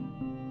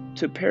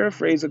 To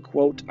paraphrase a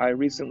quote I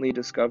recently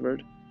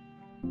discovered,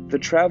 the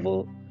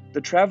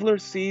traveler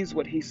sees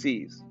what he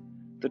sees.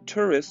 The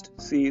tourist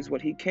sees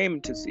what he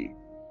came to see.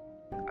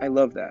 I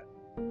love that.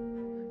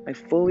 I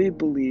fully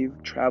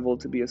believe travel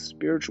to be a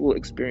spiritual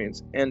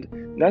experience and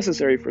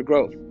necessary for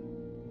growth.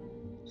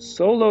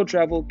 Solo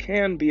travel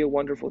can be a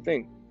wonderful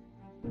thing.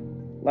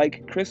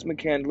 Like Chris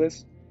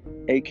McCandless,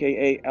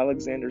 aka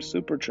Alexander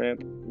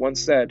Supertramp, once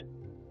said,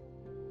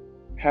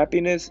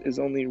 "Happiness is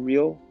only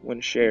real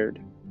when shared."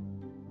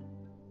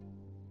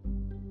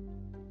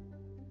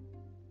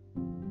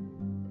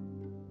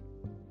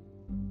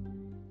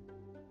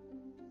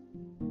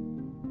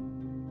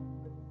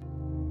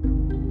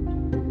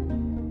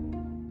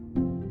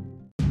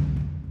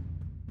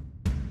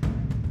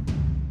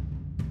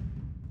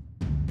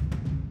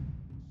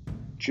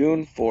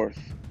 June 4th,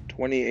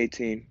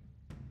 2018.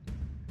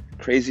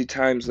 Crazy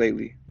times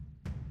lately.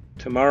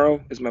 Tomorrow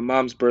is my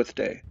mom's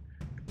birthday.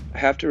 I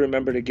have to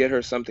remember to get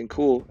her something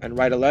cool and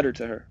write a letter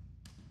to her.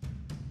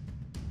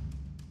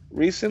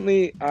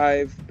 Recently,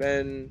 I've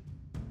been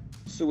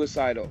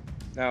suicidal.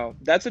 Now,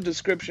 that's a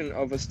description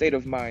of a state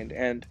of mind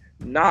and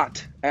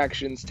not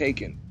actions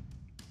taken.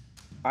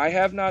 I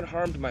have not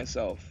harmed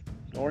myself,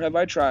 nor have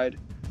I tried,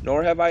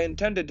 nor have I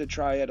intended to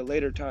try at a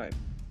later time.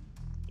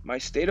 My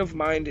state of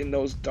mind in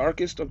those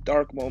darkest of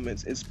dark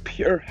moments is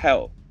pure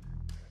hell,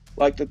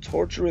 like the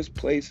torturous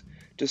place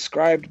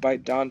described by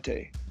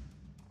Dante.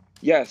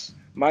 Yes,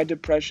 my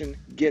depression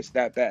gets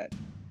that bad.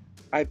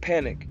 I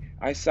panic,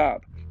 I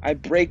sob, I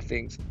break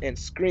things and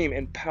scream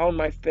and pound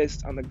my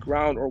fists on the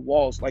ground or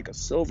walls like a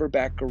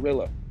silverback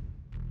gorilla.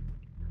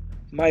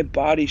 My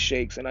body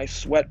shakes and I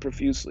sweat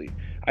profusely.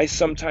 I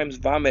sometimes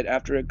vomit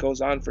after it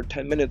goes on for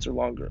 10 minutes or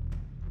longer.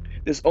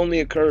 This only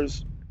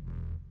occurs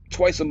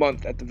twice a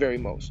month at the very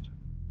most.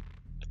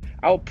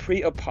 I'll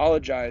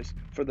pre-apologize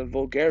for the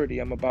vulgarity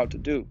I'm about to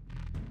do.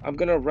 I'm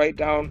gonna write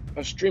down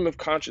a stream of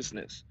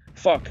consciousness.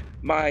 Fuck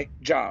my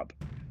job.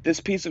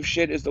 This piece of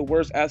shit is the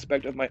worst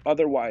aspect of my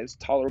otherwise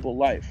tolerable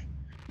life.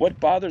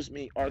 What bothers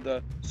me are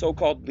the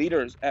so-called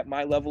leaders at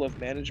my level of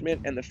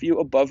management and the few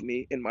above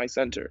me in my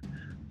center.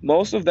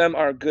 Most of them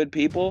are good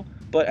people,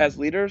 but as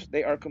leaders,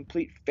 they are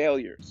complete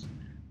failures.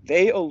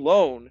 They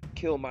alone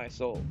kill my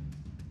soul.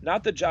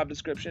 Not the job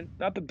description,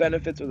 not the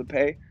benefits or the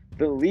pay.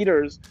 The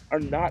leaders are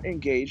not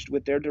engaged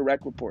with their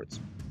direct reports.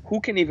 Who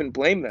can even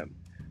blame them?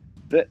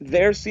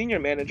 Their senior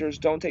managers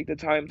don't take the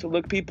time to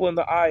look people in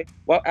the eye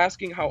while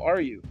asking, "How are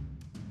you?"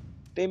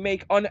 They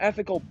make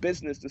unethical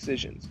business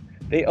decisions.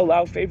 They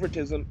allow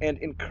favoritism and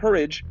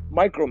encourage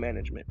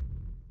micromanagement.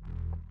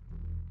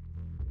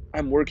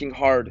 I'm working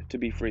hard to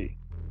be free.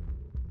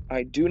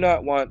 I do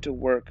not want to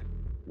work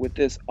with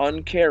this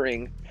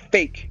uncaring,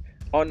 fake,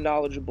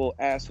 unknowledgeable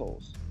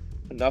assholes.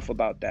 Enough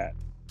about that.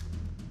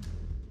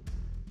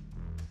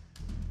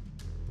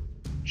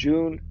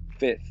 June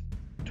 5th,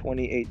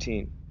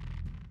 2018.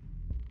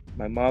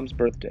 My mom's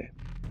birthday.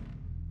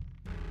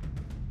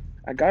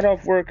 I got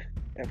off work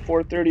at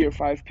 4:30 or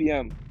 5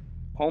 p.m.,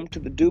 home to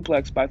the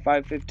duplex by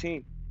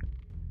 5:15.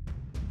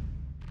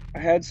 I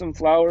had some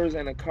flowers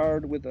and a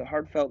card with a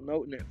heartfelt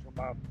note in it for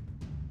Mom.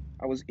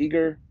 I was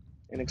eager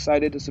and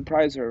excited to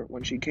surprise her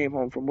when she came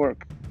home from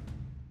work.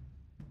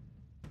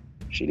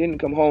 She didn't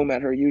come home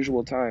at her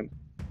usual time.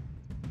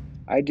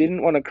 I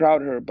didn't want to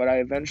crowd her, but I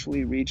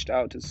eventually reached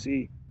out to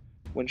see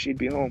when she'd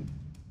be home.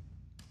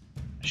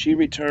 She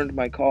returned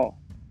my call.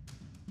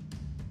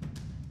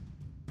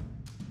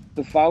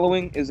 The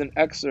following is an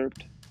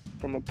excerpt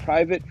from a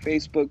private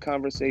Facebook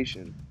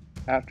conversation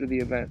after the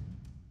event.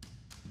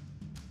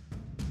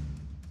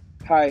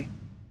 Hi,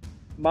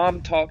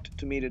 Mom talked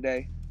to me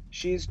today.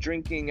 She's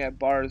drinking at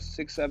bars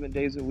 6-7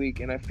 days a week,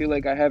 and I feel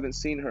like I haven't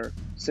seen her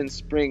since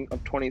spring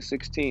of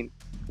 2016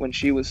 when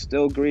she was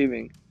still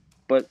grieving,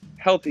 but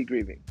healthy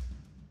grieving.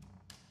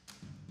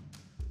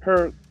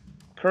 Her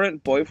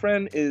current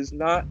boyfriend is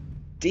not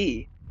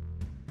D,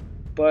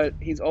 but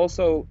he's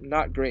also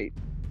not great.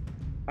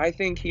 I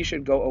think he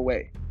should go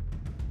away.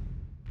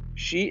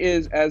 She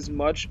is as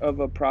much of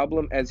a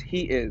problem as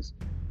he is,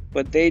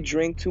 but they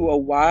drink to a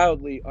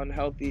wildly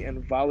unhealthy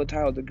and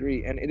volatile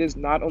degree, and it is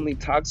not only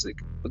toxic,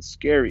 but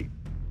scary.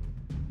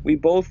 We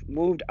both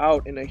moved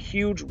out in a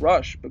huge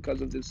rush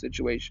because of this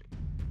situation.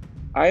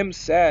 I am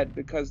sad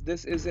because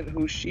this isn't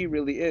who she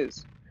really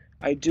is.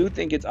 I do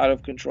think it's out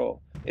of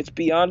control. It's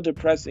beyond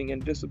depressing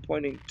and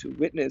disappointing to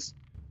witness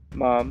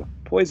Mom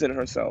poison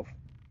herself.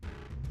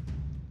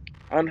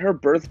 On her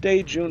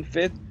birthday, June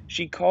 5th,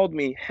 she called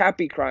me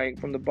happy crying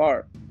from the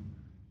bar.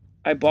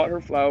 I bought her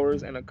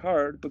flowers and a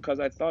card because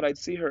I thought I'd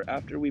see her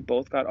after we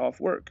both got off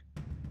work.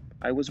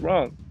 I was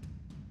wrong.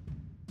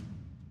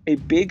 A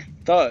big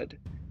thud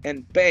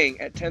and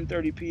bang at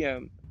 10:30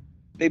 p.m.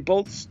 They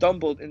both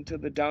stumbled into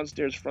the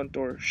downstairs front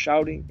door,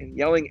 shouting and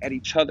yelling at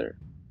each other.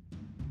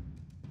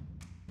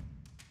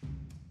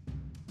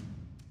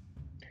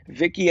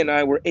 Vicky and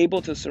I were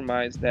able to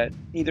surmise that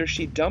either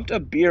she dumped a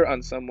beer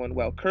on someone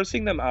while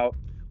cursing them out,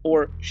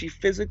 or she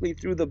physically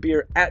threw the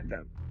beer at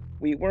them.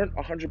 We weren't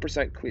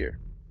 100% clear.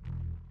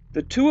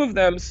 The two of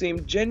them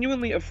seemed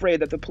genuinely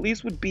afraid that the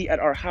police would be at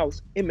our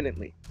house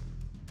imminently.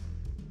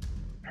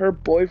 Her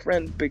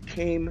boyfriend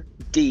became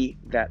D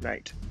that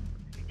night.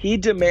 He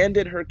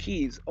demanded her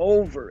keys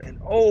over and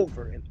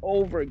over and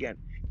over again,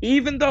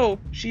 even though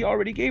she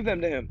already gave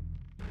them to him.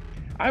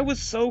 I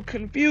was so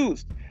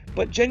confused,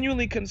 but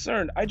genuinely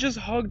concerned. I just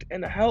hugged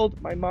and held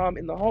my mom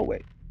in the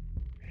hallway.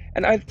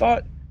 And I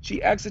thought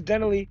she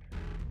accidentally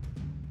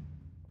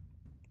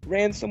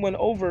ran someone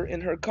over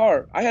in her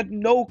car. I had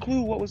no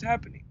clue what was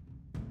happening.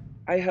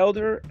 I held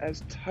her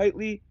as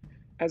tightly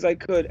as I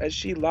could as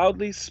she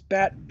loudly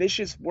spat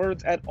vicious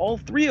words at all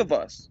three of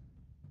us.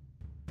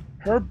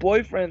 Her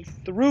boyfriend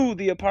threw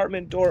the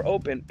apartment door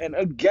open and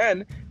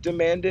again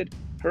demanded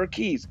her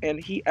keys,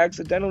 and he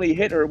accidentally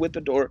hit her with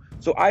the door,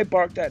 so I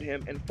barked at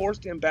him and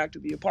forced him back to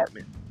the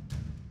apartment.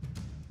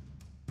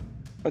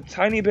 A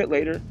tiny bit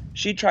later,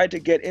 she tried to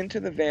get into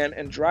the van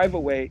and drive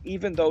away,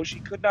 even though she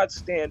could not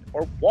stand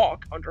or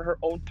walk under her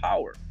own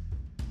power.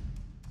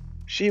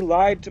 She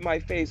lied to my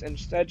face and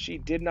said she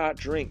did not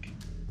drink.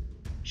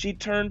 She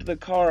turned the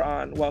car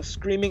on while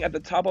screaming at the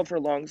top of her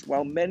lungs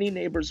while many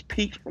neighbors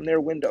peeked from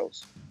their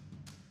windows.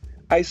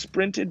 I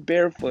sprinted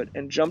barefoot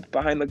and jumped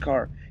behind the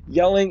car,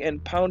 yelling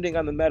and pounding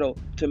on the metal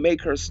to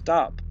make her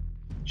stop.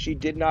 She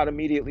did not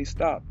immediately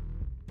stop.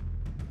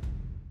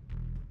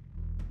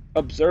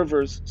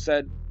 Observers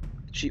said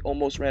she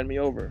almost ran me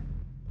over.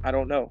 I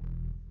don't know.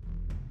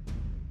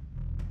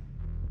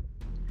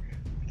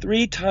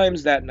 3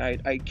 times that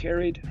night, I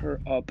carried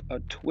her up a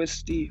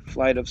twisty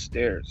flight of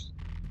stairs.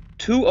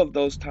 2 of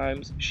those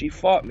times, she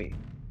fought me.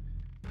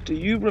 Do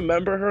you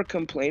remember her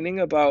complaining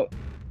about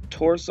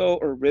torso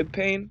or rib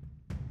pain?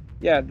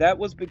 Yeah, that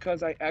was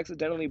because I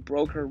accidentally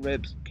broke her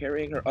ribs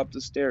carrying her up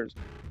the stairs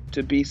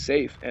to be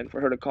safe and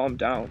for her to calm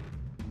down.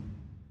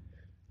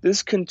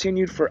 This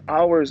continued for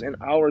hours and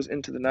hours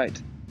into the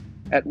night.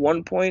 At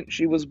one point,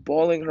 she was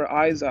bawling her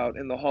eyes out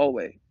in the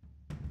hallway.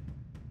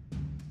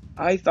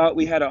 I thought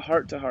we had a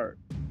heart-to-heart.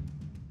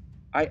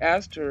 I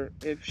asked her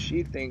if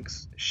she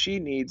thinks she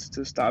needs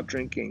to stop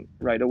drinking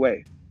right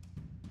away.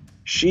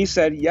 She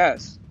said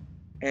yes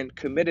and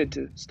committed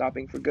to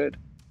stopping for good.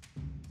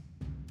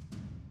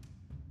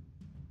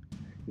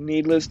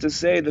 Needless to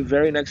say, the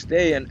very next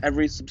day and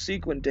every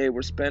subsequent day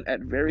were spent at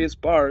various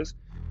bars,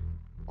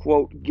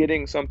 quote,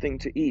 getting something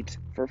to eat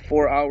for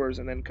 4 hours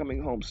and then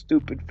coming home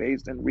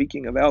stupid-faced and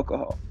reeking of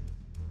alcohol.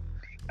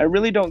 I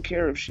really don't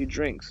care if she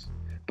drinks,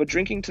 but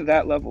drinking to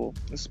that level,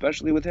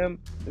 especially with him,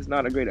 is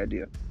not a great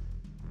idea.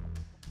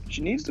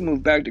 She needs to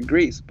move back to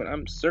Greece, but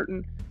I'm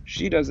certain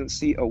she doesn't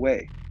see a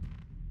way.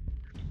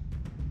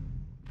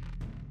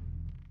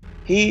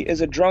 He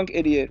is a drunk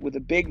idiot with a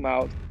big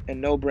mouth and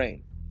no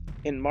brain.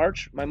 In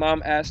March, my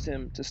mom asked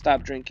him to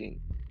stop drinking.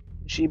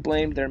 She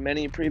blamed their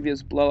many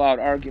previous blowout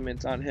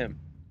arguments on him.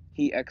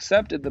 He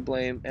accepted the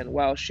blame, and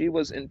while she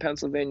was in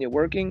Pennsylvania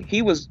working,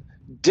 he was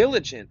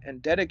diligent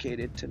and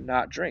dedicated to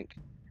not drink.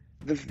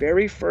 The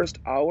very first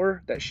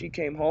hour that she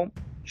came home,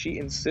 she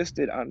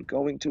insisted on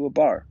going to a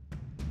bar.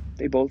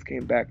 They both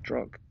came back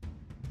drunk.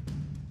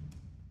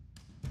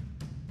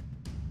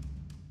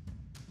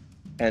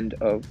 End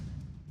of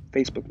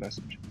Facebook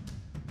message.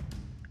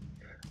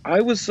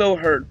 I was so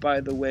hurt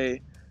by the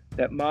way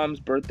that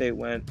Mom's birthday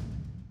went,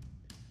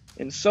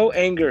 and so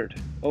angered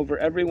over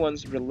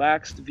everyone's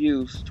relaxed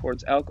views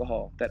towards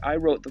alcohol that I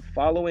wrote the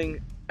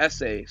following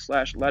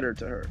essay/letter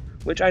to her,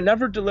 which I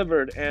never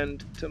delivered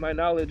and, to my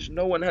knowledge,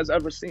 no one has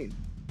ever seen.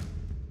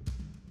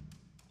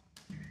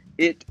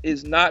 It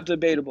is not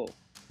debatable.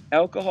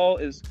 Alcohol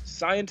is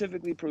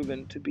scientifically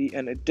proven to be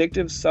an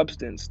addictive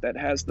substance that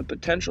has the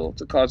potential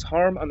to cause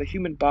harm on the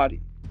human body.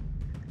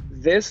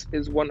 This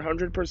is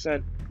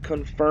 100%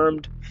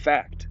 confirmed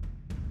fact.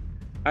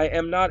 I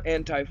am not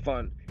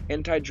anti-fun,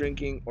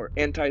 anti-drinking, or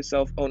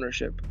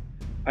anti-self-ownership.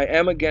 I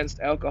am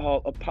against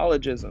alcohol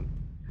apologism.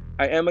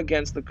 I am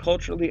against the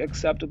culturally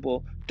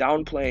acceptable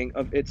downplaying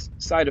of its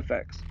side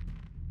effects.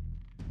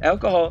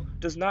 Alcohol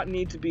does not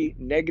need to be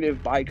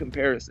negative by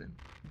comparison.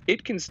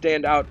 It can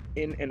stand out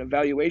in an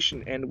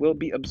evaluation and will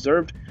be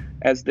observed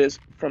as this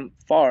from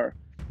far.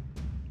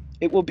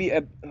 It will be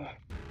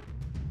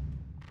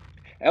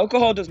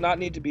Alcohol does not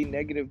need to be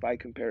negative by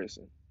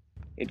comparison.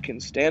 It can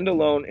stand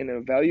alone in an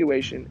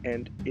evaluation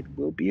and it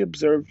will be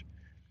observed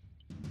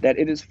that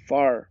it is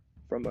far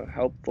from a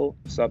helpful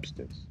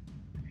substance.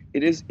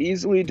 It is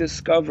easily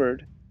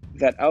discovered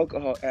that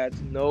alcohol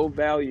adds no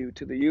value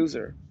to the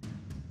user.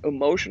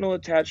 Emotional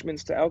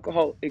attachments to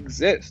alcohol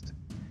exist.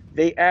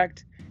 They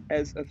act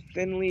as a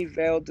thinly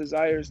veiled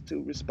desires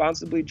to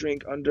responsibly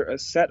drink under a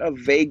set of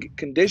vague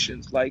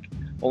conditions, like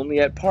only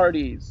at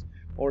parties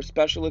or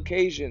special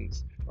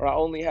occasions, or I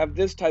only have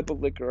this type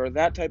of liquor or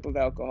that type of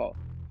alcohol.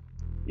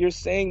 You're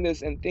saying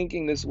this and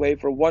thinking this way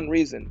for one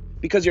reason,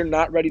 because you're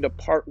not ready to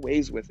part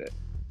ways with it.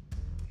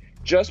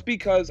 Just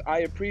because I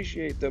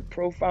appreciate the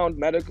profound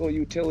medical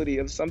utility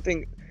of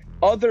something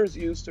others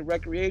use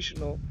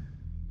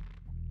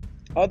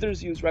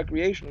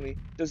recreationally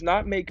does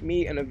not make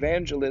me an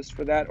evangelist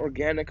for that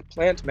organic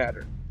plant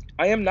matter.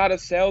 I am not a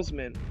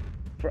salesman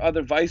for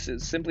other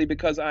vices simply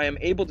because I am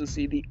able to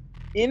see the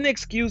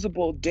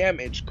inexcusable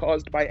damage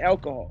caused by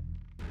alcohol.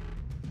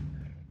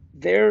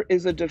 There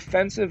is a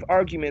defensive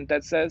argument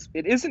that says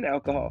it isn't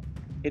alcohol.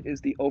 It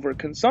is the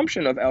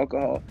overconsumption of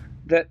alcohol,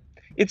 that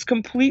it's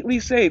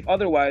completely safe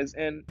otherwise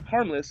and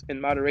harmless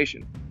in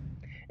moderation.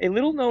 A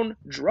little known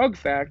drug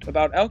fact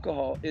about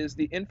alcohol is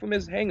the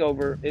infamous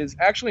hangover is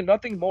actually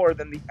nothing more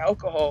than the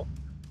alcohol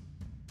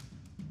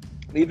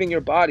leaving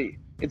your body.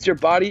 It's your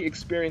body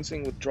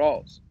experiencing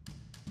withdrawals.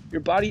 Your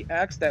body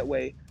acts that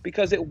way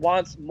because it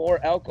wants more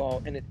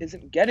alcohol and it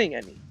isn't getting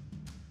any.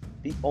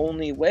 The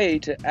only way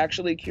to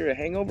actually cure a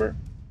hangover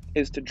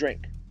is to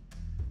drink.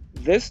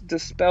 This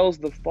dispels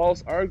the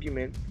false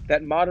argument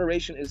that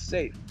moderation is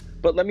safe.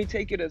 But let me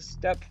take it a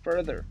step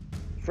further.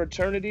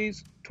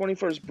 Fraternities,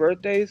 21st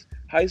birthdays,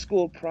 high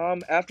school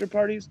prom after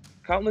parties,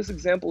 countless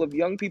examples of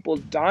young people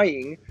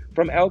dying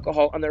from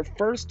alcohol on their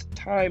first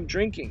time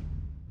drinking.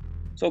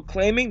 So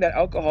claiming that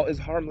alcohol is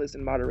harmless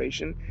in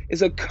moderation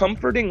is a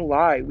comforting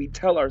lie we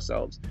tell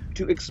ourselves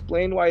to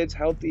explain why it's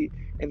healthy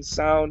and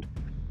sound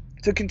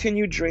to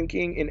continue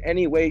drinking in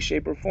any way,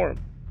 shape, or form.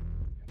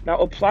 Now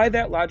apply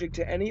that logic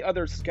to any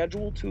other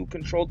Schedule II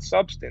controlled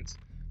substance,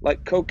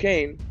 like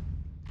cocaine.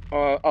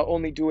 I'll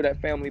only do it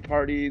at family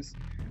parties.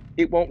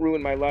 It won't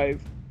ruin my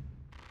life.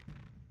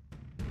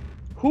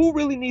 Who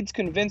really needs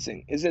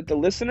convincing? Is it the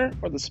listener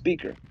or the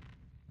speaker?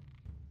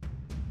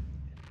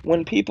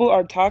 When people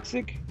are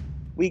toxic,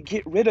 we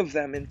get rid of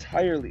them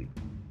entirely.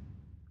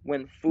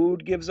 When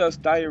food gives us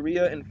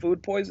diarrhea and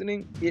food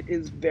poisoning, it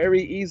is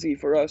very easy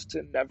for us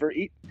to never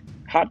eat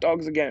hot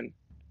dogs again.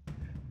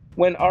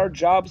 When our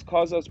jobs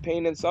cause us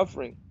pain and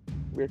suffering,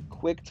 we're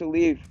quick to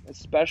leave,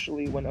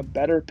 especially when a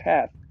better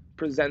path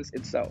presents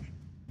itself.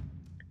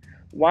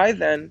 Why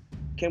then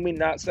can we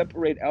not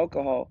separate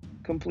alcohol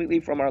completely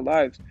from our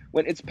lives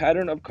when its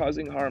pattern of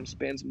causing harm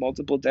spans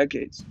multiple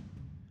decades?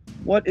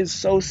 What is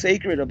so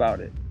sacred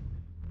about it?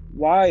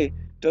 Why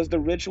does the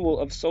ritual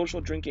of social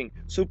drinking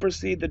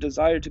supersede the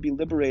desire to be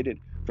liberated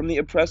from the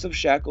oppressive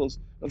shackles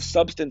of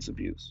substance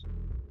abuse?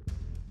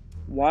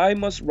 Why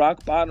must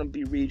rock bottom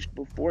be reached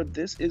before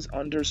this is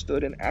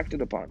understood and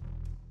acted upon?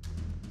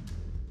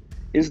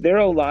 Is there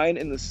a line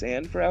in the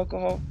sand for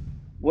alcohol?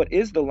 What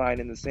is the line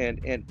in the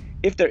sand? And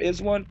if there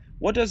is one,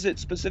 what does it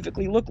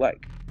specifically look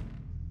like?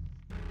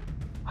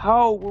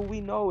 How will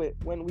we know it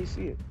when we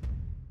see it?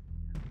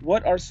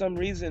 What are some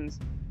reasons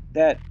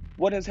that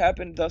what has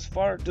happened thus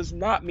far does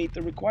not meet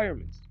the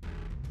requirements?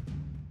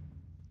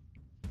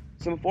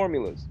 Some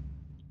formulas.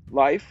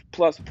 Life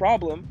plus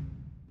problem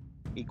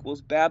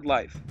equals bad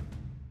life.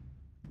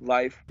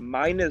 Life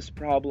minus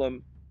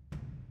problem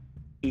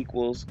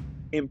equals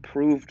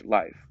improved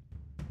life.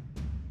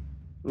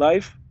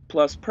 Life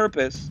plus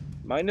purpose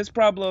minus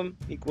problem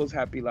equals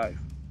happy life.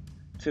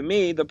 To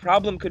me, the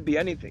problem could be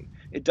anything.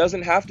 It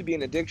doesn't have to be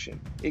an addiction.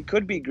 It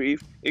could be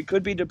grief. It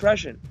could be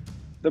depression.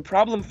 The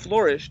problem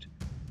flourished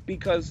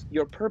because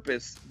your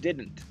purpose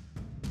didn't.